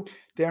 fordi nu,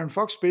 Darren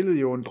Fox spillede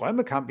jo en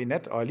drømmekamp i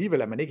nat, og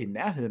alligevel er man ikke i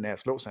nærheden af at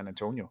slå San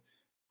Antonio.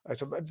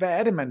 Altså, hvad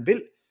er det, man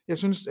vil? Jeg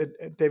synes,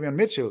 at Davion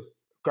Mitchell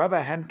gør,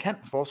 hvad han kan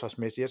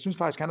forsvarsmæssigt. Jeg synes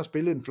faktisk, han har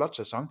spillet en flot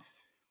sæson.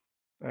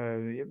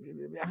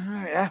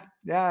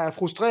 Jeg er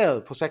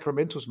frustreret på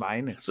Sacramentos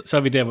vegne. Så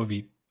er vi der, hvor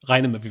vi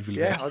regnede med, at vi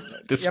ville være.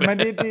 Jamen,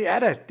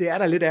 det er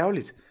da lidt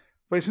ærgerligt.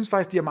 For jeg synes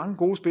faktisk, de har mange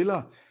gode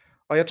spillere.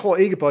 Og jeg tror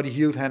ikke, Buddy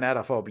Hield, han er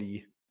der for at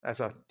blive.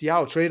 Altså, de har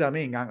jo tradet ham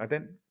en gang, og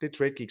det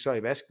trade gik så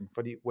i vasken,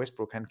 fordi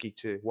Westbrook, han gik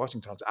til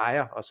Washingtons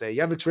ejer og sagde,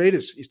 jeg vil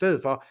trades i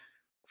stedet for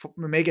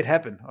make it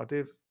happen. Og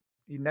det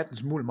i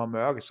nattens mulm og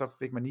mørke, så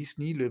fik man lige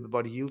snigløbet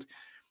Buddy Hield.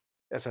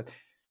 Altså,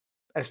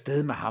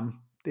 afsted med ham.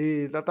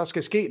 Der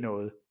skal ske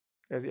noget.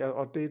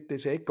 Og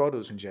det ser ikke godt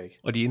ud, synes jeg ikke.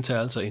 Og de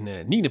indtager altså en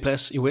 9.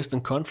 plads i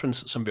Western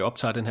Conference, som vi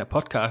optager den her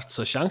podcast,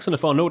 så chancerne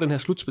for at nå den her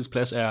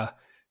slutspilsplads er,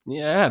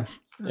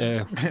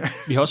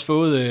 vi har også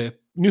fået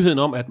nyheden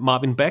om, at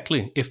Marvin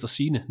Bagley efter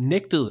sigende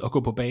nægtede at gå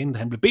på banen, da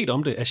han blev bedt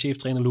om det af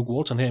cheftræner Luke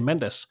Walton her i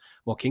mandags,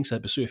 hvor Kings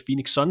havde besøg af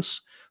Phoenix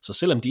Suns. Så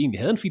selvom de egentlig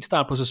havde en fin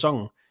start på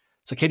sæsonen,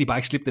 så kan de bare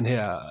ikke slippe det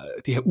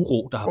her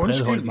uro, der har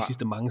præget holdet de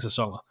sidste mange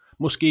sæsoner.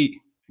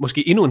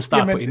 Måske endnu en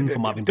start på inden for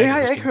Marvin Bagley. Det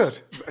har jeg ikke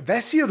hørt.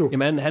 Hvad siger du?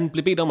 Jamen, han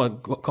blev bedt om at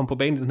komme på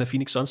banen i den her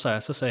Phoenix Suns-sejr,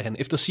 så sagde han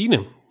efter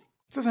sigende.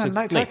 Så sagde han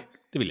nej tak.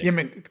 Det vil jeg ikke.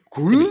 Jamen,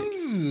 gud.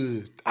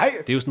 Ej.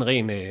 Det er jo sådan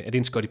ren, er det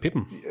en Scottie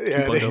Pippen?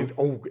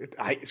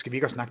 Nej, skal vi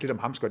ikke også snakke lidt om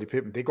ham, Scottie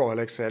Pippen? Det går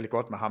heller ikke særlig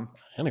godt med ham.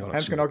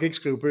 Han skal nok ikke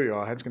skrive bøger,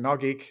 og han skal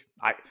nok ikke...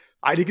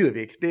 Nej, det gider vi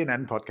ikke. Det er en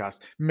anden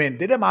podcast. Men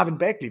det der Marvin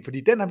Bagley,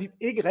 fordi den har vi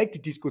ikke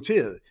rigtig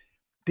diskuteret.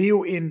 Det er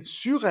jo en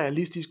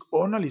surrealistisk,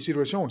 underlig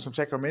situation, som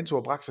Sacramento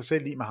har bragt sig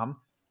selv i med ham.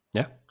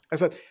 Ja.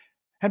 Altså,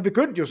 han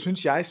begyndte jo,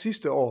 synes jeg,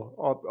 sidste år,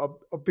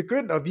 og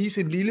begyndte at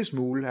vise en lille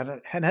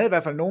smule. Han havde i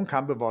hvert fald nogle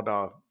kampe, hvor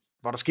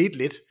der skete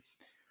lidt.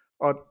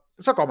 Og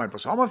så går man på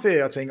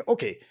sommerferie og tænker,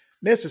 okay,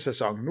 næste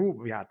sæson,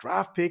 nu vi har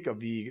draft pick,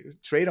 og vi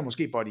trader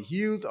måske Buddy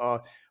Hield,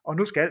 og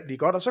nu skal alt blive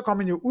godt. Og så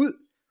kommer man jo ud,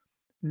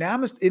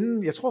 nærmest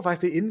inden, jeg tror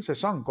faktisk det er inden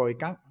sæsonen går i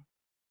gang,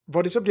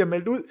 hvor det så bliver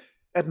meldt ud,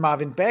 at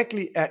Marvin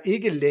Bagley er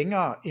ikke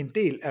længere en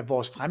del af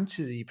vores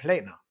fremtidige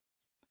planer.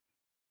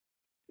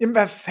 Jamen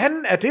hvad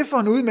fanden er det for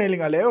en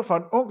udmelding at lave for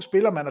en ung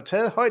spiller, man har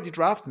taget højt i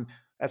draften?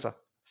 Altså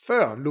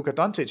før Luka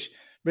Doncic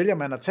vælger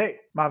man at tage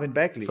Marvin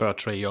Bagley. Før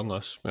Trae Young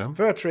også. Ja.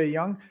 Før Trae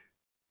Young.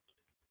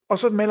 Og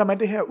så melder man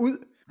det her ud.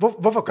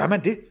 Hvorfor gør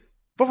man det?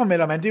 Hvorfor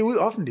melder man det ud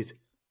offentligt?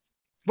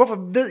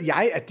 Hvorfor ved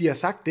jeg, at de har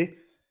sagt det?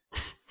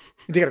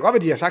 Det kan da godt være,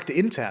 at de har sagt det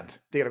internt.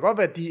 Det kan da godt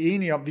være, at de er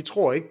enige om, vi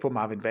tror ikke på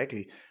Marvin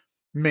Bagley.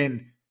 Men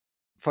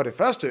for det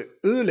første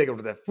ødelægger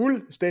du da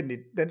fuldstændig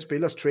den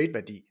spillers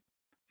trade-værdi.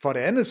 For det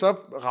andet så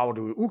rager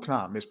du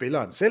uklar med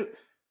spilleren selv.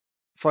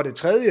 For det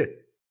tredje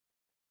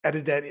er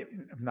det da...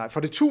 Nej, for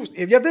det 1000...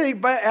 Jeg ved ikke,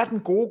 hvad er den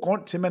gode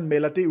grund til, at man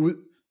melder det ud?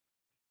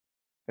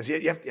 Altså,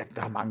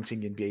 der er mange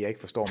ting i NBA, jeg ikke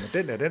forstår,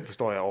 men den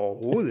forstår jeg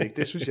overhovedet ikke.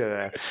 Det synes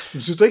jeg...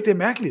 Synes du ikke, det er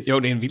mærkeligt? Jo,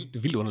 det er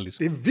vildt underligt.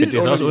 Det er vildt men det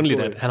er så også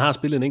underligt, at han har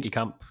spillet en enkelt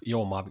kamp i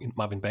år,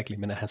 Marvin Bagley,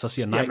 men at han så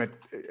siger nej. Jamen,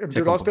 det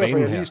er også derfor,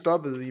 jeg lige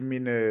stoppede i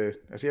min... det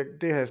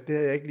havde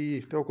jeg ikke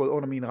lige... Det var gået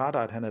under min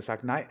radar, at han havde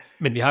sagt nej.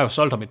 Men vi har jo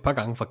solgt ham et par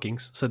gange fra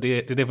Kings, så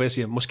det er derfor, jeg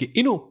siger, måske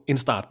endnu en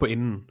start på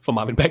enden for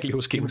Marvin Bagley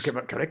hos Kings. Kan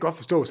du ikke godt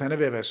forstå, så han er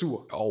ved at være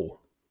sur? Jo.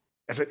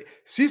 Altså,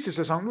 sidste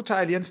sæson, nu tager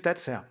jeg lige en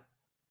stats her.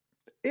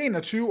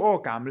 21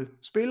 år gammel,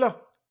 spiller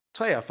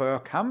 43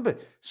 kampe,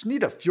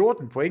 snitter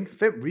 14 point,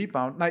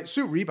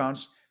 7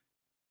 rebounds.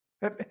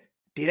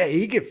 Det er da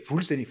ikke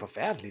fuldstændig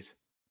forfærdeligt.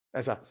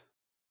 Altså,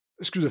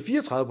 skyder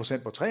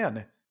 34% på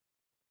træerne.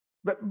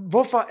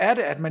 Hvorfor er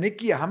det, at man ikke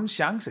giver ham en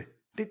chance?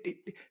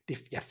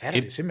 Jeg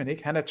fatter det simpelthen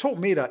ikke. Han er 2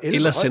 meter 11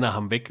 eller sender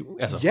ham væk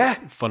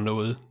for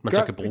noget, man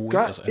så kan bruge.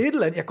 Et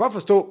eller andet. Jeg kan godt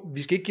forstå,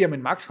 vi skal ikke give ham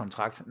en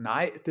max-kontrakt.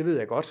 Nej, det ved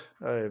jeg godt.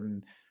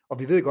 Og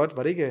vi ved godt,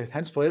 var det ikke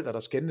hans forældre, der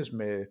skændes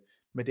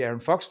med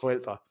Darren Fox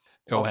forældre?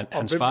 Jo,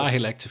 hans far er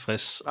heller ikke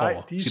tilfreds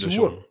over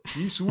situationen.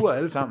 De er sure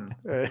alle sammen.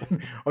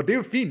 Og det er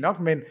jo fint nok,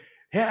 men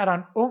her er der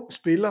en ung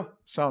spiller,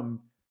 som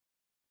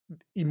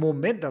i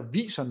momenter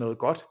viser noget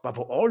godt, var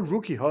på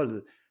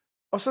all-rookie-holdet,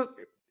 og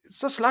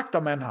så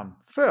slagter man ham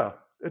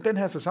før den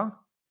her sæson.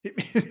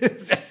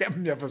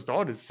 Jamen, jeg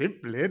forstår det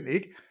simpelthen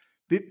ikke.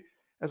 Det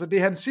er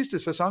hans sidste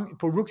sæson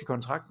på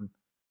rookie-kontrakten.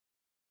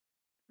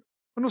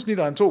 Og nu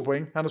snitter han 2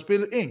 point. Han har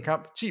spillet 1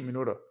 kamp, 10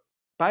 minutter.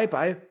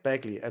 Bye,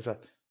 Bagley. Altså,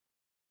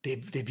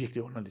 det er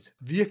virkelig underligt.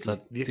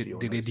 Virkelig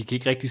underligt. De kan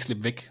ikke rigtig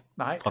slippe væk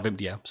fra, hvem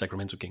de er,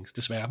 Sacramento Kings,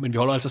 desværre. Men vi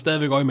holder altså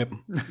stadigvæk øje med dem.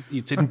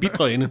 Til den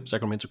bitre ende,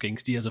 Sacramento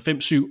Kings. De er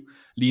altså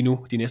 5-7 lige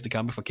nu. De næste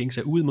kampe for Kings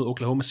er ude mod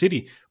Oklahoma City,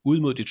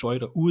 ude mod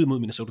Detroit og ude mod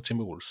Minnesota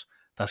Timberwolves.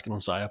 Der skal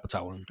nogle sejre på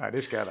tavlen. Nej,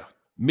 det skal der.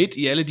 Midt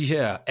i alle de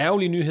her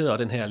ærgerlige nyheder og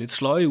den her lidt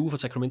sløje uge for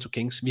Sacramento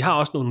Kings, vi har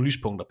også nogle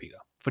lyspunkter, Peter.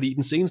 Fordi i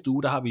den seneste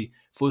uge, der har vi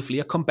fået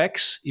flere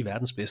comebacks i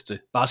verdens bedste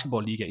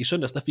basketballliga. I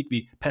søndags, der fik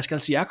vi Pascal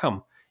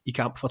Siakam i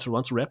kamp for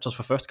Toronto Raptors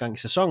for første gang i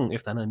sæsonen,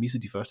 efter han havde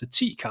misset de første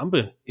 10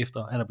 kampe,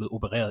 efter han er blevet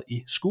opereret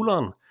i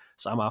skulderen.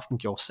 Samme aften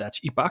gjorde Serge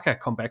Ibaka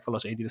comeback for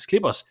Los Angeles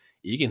Clippers.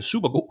 Ikke en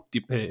super god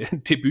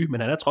debut,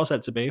 men han er trods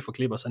alt tilbage for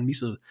Clippers. Han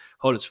missede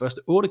holdets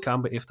første 8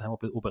 kampe, efter han var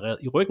blevet opereret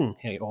i ryggen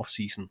her i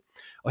offseason.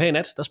 Og her i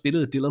nat, der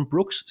spillede Dillon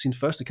Brooks sin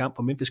første kamp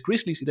for Memphis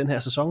Grizzlies i den her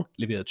sæson,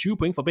 leverede 20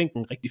 point fra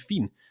bænken, rigtig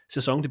fin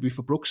sæsondebut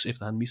for Brooks,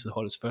 efter han missede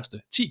holdets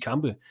første 10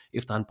 kampe,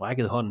 efter han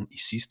brækkede hånden i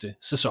sidste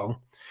sæson.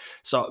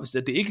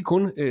 Så det er ikke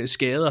kun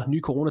skader,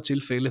 nye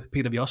coronatilfælde,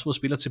 Peter, vi har også fået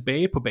spillere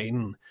tilbage på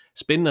banen.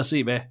 Spændende at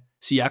se, hvad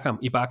Siakam,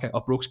 Ibaka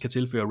og Brooks kan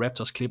tilføre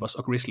Raptors, Clippers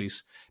og Grizzlies.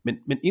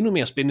 Men endnu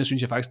mere spændende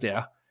synes jeg faktisk, det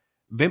er,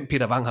 hvem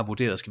Peter Wang har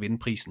vurderet skal vinde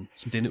prisen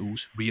som denne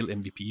uges Real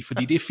MVP.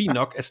 Fordi det er fint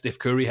nok, at Steph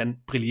Curry han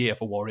brillerer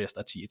for Warriors, der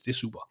er 10. Det er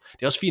super.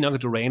 Det er også fint nok,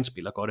 at Durant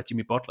spiller godt, at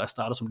Jimmy Butler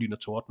starter som lyn og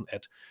torden,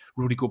 at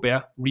Rudy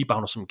Gobert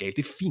rebounder som galt.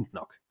 Det er fint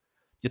nok.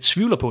 Jeg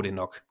tvivler på, det er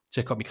nok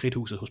til at komme i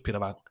kridthuset hos Peter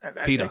Wang.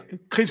 Peter.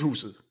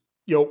 Kridthuset?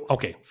 Jo.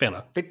 Okay, fair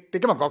nok. Det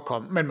kan man godt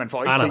komme, men man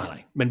får ikke prisen.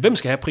 Nej. Men hvem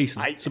skal have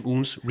prisen som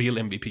ugens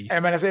Real MVP?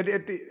 Jamen altså,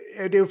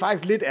 det er jo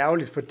faktisk lidt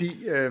ærgerligt, fordi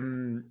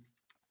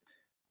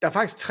der er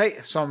faktisk 3,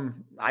 som,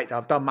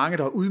 der er mange,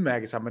 der har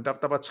udmærket sig, men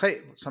der var 3,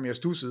 som jeg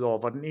studsede over,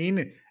 hvor den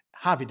ene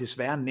har vi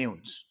desværre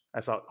nævnt.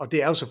 Altså, og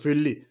det er jo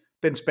selvfølgelig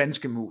den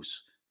spanske mus,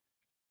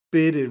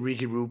 bitte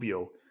Ricky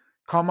Rubio,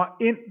 kommer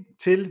ind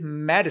til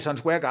Madison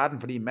Square Garden,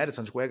 fordi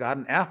Madison Square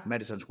Garden er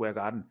Madison Square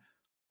Garden,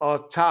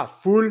 og tager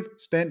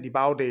fuldstændig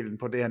bagdelen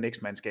på det her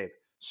Knicks-mandskab.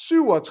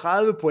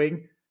 37 point,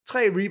 3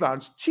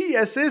 rebounds, 10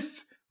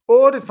 assists,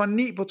 8 for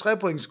 9 på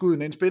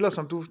 3-pointskuden. En spiller,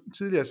 som du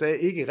tidligere sagde,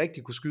 ikke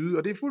rigtig kunne skyde,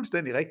 og det er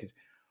fuldstændig rigtigt.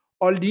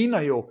 Og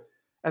ligner jo,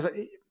 altså,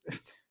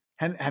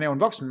 han er jo en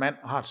voksen mand,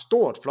 og har et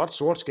stort, flot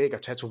sort skæg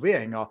og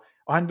tatoveringer,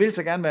 og han vil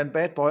så gerne være en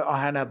bad boy, og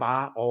han er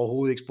bare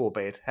overhovedet ikke spor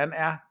bad. Han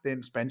er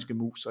den spanske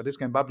mus, og det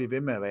skal han bare blive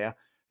ved med at være.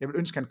 Jeg vil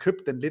ønske, at han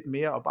købte den lidt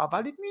mere, og bare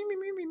var lidt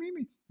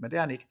mimi, men det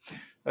er han ikke.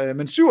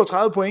 Men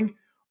 37 point,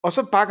 og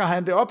så bakker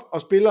han det op,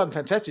 og spiller en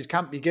fantastisk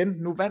kamp igen.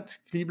 Nu vandt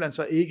Cleveland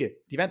så ikke.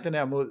 De vandt den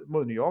her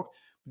mod New York,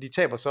 de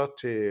taber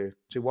så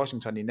til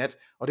Washington i nat,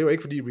 og det var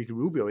ikke, fordi Ricky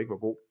Rubio ikke var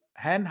god.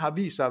 Han har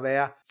vist sig at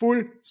være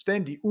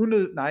fuldstændig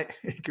unødvendig.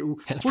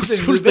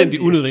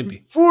 Fuldstændig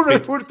unødvendig.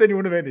 Fuldstændig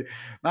unødvendig.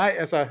 Nej,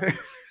 altså...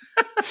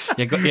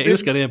 jeg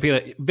elsker det her, Peter.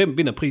 Hvem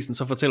vinder prisen,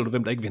 så fortæller du,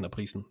 hvem der ikke vinder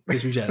prisen. Det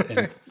synes jeg, det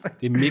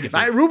er mega fedt.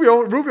 Nej,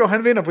 Rubio,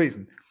 han vinder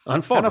prisen. Og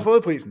han har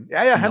fået prisen.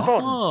 Ja, han får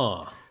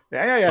den.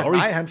 Ja. Sorry.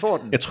 Nej, han får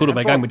den. Jeg tror du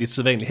var i gang med dit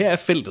sædvanlige. Her er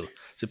feltet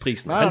til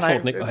prisen. Nej, han får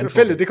den ikke, og han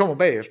feltet, får den. Det kommer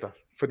bagefter.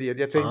 Fordi jeg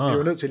tænkte, vi er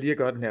jo nødt til lige at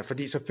gøre den her.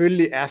 Fordi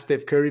selvfølgelig er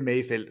Steph Curry med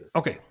i feltet.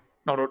 Okay.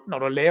 Når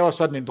du laver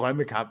sådan en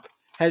drømmekamp.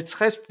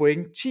 50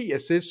 point, 10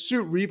 assists,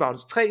 7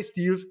 rebounds, 3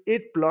 steals,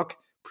 1 block,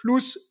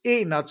 plus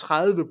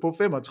 31 på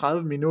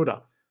 35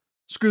 minutter.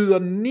 Skyder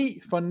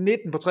 9 for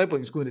 19 på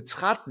 3-pointskudene,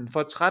 13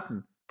 for 13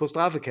 på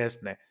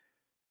straffekastene.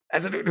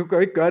 Altså, du kan jo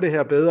ikke gøre det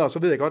her bedre, og så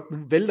ved jeg godt, nu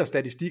vælter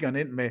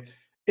statistikkerne ind med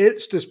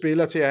ældste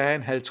spiller til at have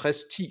en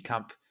 50-10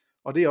 kamp.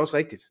 Og det er også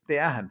rigtigt. Det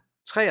er han.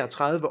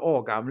 33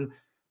 år gammel.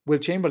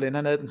 Will Chamberlain,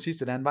 han havde den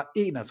sidste, da han var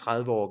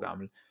 31 år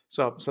gammel.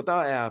 Så der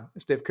er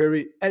Steph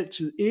Curry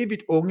altid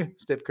evigt unge.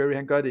 Steph Curry,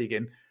 han gør det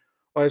igen.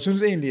 Og jeg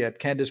synes egentlig, at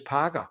Candace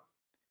Parker,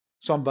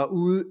 som var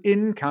ude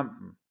inden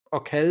kampen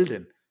og kalde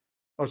den,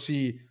 og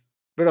sige,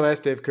 ved du hvad,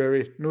 Steph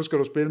Curry, nu skal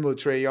du spille mod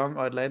Trae Young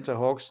og Atlanta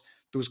Hawks.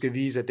 Du skal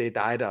vise, at det er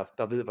dig,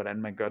 der ved,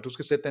 hvordan man gør. Du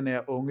skal sætte den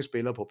her unge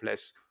spiller på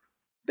plads.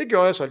 Det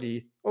gjorde jeg så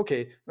lige.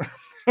 Okay.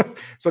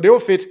 Så det var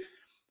fedt.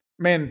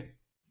 Men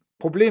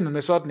problemet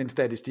med sådan en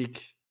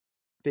statistik,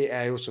 det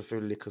er jo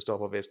selvfølgelig,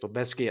 Christoffer Vestrup,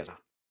 hvad sker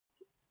der?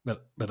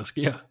 Hvad der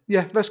sker?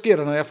 Ja, hvad sker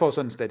der, når jeg får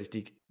sådan en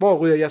statistik? Hvor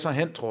ryger jeg så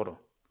hen, tror du?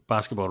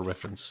 Basketball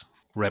reference.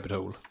 Rabbit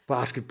hole.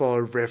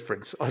 Basketball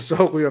reference. Og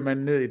så ryger man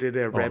ned i det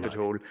der rabbit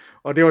hole.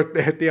 Og det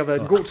har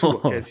været en god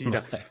tur, kan jeg sige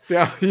dig.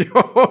 Jeg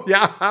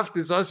har haft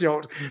det så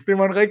sjovt. Det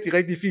var en rigtig,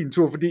 rigtig fin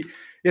tur, fordi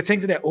jeg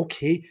tænkte der,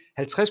 okay,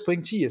 50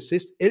 point, 10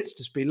 assist,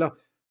 ældste spiller.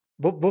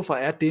 Hvorfor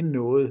er det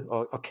noget?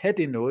 Og kan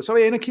det noget? Så var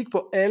jeg inde og kigge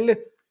på alle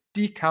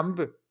de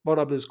kampe, hvor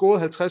der er blevet scoret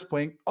 50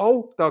 point,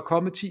 og der er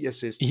kommet 10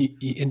 assists.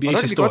 I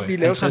NBA's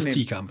historie,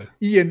 50-10 kampe.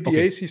 I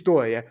NBA's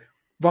historie, ja.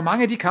 Hvor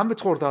mange af de kampe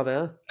tror du, der har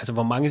været? Altså,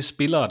 hvor mange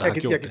spillere, der har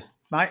gjort det?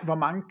 Nej, hvor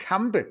mange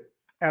kampe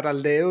er der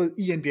lavet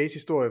i NBA's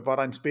historie, hvor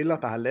der er en spiller,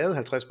 der har lavet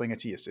 50 point og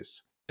 10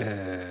 assists? Det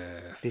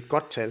er et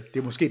godt tal. Det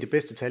er måske det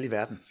bedste tal i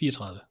verden.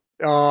 34.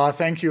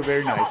 Thank you,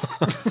 very nice.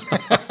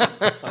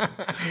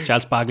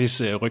 Charles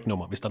Barkleys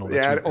rygnummer, hvis der er nogen,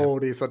 der tror.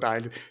 Det er så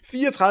dejligt.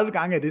 34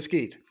 gange er det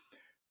sket.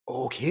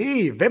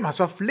 Okay, hvem har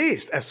så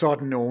flest af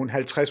sådan nogen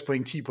 50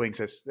 point, 10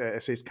 points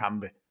assist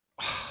kampe?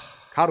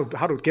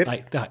 Har du et gæt?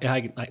 Nej, jeg har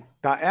ikke. Nej.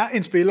 Der er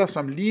en spiller,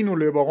 som lige nu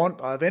løber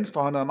rundt, og er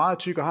venstrehåndet og meget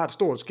tyk og har et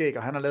stort skæg,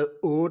 og han har lavet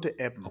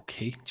 8 af dem.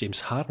 Okay,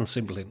 James Harden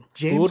simpelthen.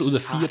 8 ud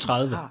af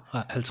 34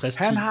 har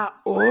 50-10. Han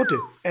har 8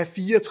 af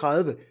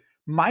 34.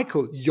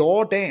 Michael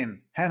Jordan,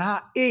 han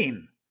har 1.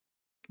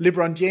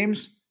 LeBron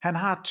James, han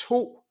har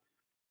 2.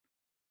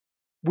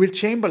 Will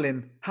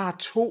Chamberlain har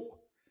 2.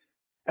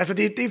 Altså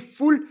det er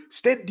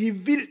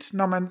fuldstændig vildt,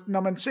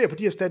 når man ser på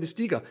de her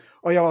statistikker,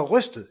 og jeg var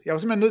rystet. Jeg var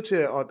simpelthen nødt til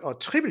at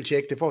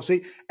triple-tjekke det for at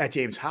se, at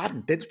James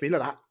Harden, den spiller,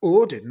 der har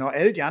 8, når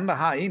alle de andre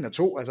har 1 og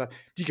 2, altså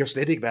de kan jo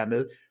slet ikke være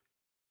med.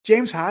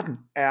 James Harden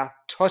er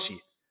tossi.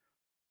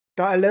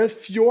 Der er lavet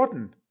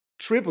 14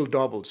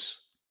 triple-doubles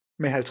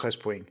med 50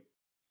 point.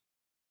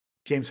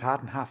 James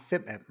Harden har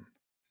 5 af dem.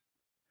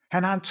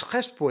 Han har en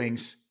 60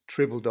 points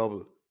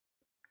triple-double.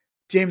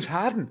 James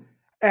Harden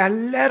er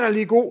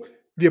latterlig god.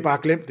 Vi har bare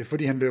glemt det,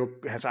 fordi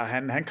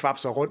han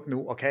kvapser rundt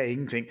nu og kan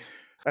ingenting.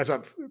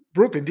 Altså,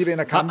 Brooklyn, de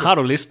vinder kampe. Har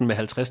du listen med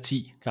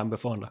 50-10 kampe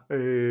foran dig?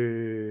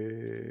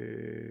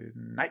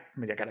 Nej,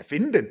 men jeg kan da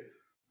finde den.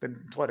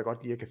 Den tror jeg da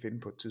godt lige, jeg kan finde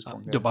på et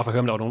tidspunkt. Det var bare for at høre,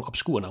 om der var nogle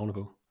obskure navne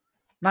på.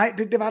 Nej,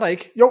 det var der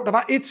ikke. Jo, der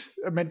var et,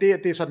 men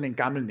det er sådan en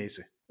gammel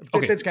nisse.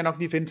 Okay. Den skal jeg nok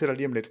lige finde til dig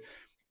lige om lidt.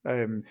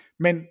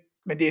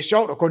 Men det er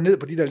sjovt at gå ned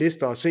på de der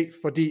lister og se,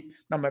 fordi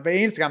når hver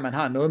eneste gang man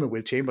har noget med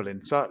Will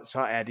Chamberlain,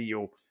 så er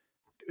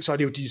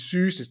det jo de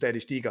sygeste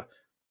statistikker.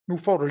 Nu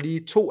får du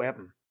lige 2 af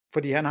dem,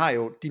 fordi han har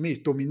jo de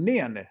mest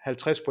dominerende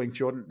 50 point,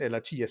 14 eller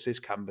 10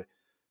 assist kampe.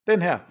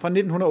 Den her fra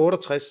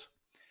 1968.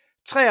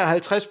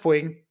 53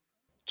 point,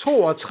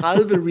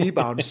 32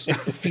 rebounds,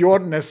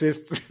 14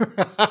 assists.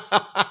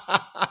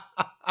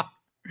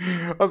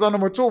 Og så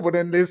nummer 2 på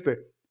den liste,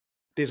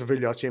 det er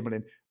selvfølgelig også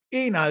Chamberlain.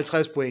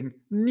 51 point,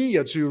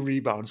 29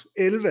 rebounds,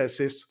 11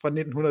 assists fra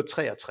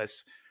 1963.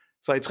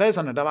 Så i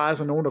 60'erne, der var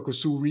altså nogen, der kunne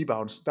suge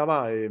rebounds. Der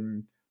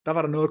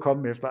var der noget at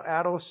komme efter.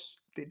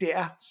 Det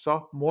er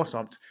så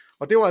morsomt.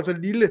 Og det var altså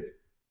lille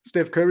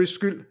Steph Currys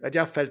skyld, at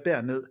jeg faldt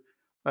derned.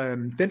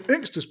 Den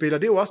yngste spiller,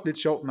 det er jo også lidt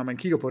sjovt, når man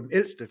kigger på den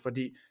ældste,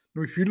 fordi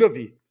nu hylder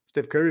vi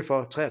Steph Curry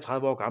for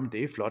 33 år gammel,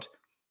 det er flot.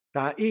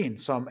 Der er en,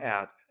 som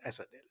er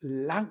altså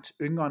langt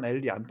yngre end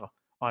alle de andre,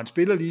 og han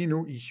spiller lige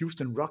nu i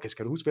Houston Rockets.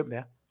 Kan du huske, hvem det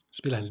er?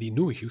 Spiller han lige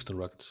nu i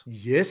Houston Rockets?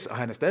 Yes, og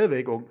han er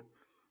stadigvæk ung.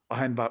 Og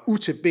han var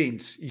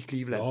utilbens i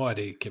Cleveland. Er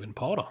det Kevin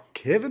Porter?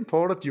 Kevin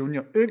Porter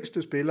Jr.,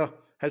 yngste spiller,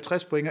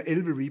 50 point og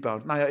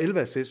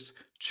 11 assists,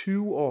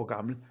 20 år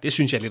gammel. Det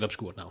synes jeg er lidt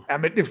obskurt navn. Ja,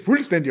 men det er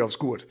fuldstændig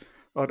obskurt.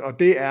 Og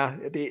det er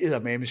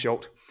eddermame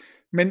sjovt.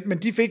 Men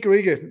de fik jo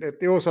ikke,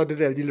 det var så det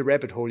der lille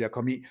rabbit hole, jeg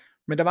kom i.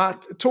 Men der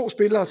var 2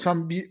 spillere,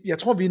 som jeg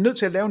tror, vi er nødt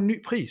til at lave en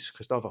ny pris,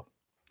 Christoffer.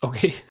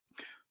 Okay.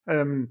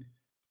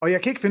 Og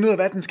jeg kan ikke finde ud af,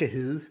 hvad den skal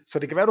hedde. Så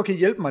det kan være, du kan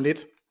hjælpe mig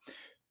lidt.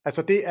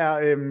 Altså det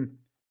er,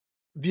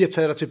 vi har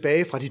taget dig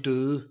tilbage fra de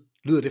døde.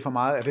 Lyder det for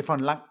meget? Er det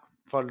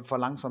for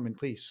langsom en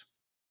pris?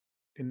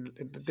 Den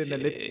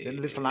er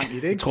lidt for lang i det,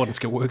 ikke? Jeg tror, den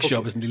skal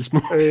workshoppes en lille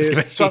smule.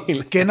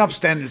 Så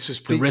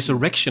genopstandelsesprisen. The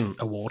Resurrection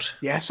Award.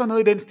 Ja, så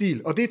noget i den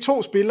stil. Og det er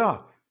 2 spillere,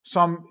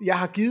 som jeg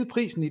har givet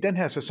prisen i den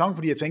her sæson,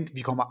 fordi jeg tænkte,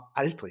 vi kommer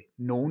aldrig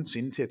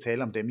nogensinde til at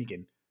tale om dem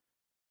igen.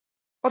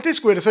 Og det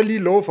skulle jeg da så lige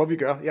love for, at vi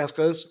gør. Jeg har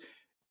skrevet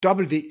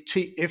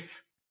WTF.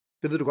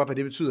 Det ved du godt, hvad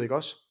det betyder, ikke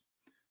også?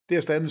 Det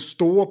er stadig med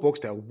store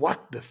bogstaver. What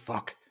the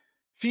fuck?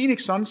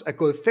 Phoenix Suns er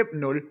gået 5-0.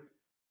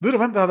 Ved du,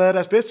 hvem der har været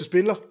deres bedste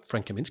spiller?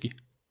 Frank Kaminsky.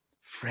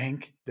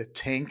 Frank the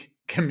Tank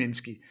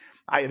Kaminsky.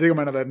 Ej, jeg ved ikke, om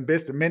han har været den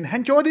bedste, men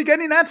han gjorde det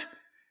igen i nat.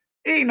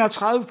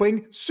 31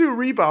 point, 7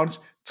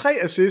 rebounds, 3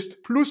 assist,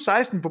 plus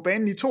 16 på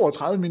banen i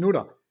 32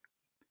 minutter.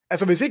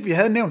 Altså, hvis ikke vi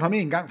havde nævnt ham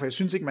en gang, for jeg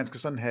synes ikke, man skal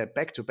sådan have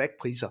back-to-back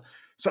priser,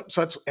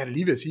 så er det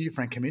lige ved at sige, at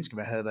Frank Kaminsky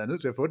havde været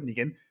nødt til at få den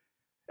igen.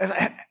 Altså,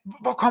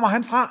 hvor kommer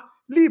han fra?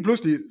 Lige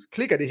pludselig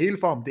klikker det hele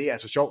for ham. Det er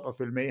altså sjovt at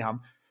følge med i ham.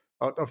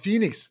 Og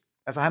Phoenix,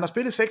 altså han har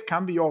spillet 6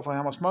 kampe i år, for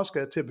han var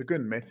småskadet til at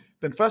begynde med.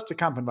 Den første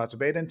kamp, han var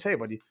tilbage, den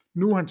taber de.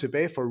 Nu er han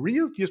tilbage for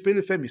real. De har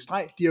spillet 5 i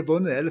streg. De har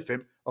vundet alle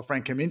 5. Og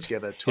Frank Kaminsky har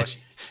været tosh.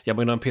 Jeg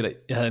må indrømme, Peter,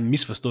 jeg havde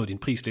misforstået din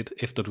pris lidt,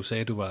 efter du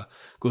sagde, at du var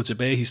gået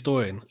tilbage i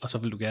historien, og så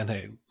ville du gerne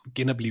have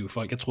genoplive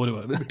folk. Jeg troede,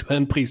 du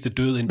havde en pris til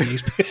døde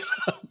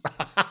NBA-spillere.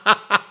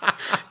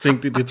 Jeg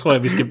tænkte, det tror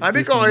jeg, vi skal... Nej,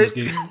 det går ikke.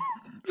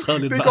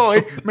 Det går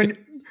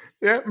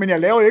ikke, men jeg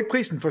laver jo ikke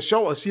prisen for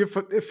sjov og siger,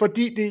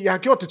 fordi jeg har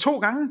gjort det 2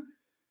 gange.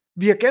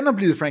 Vi har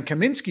genoplivet Frank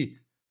Kaminsky.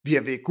 Vi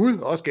har ved Gud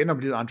også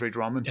genoplivet Andre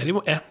Drummond.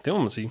 Ja, det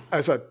må man sige.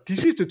 Altså, de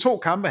sidste 2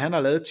 kampe, han har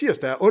lavet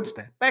tirsdag og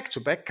onsdag,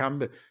 back-to-back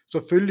kampe,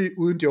 selvfølgelig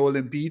uden Joel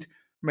Embiid,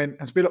 men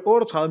han spiller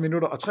 38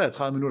 minutter og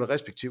 33 minutter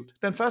respektivt.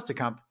 Den første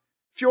kamp,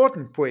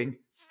 14 point,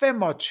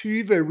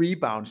 25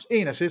 rebounds,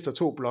 1 assist og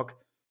 2 blok,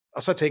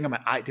 og så tænker man,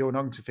 det var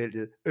nok en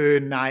tilfældighed.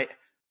 Nej.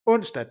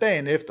 Onsdag,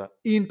 dagen efter,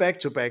 i en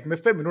back-to-back med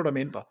 5 minutter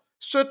mindre,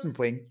 17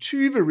 point,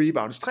 20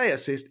 rebounds, 3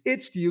 assist,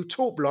 1 steal,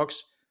 2 blocks.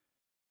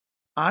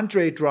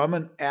 Andre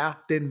Drummond er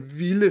den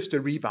vildeste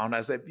rebounder.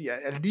 Altså,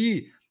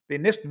 det er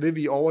næsten ved,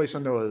 vi er over i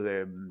sådan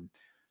noget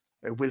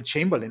Will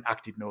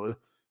Chamberlain-agtigt noget.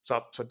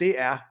 Så det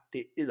er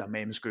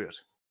eddermame skørt.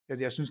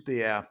 Jeg synes,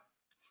 det er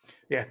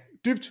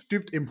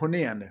dybt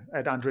imponerende,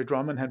 at Andre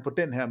Drummond, han på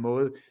den her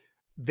måde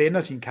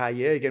vender sin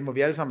karriere igen, hvor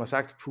vi alle sammen har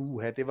sagt,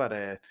 det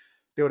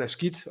var da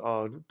skidt,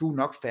 og du er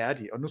nok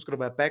færdig, og nu skal du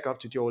være backup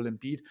til Joel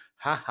Embiid.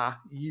 Haha,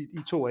 I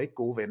 2 er ikke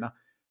gode venner.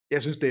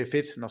 Jeg synes, det er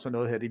fedt, når sådan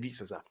noget her, det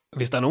viser sig.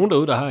 Hvis der er nogen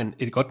derude, der har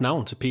et godt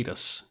navn til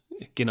Peters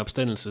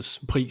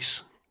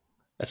genopstandelsespris,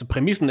 altså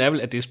præmissen er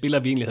vel, at det er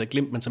spillere, vi egentlig havde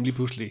glemt, men som lige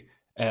pludselig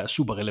er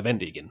super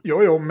relevante igen.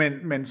 Jo,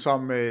 men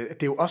som,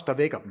 det er jo os, der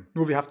vækker dem.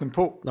 Nu har vi haft dem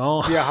på. Vi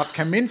har haft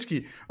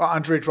Kaminsky og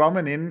Andre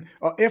Drummond inde,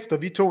 og efter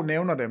vi 2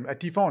 nævner dem,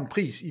 at de får en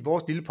pris i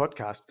vores lille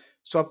podcast,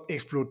 så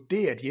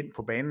eksploderer de ind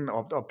på banen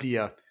og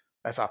bliver,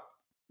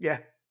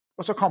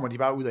 og så kommer de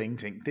bare ud af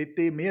ingenting.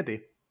 Det er mere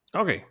det.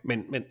 Okay,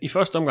 men i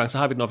første omgang, så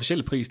har vi den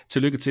officielle pris.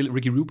 Tillykke til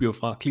Ricky Rubio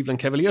fra Cleveland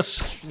Cavaliers.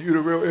 You're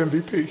the real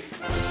MVP.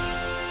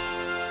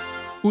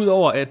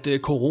 Udover at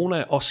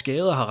corona og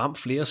skader har ramt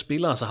flere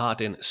spillere, så har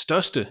den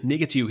største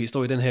negative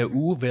historie den her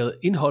uge været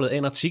indholdet af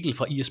en artikel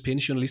fra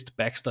ESPN-journalist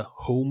Baxter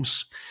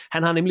Holmes.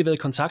 Han har nemlig været i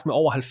kontakt med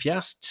over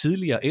 70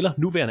 tidligere eller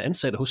nuværende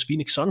ansatte hos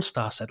Phoenix Suns,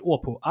 der har sat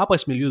ord på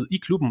arbejdsmiljøet i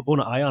klubben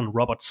under ejeren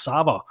Robert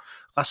Sarver.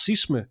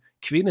 Racisme,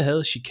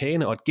 kvindehad,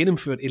 chikane og et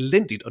gennemført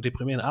elendigt og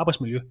deprimerende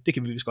arbejdsmiljø, det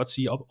kan vi vist godt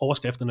sige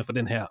overskrifterne for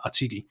den her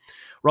artikel.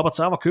 Robert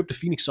Sarver købte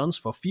Phoenix Suns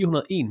for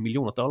 $401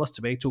 million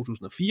tilbage i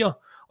 2004,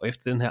 og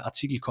efter den her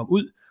artikel kom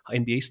ud, har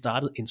NBA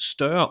startet en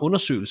større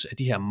undersøgelse af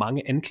de her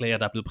mange anklager,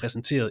 der er blevet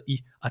præsenteret i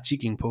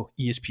artiklen på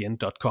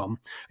ESPN.com.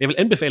 Jeg vil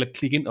anbefale at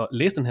klikke ind og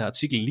læse den her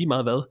artikel lige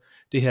meget hvad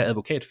det her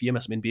advokatfirma,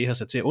 som NBA har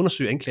sat til at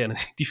undersøge anklagerne,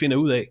 de finder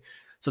ud af.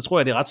 Så tror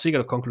jeg, det er ret sikkert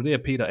at konkludere,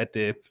 Peter,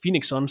 at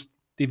Phoenix Suns,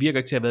 det virker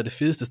ikke til at have været det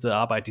fedeste sted at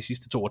arbejde de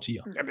sidste 2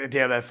 årtier. Jamen,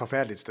 det har været et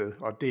forfærdeligt sted,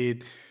 og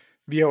det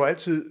vi har jo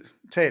altid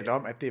talt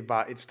om, at det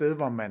var et sted,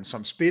 hvor man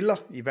som spiller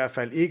i hvert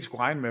fald ikke skulle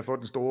regne med at få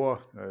den store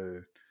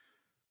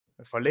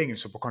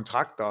forlængelse på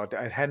kontrakter, og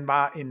at han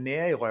var en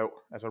nærerøv.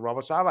 Altså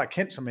Robert Sarver er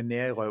kendt som en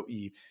nærerøv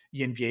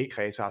i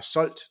NBA-kredser, har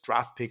solgt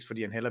draft picks,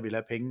 fordi han hellere ville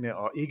have pengene,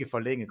 og ikke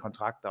forlænget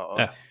kontrakter.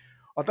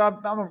 Og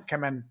der kan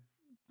man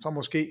så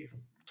måske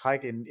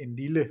trække en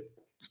lille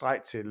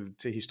streg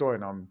til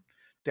historien om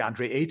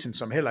DeAndre Ayton,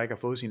 som heller ikke har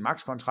fået sin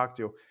max-kontrakt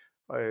jo.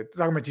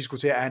 Så kan man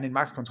diskutere, er han en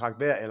max-kontrakt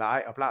værd eller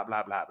ej, og bla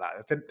bla bla bla.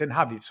 Altså, den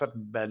har vi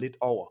sådan været lidt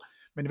over.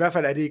 Men i hvert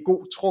fald er det i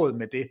god tråd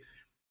med det,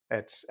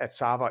 at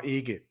Sarver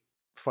ikke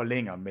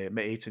forlænger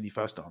med Ayton i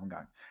første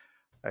omgang.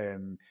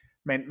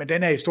 Men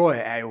den her historie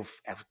er jo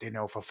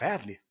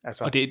forfærdelig.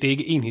 Altså, og det er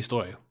ikke én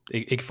historie.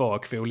 Ikke for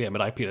at kvævlere med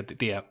dig, Peter.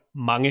 Det er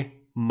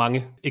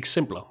mange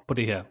eksempler på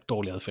det her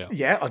dårlige adfærd.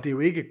 Ja, og det er jo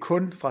ikke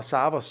kun fra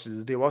Sarvers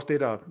side. Det er jo også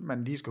det,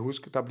 man lige skal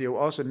huske. Der bliver jo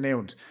også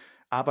nævnt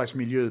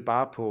arbejdsmiljøet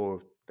bare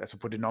på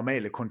det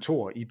normale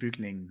kontor i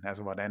bygningen.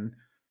 Altså hvordan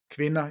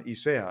kvinder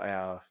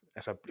især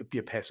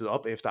bliver passet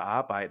op efter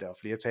arbejde, og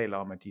flere taler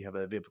om, at de har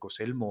været ved at begå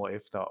selvmord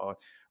efter,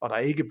 og der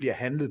ikke bliver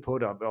handlet på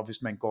det, og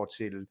hvis man går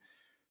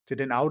til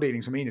den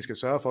afdeling, som egentlig skal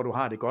sørge for, at du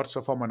har det godt,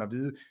 så får man at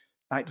vide,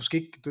 nej,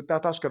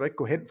 der skal du ikke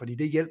gå hen, fordi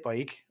det hjælper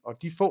ikke, og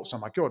de få,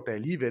 som har gjort det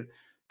alligevel,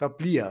 der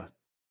bliver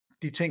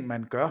de ting,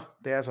 man gør,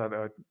 det er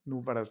så,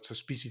 nu var der så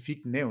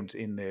specifikt nævnt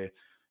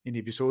en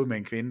episode med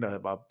en kvinde, der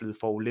var blevet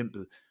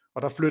forulæmpet,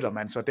 og der flytter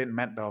man så den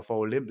mand, der har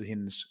forulæmpet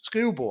hendes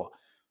skrivebord.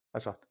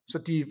 Altså, så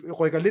de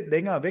rykker lidt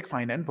længere væk fra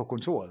hinanden på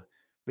kontoret,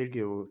 hvilket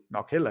jo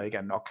nok heller ikke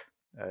er nok.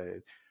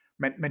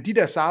 Men de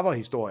der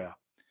Sarver-historier,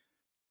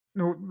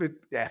 nu,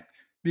 ja,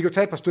 vi kan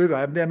tage et par stykker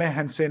af dem, der med, at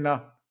han sender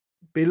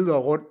billeder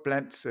rundt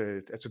blandt,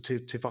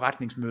 til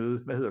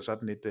forretningsmøde, hvad hedder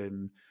sådan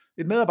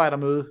et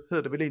medarbejdermøde,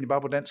 hedder det vel egentlig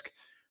bare på dansk,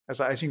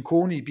 altså af sin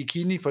kone i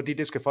bikini, fordi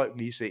det skal folk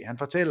lige se. Han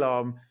fortæller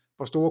om,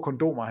 hvor store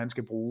kondomer han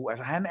skal bruge.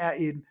 Altså han er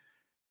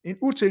en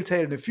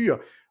utiltalende fyr,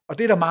 og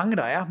det er der mange,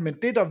 der er, men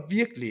det der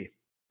virkelig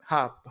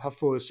har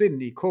fået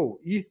sinden i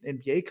kog i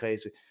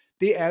NBA-kredse,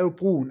 det er jo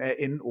brugen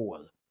af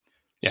N-ordet,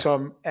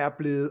 som er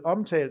blevet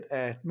omtalt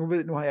af,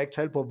 nu har jeg ikke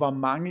talt på, hvor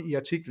mange i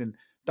artiklen,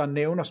 der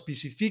nævner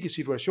specifikke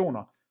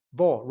situationer,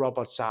 hvor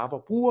Robert Sarver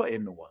bruger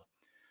N-ordet.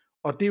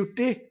 Og det er jo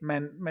det,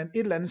 man et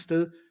eller andet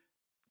sted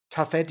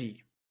tager fat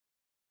i.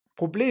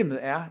 Problemet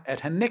er, at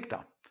han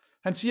nægter.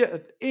 Han siger,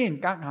 at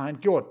en gang har han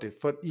gjort det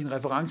i en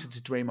reference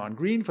til Draymond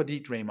Green,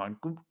 fordi Draymond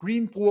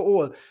Green bruger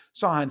ordet,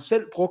 så har han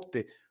selv brugt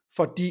det,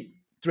 fordi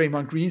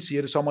Draymond Green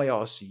siger det, så må jeg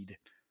også sige det.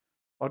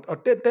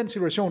 Og den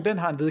situation, den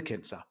har han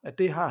vedkendt sig, at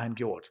det har han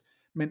gjort.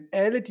 Men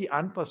alle de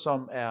andre,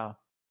 som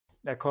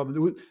er kommet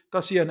ud,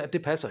 der siger han, at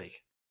det passer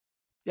ikke.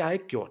 Jeg har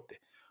ikke gjort det.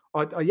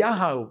 Og jeg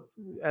har jo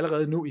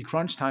allerede nu i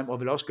crunch time, og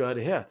vil også gøre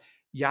det her,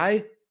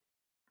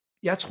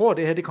 jeg tror,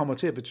 det her det kommer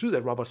til at betyde,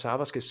 at Robert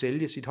Sarver skal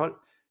sælge sit hold.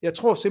 Jeg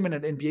tror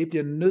simpelthen, at NBA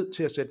bliver nødt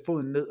til at sætte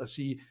foden ned og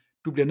sige,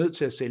 du bliver nødt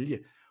til at sælge.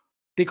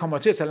 Det kommer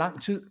til at tage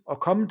lang tid at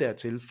komme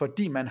dertil,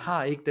 fordi man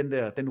har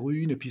ikke den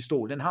rygende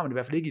pistol. Den har man i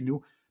hvert fald ikke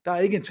endnu. Der er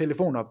ikke en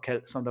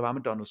telefonopkald, som der var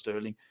med Donald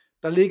Sterling.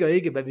 Der ligger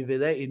ikke, hvad vi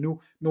ved af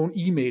endnu, nogle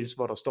e-mails,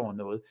 hvor der står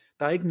noget.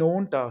 Der er ikke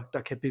nogen,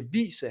 der kan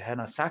bevise, at han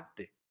har sagt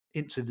det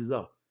indtil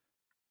videre.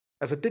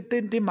 Altså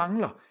det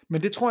mangler,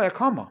 men det tror jeg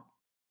kommer.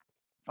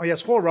 Og jeg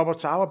tror,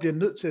 Robert Sarver bliver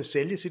nødt til at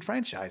sælge sit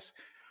franchise.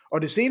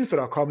 Og det seneste,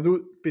 der er kommet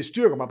ud,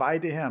 bestyrker mig bare i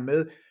det her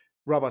med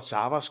Robert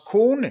Sarvers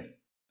kone.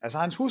 Altså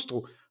hans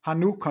hustru har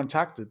nu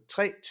kontaktet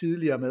 3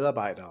 tidligere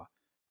medarbejdere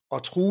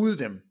og truet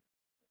dem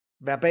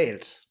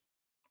verbalt.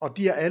 Og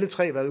de har alle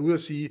 3 været ude at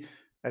sige,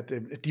 at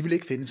de vil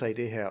ikke finde sig i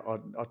det her.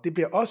 Og det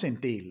bliver også en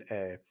del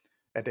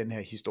af den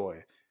her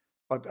historie.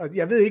 Og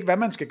jeg ved ikke, hvad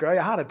man skal gøre.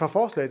 Jeg har da et par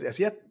forslag.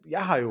 Altså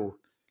jeg har jo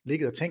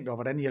ligget og tænkt over,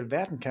 hvordan i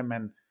alverden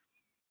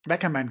hvad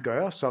kan man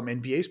gøre som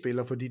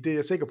NBA-spiller? Fordi det er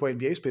jeg sikker på, at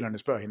NBA-spillerne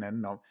spørger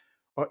hinanden om.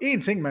 Og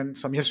en ting,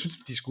 som jeg synes,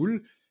 de skulle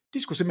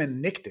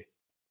simpelthen nægte.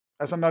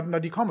 Altså når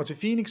de kommer til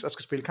Phoenix og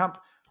skal spille kamp,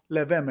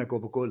 lad være med at gå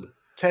på gulvet.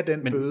 Tag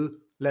den bøde.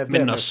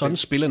 Men når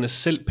Suns-spillerne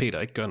selv, Peter,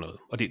 ikke gør noget,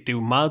 og det er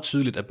jo meget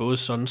tydeligt, at både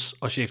Suns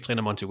og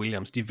cheftræner Monty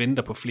Williams, de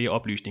venter på flere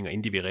oplysninger,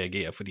 inden de vil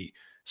reagere, fordi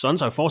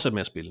Suns har jo fortsat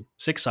med at spille.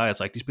 6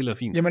 sejretræk, de spiller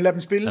fint. Jamen lad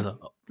dem spille.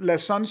 Altså, lad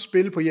Suns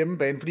spille på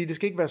hjemmebane, fordi det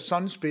skal ikke være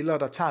Suns-spillere,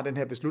 der tager den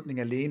her beslutning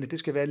alene. Det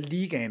skal være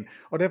ligaen.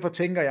 Og derfor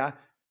tænker jeg,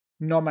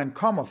 når man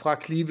kommer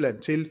fra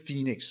Cleveland til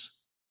Phoenix,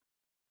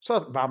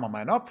 så varmer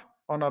man op,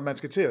 og når man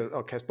skal til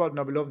at kaste bolden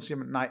op i luften, siger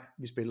man, nej,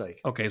 vi spiller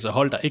ikke. Okay, så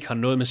hold der ikke har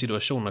noget med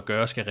situationen at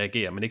gøre, skal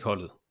reagere, men ikke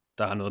holdet,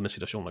 der har noget med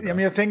situationen at gøre.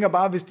 Jamen jeg tænker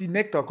bare, hvis de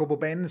nægter at gå på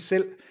banen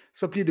selv,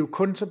 så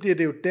bliver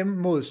det jo dem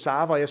mod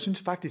Sarver. Jeg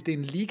synes faktisk, det er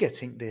en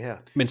liga-ting, det her.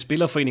 Men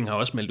Spillerforeningen har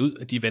også meldt ud,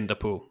 at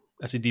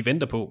de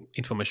venter på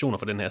informationer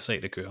fra den her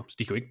sag, der kører. Så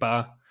de kan jo ikke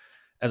bare,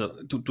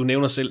 altså du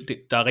nævner selv,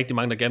 der er rigtig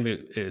mange, der gerne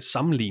vil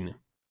sammenligne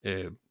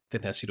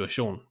den her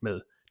situation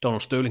med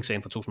Donald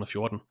Sterling-sagen fra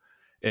 2014.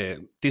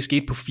 Det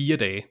skete på 4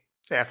 dage.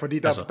 Ja, fordi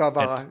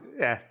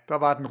der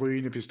var den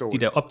rygende pistol.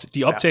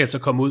 De optagelser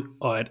kom ud,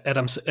 og at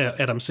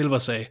Adam Silver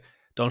sagde,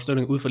 Donald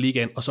Sterling ud fra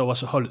ligaen, og så var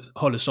så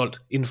holdet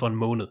solgt inden for en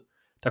måned.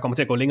 der kommer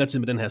til at gå længere tid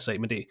med den her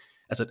sag, men det,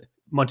 altså,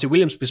 Monty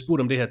Williams blev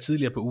spurgt om det her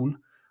tidligere på ugen,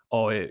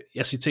 og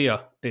jeg citerer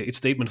et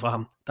statement fra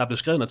ham. Der er blevet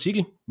skrevet en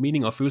artikel,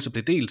 meninger og følelser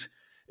blev delt,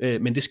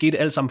 men det skete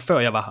alt sammen før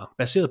jeg var her.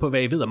 Baseret på,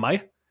 hvad I ved om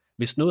mig,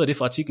 hvis noget af det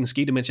fra artiklen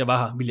skete, mens jeg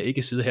var her, vil jeg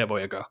ikke sidde her, hvor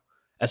jeg gør.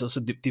 Altså,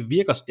 så det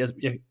virker,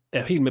 jeg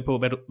er helt med på,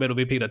 hvad du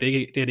vil, Peter,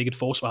 det er ikke et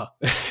forsvar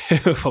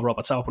for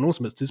Robert Sarver på nogen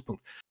som helst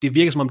tidspunkt. Det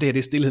virker som om det her det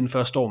er stilheden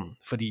før stormen,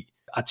 fordi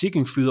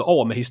artiklen flyder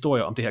over med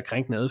historier om det her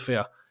krænkende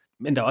adfærd,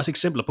 men der er også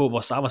eksempler på,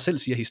 hvor Sarver selv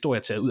siger, at historier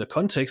er taget ud af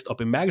kontekst, og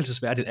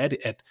bemærkelsesværdigt er det,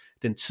 at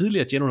den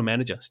tidligere general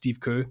manager, Steve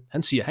Kerr,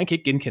 han siger, at han kan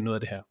ikke genkende noget af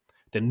det her.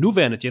 Den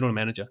nuværende general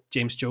manager,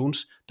 James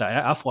Jones, der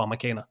er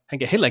afroamerikaner, han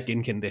kan heller ikke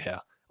genkende det her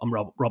om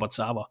Robert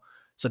Sarver.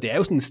 Så det er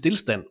jo sådan en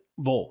stillstand,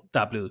 hvor der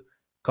er blevet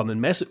kommet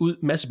en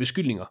masse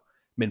beskyldninger,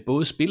 men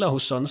både spillere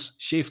hos Suns,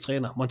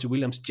 cheftræner, Monty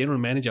Williams, general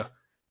manager,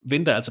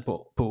 venter altså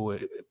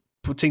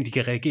på ting, de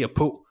kan reagere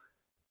på,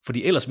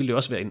 fordi ellers ville det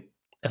også være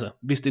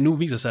hvis det nu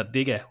viser sig, at det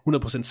ikke er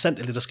 100% sandt,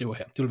 alt det, der skriver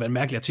her, det vil være en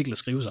mærkelig artikel at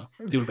skrive sig,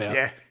 det vil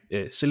være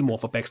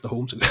selvmord for Baxter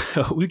Holmes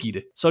at udgive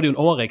det, så er det jo en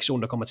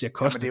overreaktion, der kommer til at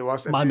koste det er jo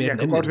også, meget mere. Jeg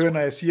kan godt høre, når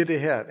jeg siger det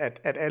her,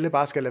 at alle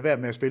bare skal lade være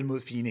med at spille mod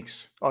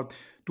Phoenix, og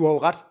du har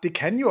jo ret, det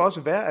kan jo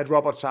også være, at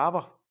Robert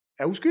Sarver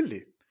er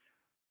uskyldig,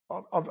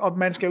 og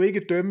man skal jo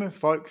ikke dømme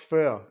folk,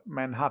 før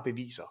man har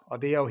beviser,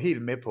 og det er jeg jo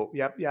helt med på.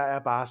 Jeg er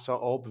bare så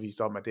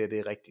overbevist om, at det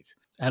er rigtigt.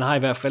 Han har i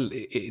hvert fald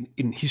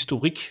en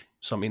historik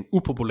som en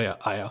upopulær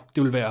ejer.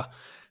 Det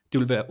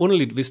vil være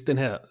underligt, hvis den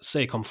her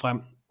sag kom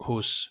frem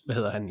hos,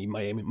 i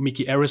Miami,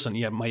 Mickey Arison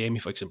i Miami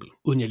for eksempel,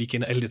 uden jeg lige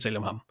kender alle detaljer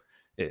om ham.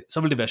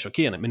 Så vil det være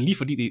chokerende, men lige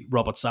fordi det er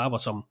Robert Sarver,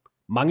 som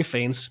mange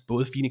fans,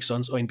 både Phoenix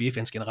Suns og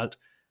NBA-fans generelt,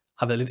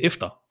 har været lidt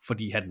efter,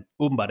 fordi han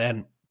åbenbart er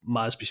en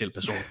meget speciel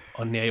person,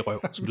 og nær i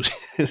røv, som du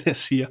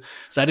siger,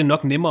 så er det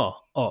nok nemmere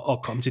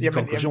at komme til de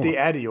konklusioner. Jamen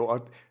det er det jo,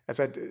 og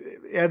altså,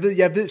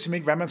 jeg ved simpelthen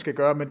ikke, hvad man skal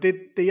gøre, men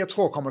det jeg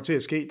tror kommer til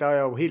at ske, der er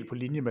jeg jo helt på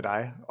linje med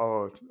dig,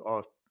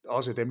 og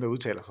også dem, der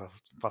udtaler sig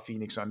fra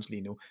Phoenix Suns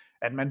lige nu,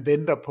 at man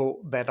venter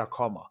på, hvad der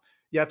kommer.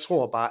 Jeg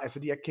tror bare, altså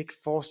jeg kan ikke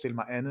forestille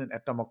mig andet, end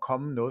at der må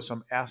komme noget,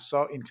 som er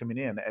så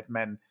inkriminerende,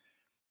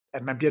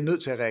 at man bliver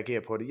nødt til at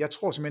reagere på det. Jeg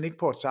tror simpelthen ikke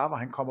på, at Sarver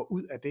han kommer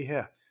ud af det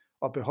her,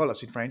 og beholder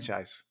sit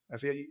franchise.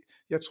 Altså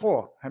jeg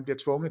tror, han bliver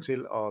tvunget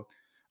til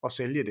at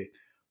sælge det.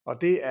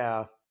 Og det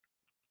er,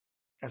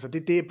 altså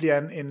det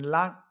bliver en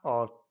lang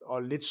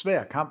og lidt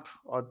svær kamp,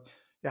 og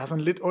jeg har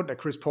sådan lidt ondt af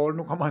Chris Paul.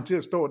 Nu kommer han til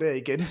at stå der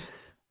igen.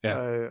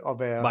 Ja. Og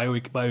være,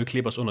 var jo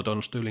Clippers under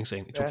Donald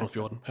Sterling-sagen i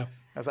 2014. Ja.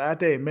 Altså er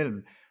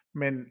derimellem.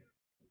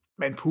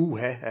 Men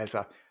puha,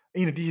 altså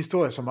en af de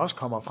historier, som også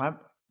kommer frem,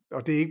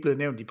 og det er ikke blevet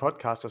nævnt i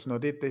podcast og sådan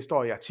noget, det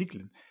står i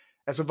artiklen.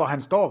 Altså, hvor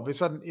han står ved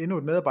sådan endnu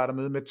et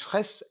medarbejdermøde med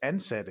 60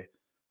 ansatte.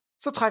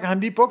 Så trækker han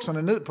lige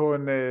bukserne ned på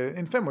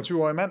en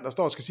 25-årig mand, der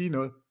står og skal sige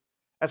noget.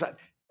 Altså,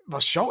 hvor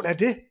sjovt er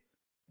det?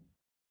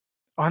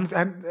 Og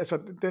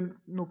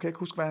nu kan jeg ikke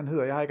huske, hvad han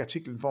hedder, jeg har ikke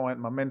artiklen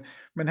foran mig,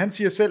 men han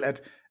siger selv,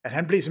 at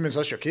han blev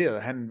simpelthen så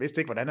chokeret, han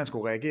vidste ikke, hvordan han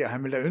skulle reagere,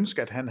 han ville da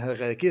ønske, at han havde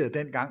reageret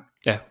dengang.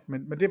 Ja.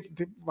 Men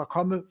det var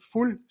kommet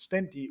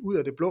fuldstændig ud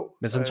af det blå.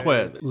 Men sådan tror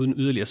jeg, uden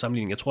yderligere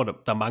sammenligning, jeg tror, der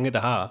er mange, der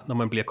har, når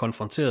man bliver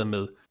konfronteret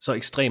med så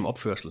ekstrem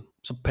opførsel,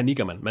 så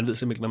panikker man ved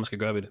simpelthen ikke, hvad man skal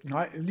gøre ved det.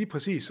 Nej, lige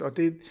præcis, og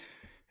det...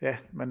 Ja,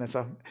 men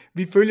altså,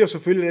 vi følger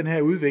selvfølgelig den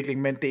her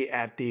udvikling, men det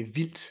er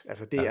vildt.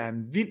 Altså, det er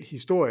en vild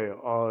historie,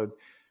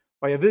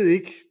 og jeg ved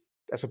ikke,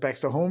 altså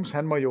Baxter Holmes,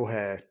 han må jo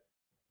have,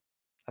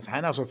 altså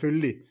han er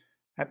selvfølgelig,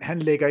 han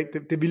lægger ikke,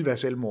 det vil være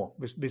selvmord,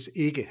 hvis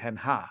ikke han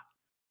har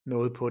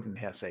noget på den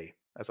her sag.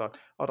 Altså,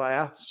 og der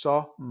er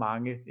så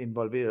mange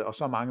involveret, og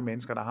så mange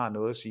mennesker, der har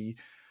noget at sige.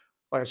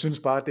 Og jeg synes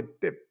bare,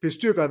 det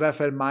bestyrker i hvert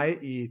fald mig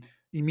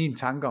i mine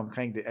tanker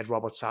omkring det, at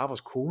Robert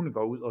Sarvers kone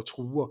går ud og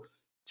truer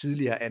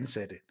tidligere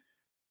ansatte,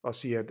 og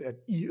siger, at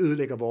I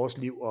ødelægger vores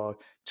liv,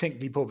 og tænk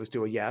lige på, hvis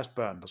det var jeres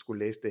børn, der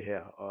skulle læse det her.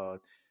 Og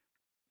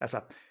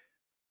altså,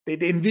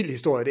 det er en vild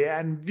historie, det er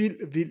en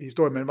vild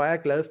historie, men var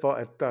jeg glad for,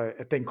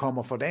 at den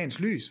kommer for dagens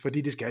lys,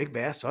 fordi det skal jo ikke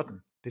være sådan.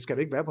 Det skal jo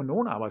ikke være på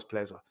nogen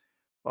arbejdspladser.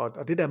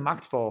 Og det der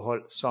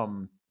magtforhold,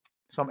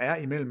 som er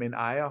imellem en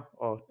ejer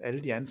og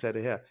alle de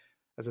ansatte her,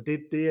 altså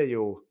det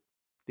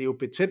er jo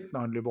betændt, når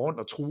han løber rundt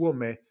og truer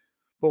med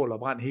bål og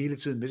brand hele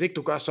tiden. Hvis ikke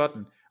du gør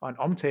sådan, og han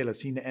omtaler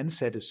sine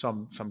ansatte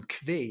som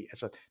kvæg,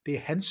 altså det er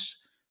hans,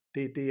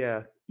 det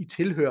er, I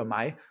tilhører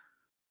mig,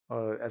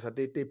 og altså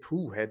det er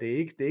puha, det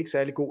er ikke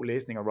særlig god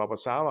læsning, og Robert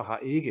Sarver har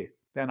ikke, det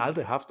har han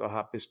aldrig haft, og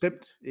har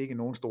bestemt ikke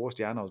nogen store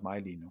stjerner hos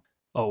mig lige nu.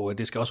 Og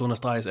det skal også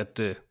understreges,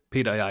 at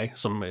Peter og jeg,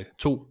 som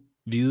to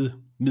hvide,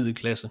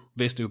 middelklasse,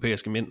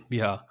 vesteuropæiske mænd, vi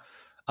har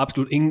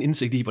absolut ingen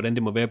indsigt i, hvordan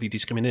det må være at blive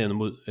diskrimineret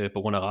mod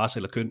på grund af race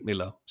eller køn,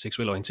 eller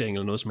seksuel orientering,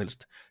 eller noget som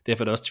helst.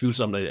 Derfor er det også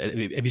tvivlsomt,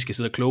 at vi skal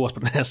sidde og kloge os på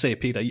den her sag,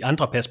 Peter, i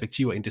andre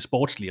perspektiver end det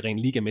sportslige, rent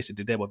ligamæssigt.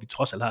 Det er der, hvor vi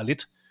trods alt har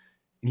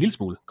en lille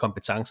smule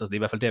kompetencer, så det er i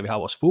hvert fald der, vi har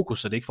vores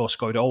fokus, så det er ikke for at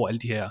skøjte over alle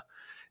de her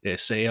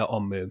sager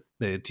om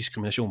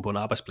diskrimination på en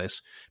arbejdsplads.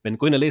 Men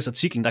gå ind og læs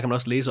artiklen, der kan man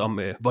også læse om,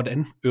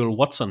 hvordan Earl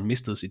Watson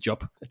mistede sit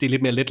job. Det er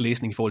lidt mere let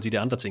læsning i forhold til de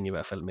andre ting i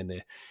hvert fald, men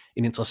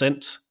en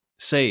interessant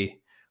sag,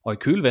 Og i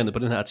kølvandet på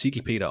den her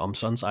artikel, Peter, om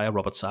Suns ejer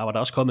Robert Sarver, var der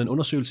også kommet en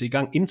undersøgelse i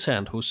gang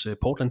internt hos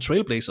Portland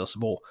Trailblazers,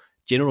 hvor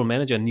general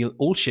manager Neil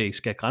Olshey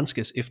skal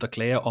granskes efter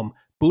klager om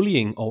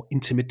bullying og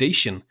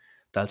intimidation,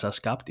 der altså har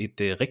skabt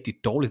et rigtig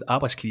dårligt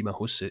arbejdsklima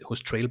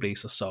hos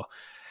Trailblazers. Så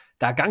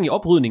der er gang i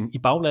oprydning i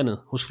baglandet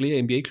hos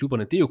flere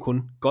NBA-klubberne. Det er jo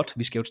kun godt.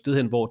 Vi skal jo et sted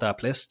hen, hvor der er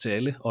plads til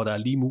alle, og der er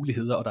lige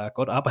muligheder, og der er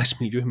godt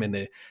arbejdsmiljø, men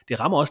det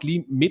rammer også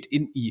lige midt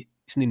ind i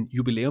sådan en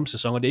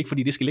jubilæumssæson, og det er ikke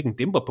fordi, det skal lægge en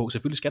dæmper på.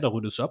 Selvfølgelig skal der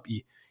ryddes op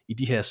i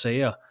de her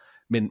sager,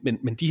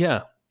 men de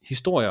her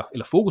historier,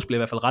 eller fokus bliver i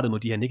hvert fald rettet mod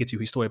de her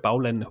negative historier i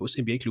baglandene hos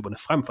NBA-klubberne,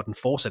 frem for den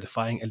fortsatte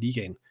fejring af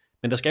ligaen.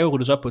 Men der skal jo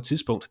ryddes op på et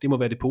tidspunkt. Det må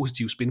være det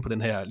positive spin på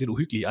den her lidt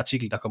uhyggelige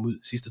artikel, der kom ud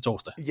sidste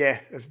torsdag. Ja,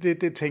 altså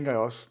det tænker jeg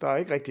også. Der er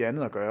ikke rigtig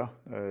andet at gøre.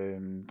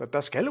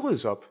 Der skal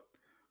ryddes op.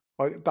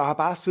 Og der har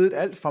bare siddet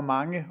alt for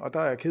mange, og der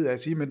er jeg ked af at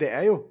sige, men det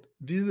er jo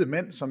hvide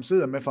mænd, som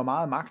sidder med for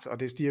meget magt, og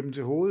det stiger dem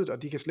til hovedet,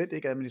 og de kan slet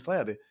ikke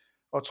administrere det.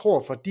 Og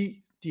tror, fordi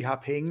de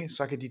har penge,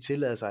 så kan de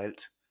tillade sig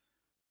alt.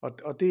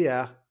 Og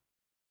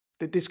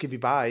det skal vi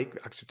bare ikke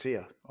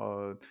acceptere.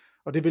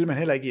 Og det vil man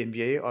heller ikke i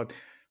NBA,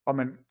 og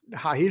man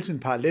har hele tiden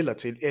paralleller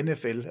til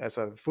NFL,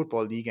 altså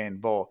fodboldligaen,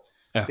 hvor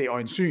det er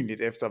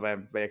øjensynligt, efter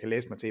hvad jeg kan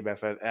læse mig til i hvert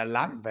fald, er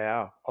langt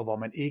værre, og hvor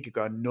man ikke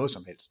gør noget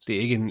som helst. Det er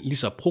ikke en lige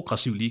så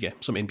progressiv liga,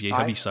 som NBA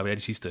har vist sig at være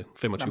de sidste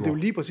 25 år. Det er jo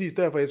lige præcis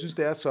derfor, jeg synes,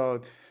 det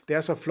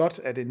er så flot,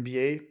 at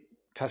NBA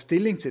tager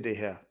stilling til det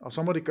her, og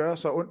så må det gøre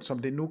så ondt, som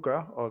det nu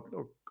gør,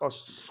 og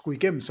skulle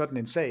igennem sådan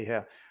en sag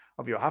her.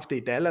 Og vi har haft det i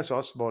Dallas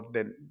også, hvor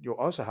den jo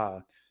også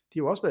de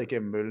har jo også været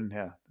igennem møllen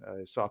her.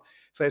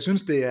 Så jeg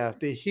synes, det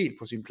er helt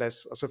på sin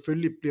plads, og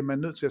selvfølgelig bliver man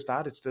nødt til at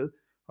starte et sted,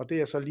 og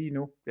det er så lige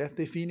nu. Ja,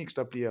 det er Phoenix,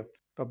 der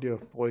bliver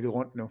rykket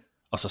rundt nu.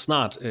 Og så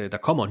snart der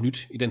kommer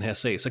nyt i den her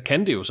sag, så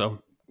kan det jo så,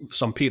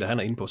 som Peter han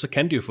er inde på, så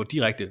kan det jo få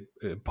direkte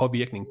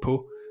påvirkning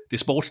på det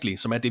sportslige,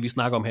 som er det, vi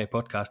snakker om her i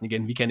podcasten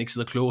igen. Vi kan ikke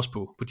sidde og kloge os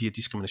på de her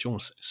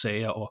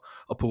diskriminationssager,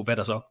 og på hvad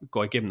der så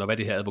går igennem, og hvad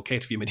det her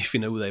advokatfirma de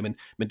finder ud af,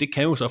 men det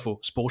kan jo så få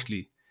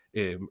sportslig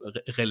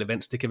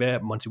relevans. Det kan være,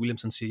 at Monty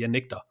Williams siger, jeg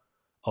nægter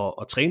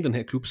at træne den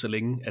her klub, så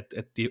længe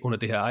at det under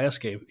det her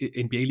ejerskab,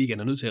 NBA-ligaen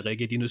er nødt til at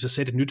reagere, de er nødt til at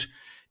sætte et nyt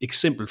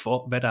eksempel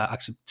for, hvad der er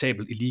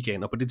acceptabelt i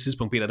ligaen, og på det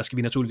tidspunkt, Peter, der skal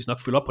vi naturligvis nok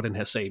følge op på den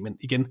her sag, men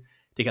igen, det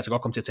kan altså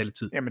godt komme til at tage lidt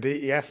tid. Jamen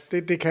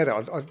det kan det,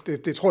 og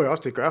det tror jeg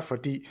også, det gør,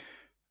 fordi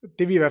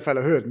det vi i hvert fald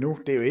har hørt nu,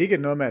 det er jo ikke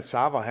noget med, at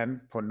Sarver,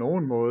 han på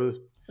nogen måde...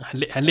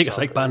 Han lægger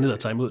sig ikke bare ned og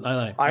tager imod,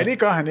 nej. Nej, det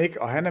gør han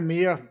ikke, og han er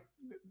mere,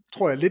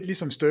 tror jeg, lidt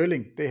ligesom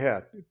Sterling, det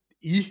her,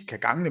 I kan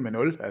gange med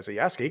 0, altså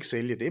jeg skal ikke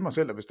sælge, det er mig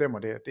selv, der bestemmer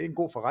det her, det er en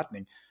god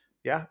forretning,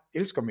 jeg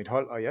elsker mit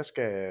hold, og jeg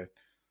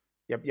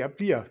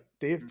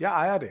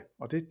ejer det,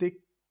 og det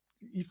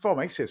I får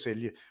mig ikke til at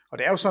sælge, og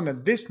det er jo sådan, at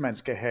hvis man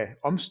skal have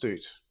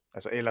omstødt,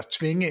 altså ellers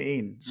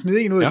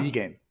smide en ud af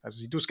ligaen, altså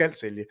du skal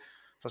sælge,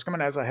 så skal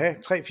man altså have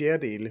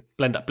 3/4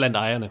 blandt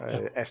ejerne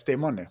af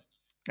stemmerne.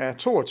 Ja,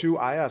 22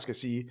 ejere skal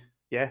sige,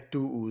 ja,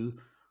 du er ude.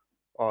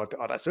 Og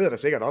der sidder der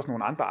sikkert også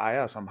nogle andre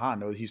ejere, som har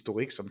noget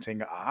historik, som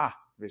tænker,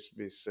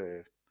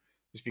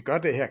 hvis vi gør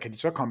det her, kan de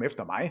så komme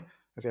efter mig?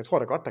 Altså jeg tror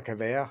da godt, der kan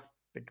være,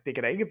 det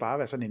kan da ikke bare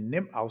være sådan en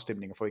nem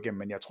afstemning at få igennem,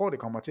 men jeg tror, det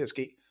kommer til at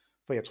ske.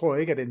 For jeg tror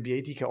ikke, at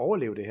NBA de kan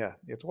overleve det her.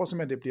 Jeg tror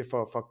simpelthen, det bliver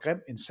for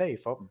grim en sag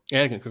for dem.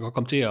 Ja, det kan godt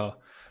komme til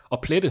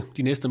at plette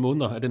de næste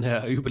måneder af den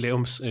her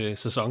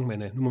jubilæumssæson, men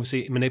nu må vi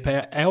se. Men et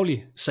par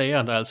ærgerlige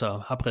sager, der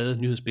altså har præget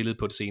nyhedsbilledet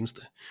på det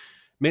seneste.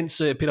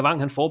 Mens Peter Wang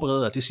han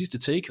forbereder det sidste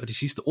take og de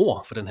sidste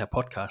ord for den her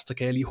podcast, så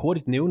kan jeg lige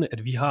hurtigt nævne,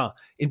 at vi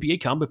har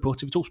NBA-kampe på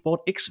TV2 Sport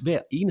X hver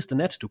eneste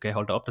nat. Du kan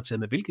holde dig opdateret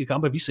med, hvilke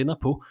kampe vi sender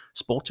på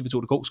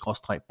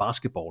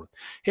sporttv2.dk/basketball.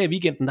 Her i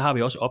weekenden der har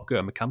vi også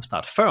opgør med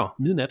kampstart før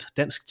midnat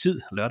dansk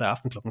tid, lørdag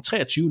aften kl.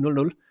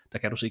 23.00. Der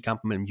kan du se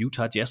kampen mellem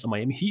Utah Jazz og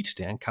Miami Heat.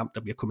 Det er en kamp,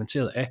 der bliver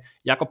kommenteret af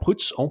Jakob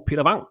Prytz og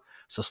Peter Wang.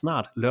 Så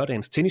snart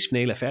lørdagens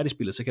tennisfinale er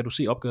færdigspillet, så kan du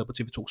se opgøret på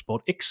TV2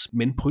 Sport X,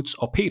 men Prytz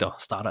og Peter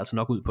starter altså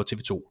nok ud på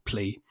TV2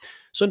 Play.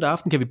 Søndag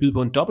aften kan vi byde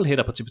på en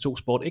dobbelthætter på TV2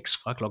 Sport X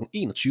fra kl.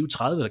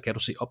 21.30, der kan du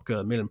se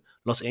opgøret mellem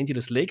Los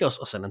Angeles Lakers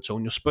og San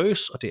Antonio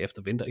Spurs, og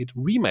derefter venter et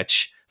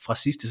rematch fra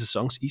sidste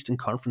sæsons Eastern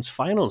Conference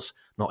Finals,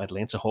 når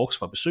Atlanta Hawks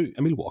får besøg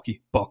af Milwaukee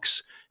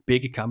Bucks.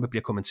 Begge kampe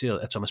bliver kommenteret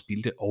af Thomas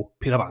Bilde og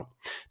Peter Wang.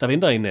 Der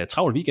venter en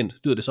travl weekend,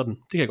 lyder det sådan.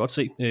 Det kan jeg godt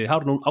se. Har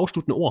du nogle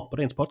afsluttende ord på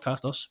dagens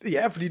podcast også?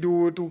 Ja, fordi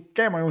du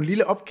gav mig jo en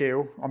lille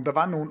opgave, om der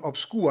var nogle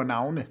obskure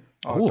navne.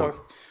 Og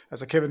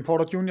altså Kevin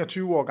Porter Jr.,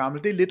 20 år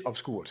gammel, det er lidt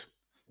obskurt.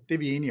 Det er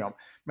vi enige om.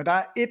 Men der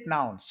er et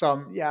navn,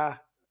 som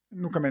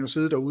nu kan man jo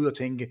sidde derude og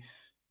tænke,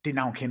 det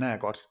navn kender jeg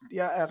godt.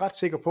 Jeg er ret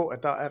sikker på,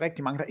 at der er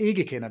rigtig mange, der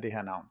ikke kender det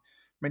her navn.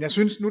 Men jeg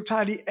synes, nu tager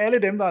jeg lige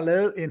alle dem, der har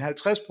lavet en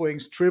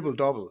 50-points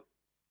triple-double.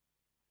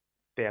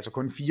 Det er altså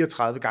kun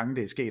 34 gange,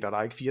 det er sket, og der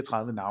er ikke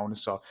 34 navne,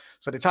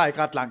 så det tager ikke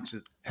ret lang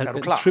tid. Er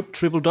du klar?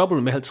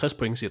 Triple-double med 50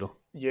 point, siger du?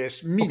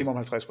 Yes, minimum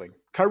 50 point.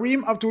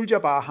 Kareem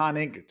Abdul-Jabbar har en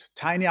enkelt.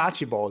 Tiny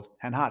Archibald,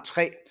 han har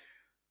 3.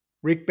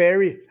 Rick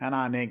Barry, han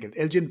har en enkelt.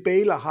 Elgin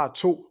Baylor har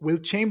 2.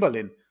 Will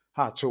Chamberlain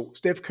har 2.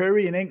 Steph Curry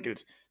en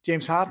enkelt.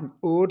 James Harden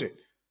 8.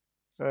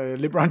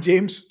 LeBron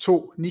James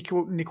 2.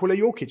 Nikola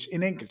Jokic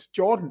en enkelt.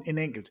 Jordan en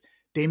enkelt.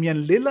 Damian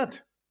Lillard,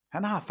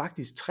 han har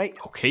faktisk 3.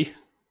 Okay.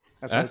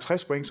 Altså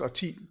 50 points og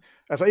 10.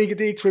 Altså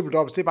det er ikke triple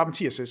doubles, det er bare med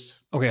 10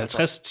 assists. Okay,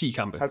 50-10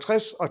 kampe.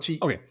 50 og 10.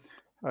 Okay.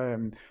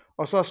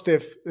 Og så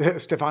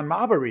Stefan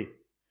Marbury.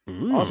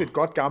 Også et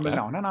godt gammelt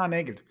navn. Han har en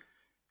enkelt.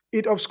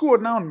 Et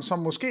obskurt navn, som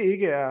måske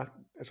ikke er...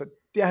 Altså,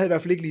 jeg havde i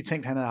hvert fald ikke lige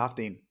tænkt, han havde haft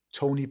en.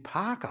 Tony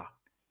Parker.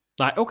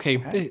 Nej, okay.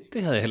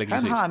 Det havde jeg heller ikke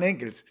lige set.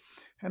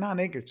 Han har en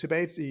enkelt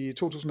tilbage i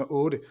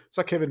 2008.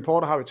 Så Kevin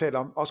Porter har vi talt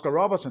om.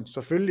 Oscar Robertson,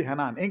 selvfølgelig, han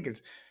har en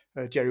enkelt.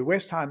 Jerry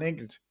West har en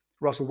enkelt.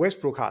 Russell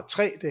Westbrook har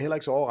 3. Det er heller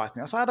ikke så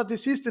overraskende. Og så er der det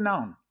sidste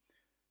navn.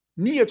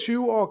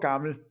 29 år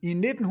gammel. I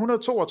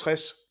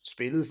 1962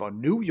 spillede for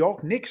New York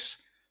Knicks.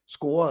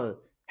 Scorede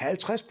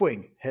 50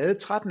 point. Havde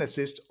 13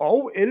 assists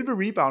og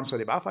 11 rebounds. Så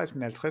det var faktisk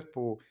en 50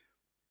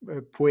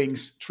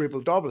 points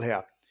triple-double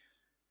her.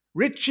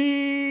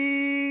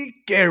 Richie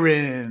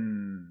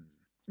Guerin.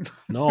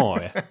 Nå,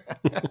 ja.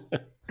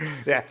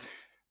 Ja,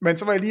 men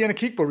så var jeg lige inde og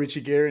kigge på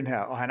Richie Guerin her,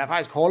 og han er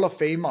faktisk Hall of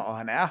Famer, og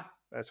han er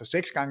altså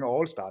 6 gange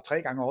All-Star,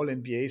 3 gange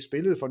All-NBA,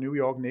 spillet for New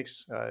York Knicks,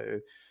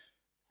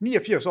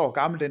 89 år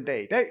gammel den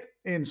dag i dag,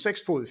 en 6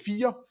 fod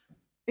 4,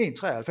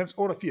 1,93,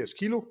 88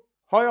 kilo,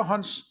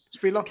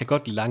 højrehåndsspiller. Kan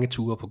godt lange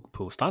ture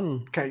på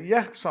stranden.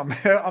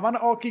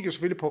 Og gik jo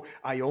selvfølgelig på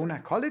Iona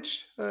College,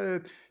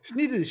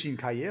 snittede i sin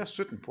karriere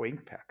 17 point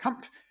per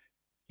kamp.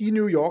 I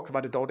New York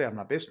var det dog der, han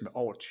var bedst med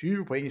over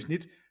 20 point i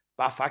snit,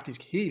 var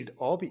faktisk helt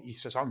oppe i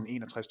sæsonen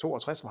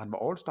 61-62, hvor han var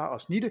All-Star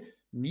og snitte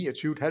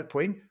 29,5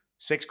 point,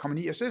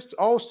 6,9 assists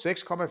og 6,4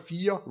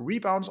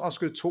 rebounds og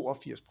skød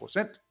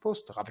 82% på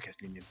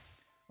straffekastlinjen.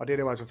 Og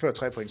det var altså før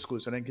 3-pointsskud,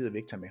 så den gider vi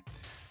ikke tage med.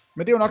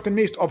 Men det er jo nok den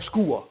mest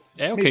obskure,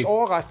 mest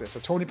overraskende. Så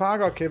Tony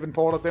Parker og Kevin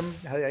Porter, dem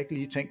havde jeg ikke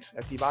lige tænkt,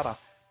 at de var der.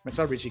 Men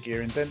så Richie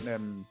Guerin,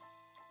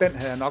 den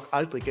havde jeg nok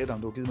aldrig gættet,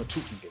 om du havde givet mig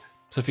 1000 gæt.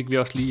 Så fik vi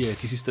også lige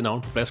de sidste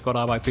navne på plads. Godt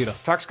arbejde, Peter.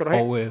 Tak skal du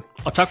have.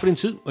 Og tak for din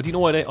tid og dine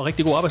ord i dag, og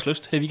rigtig god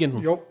arbejdslyst her i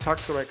weekenden. Jo, tak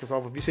skal du have,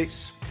 Christoffer. Vi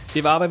ses.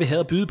 Det var, hvad vi havde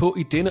at byde på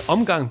i denne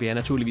omgang. Vi er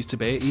naturligvis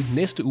tilbage i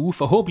næste uge,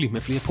 forhåbentlig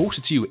med flere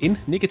positive end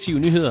negative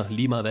nyheder.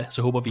 Lige meget hvad,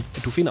 så håber vi,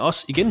 at du finder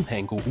os igen. Ha'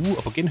 en god uge,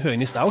 og på genhør i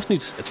næste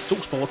afsnit af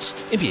TV2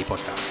 Sports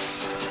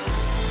NBA-podcast.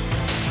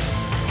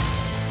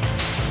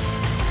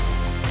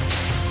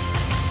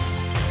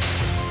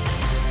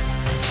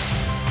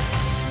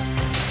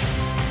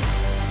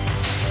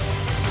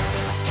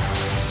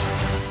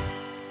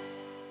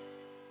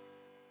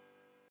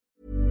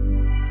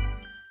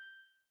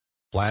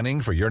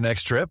 Planning for your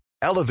next trip?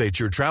 Elevate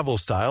your travel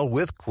style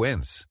with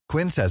Quince.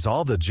 Quince has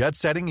all the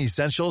jet-setting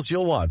essentials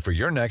you'll want for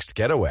your next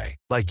getaway,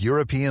 like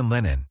European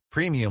linen,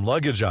 premium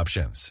luggage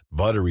options,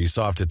 buttery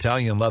soft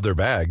Italian leather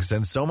bags,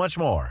 and so much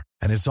more.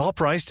 And it's all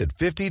priced at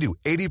 50 to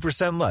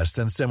 80% less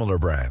than similar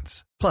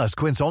brands. Plus,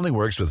 Quince only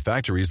works with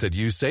factories that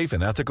use safe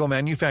and ethical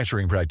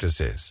manufacturing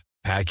practices.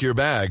 Pack your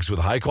bags with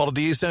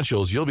high-quality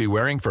essentials you'll be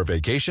wearing for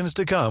vacations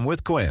to come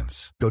with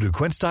Quince. Go to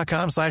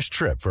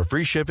quince.com/trip for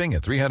free shipping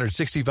and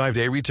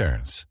 365-day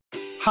returns.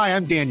 Hi,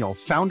 I'm Daniel,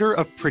 founder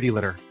of Pretty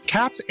Litter.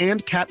 Cats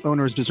and cat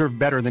owners deserve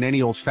better than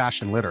any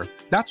old-fashioned litter.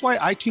 That's why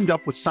I teamed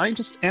up with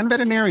scientists and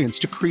veterinarians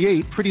to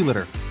create Pretty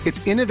Litter.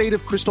 Its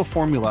innovative crystal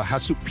formula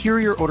has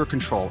superior odor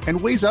control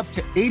and weighs up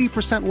to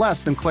 80%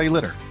 less than clay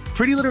litter.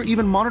 Pretty Litter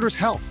even monitors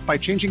health by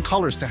changing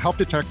colors to help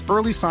detect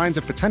early signs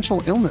of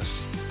potential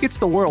illness. It's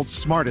the world's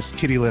smartest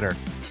kitty litter.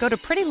 Go to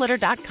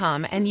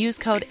prettylitter.com and use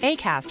code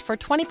ACAST for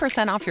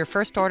 20% off your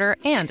first order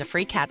and a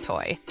free cat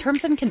toy.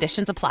 Terms and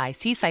conditions apply.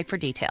 See site for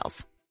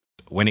details.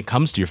 When it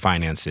comes to your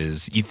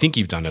finances, you think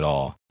you've done it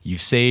all.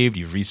 You've saved,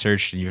 you've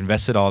researched, and you've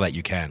invested all that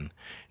you can.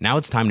 Now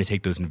it's time to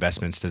take those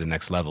investments to the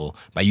next level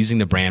by using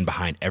the brand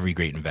behind every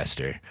great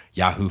investor,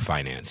 Yahoo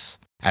Finance.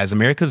 As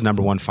America's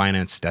 #1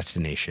 finance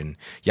destination,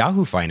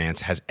 Yahoo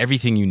Finance has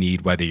everything you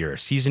need, whether you're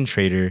a seasoned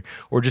trader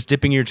or just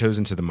dipping your toes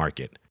into the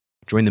market.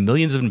 Join the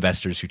millions of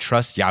investors who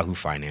trust Yahoo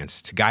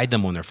Finance to guide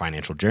them on their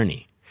financial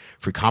journey.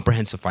 For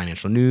comprehensive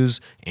financial news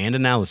and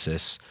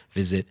analysis,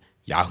 visit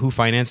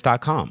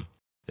yahoofinance.com,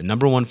 the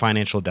 #1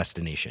 financial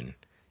destination,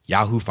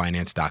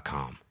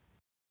 yahoofinance.com.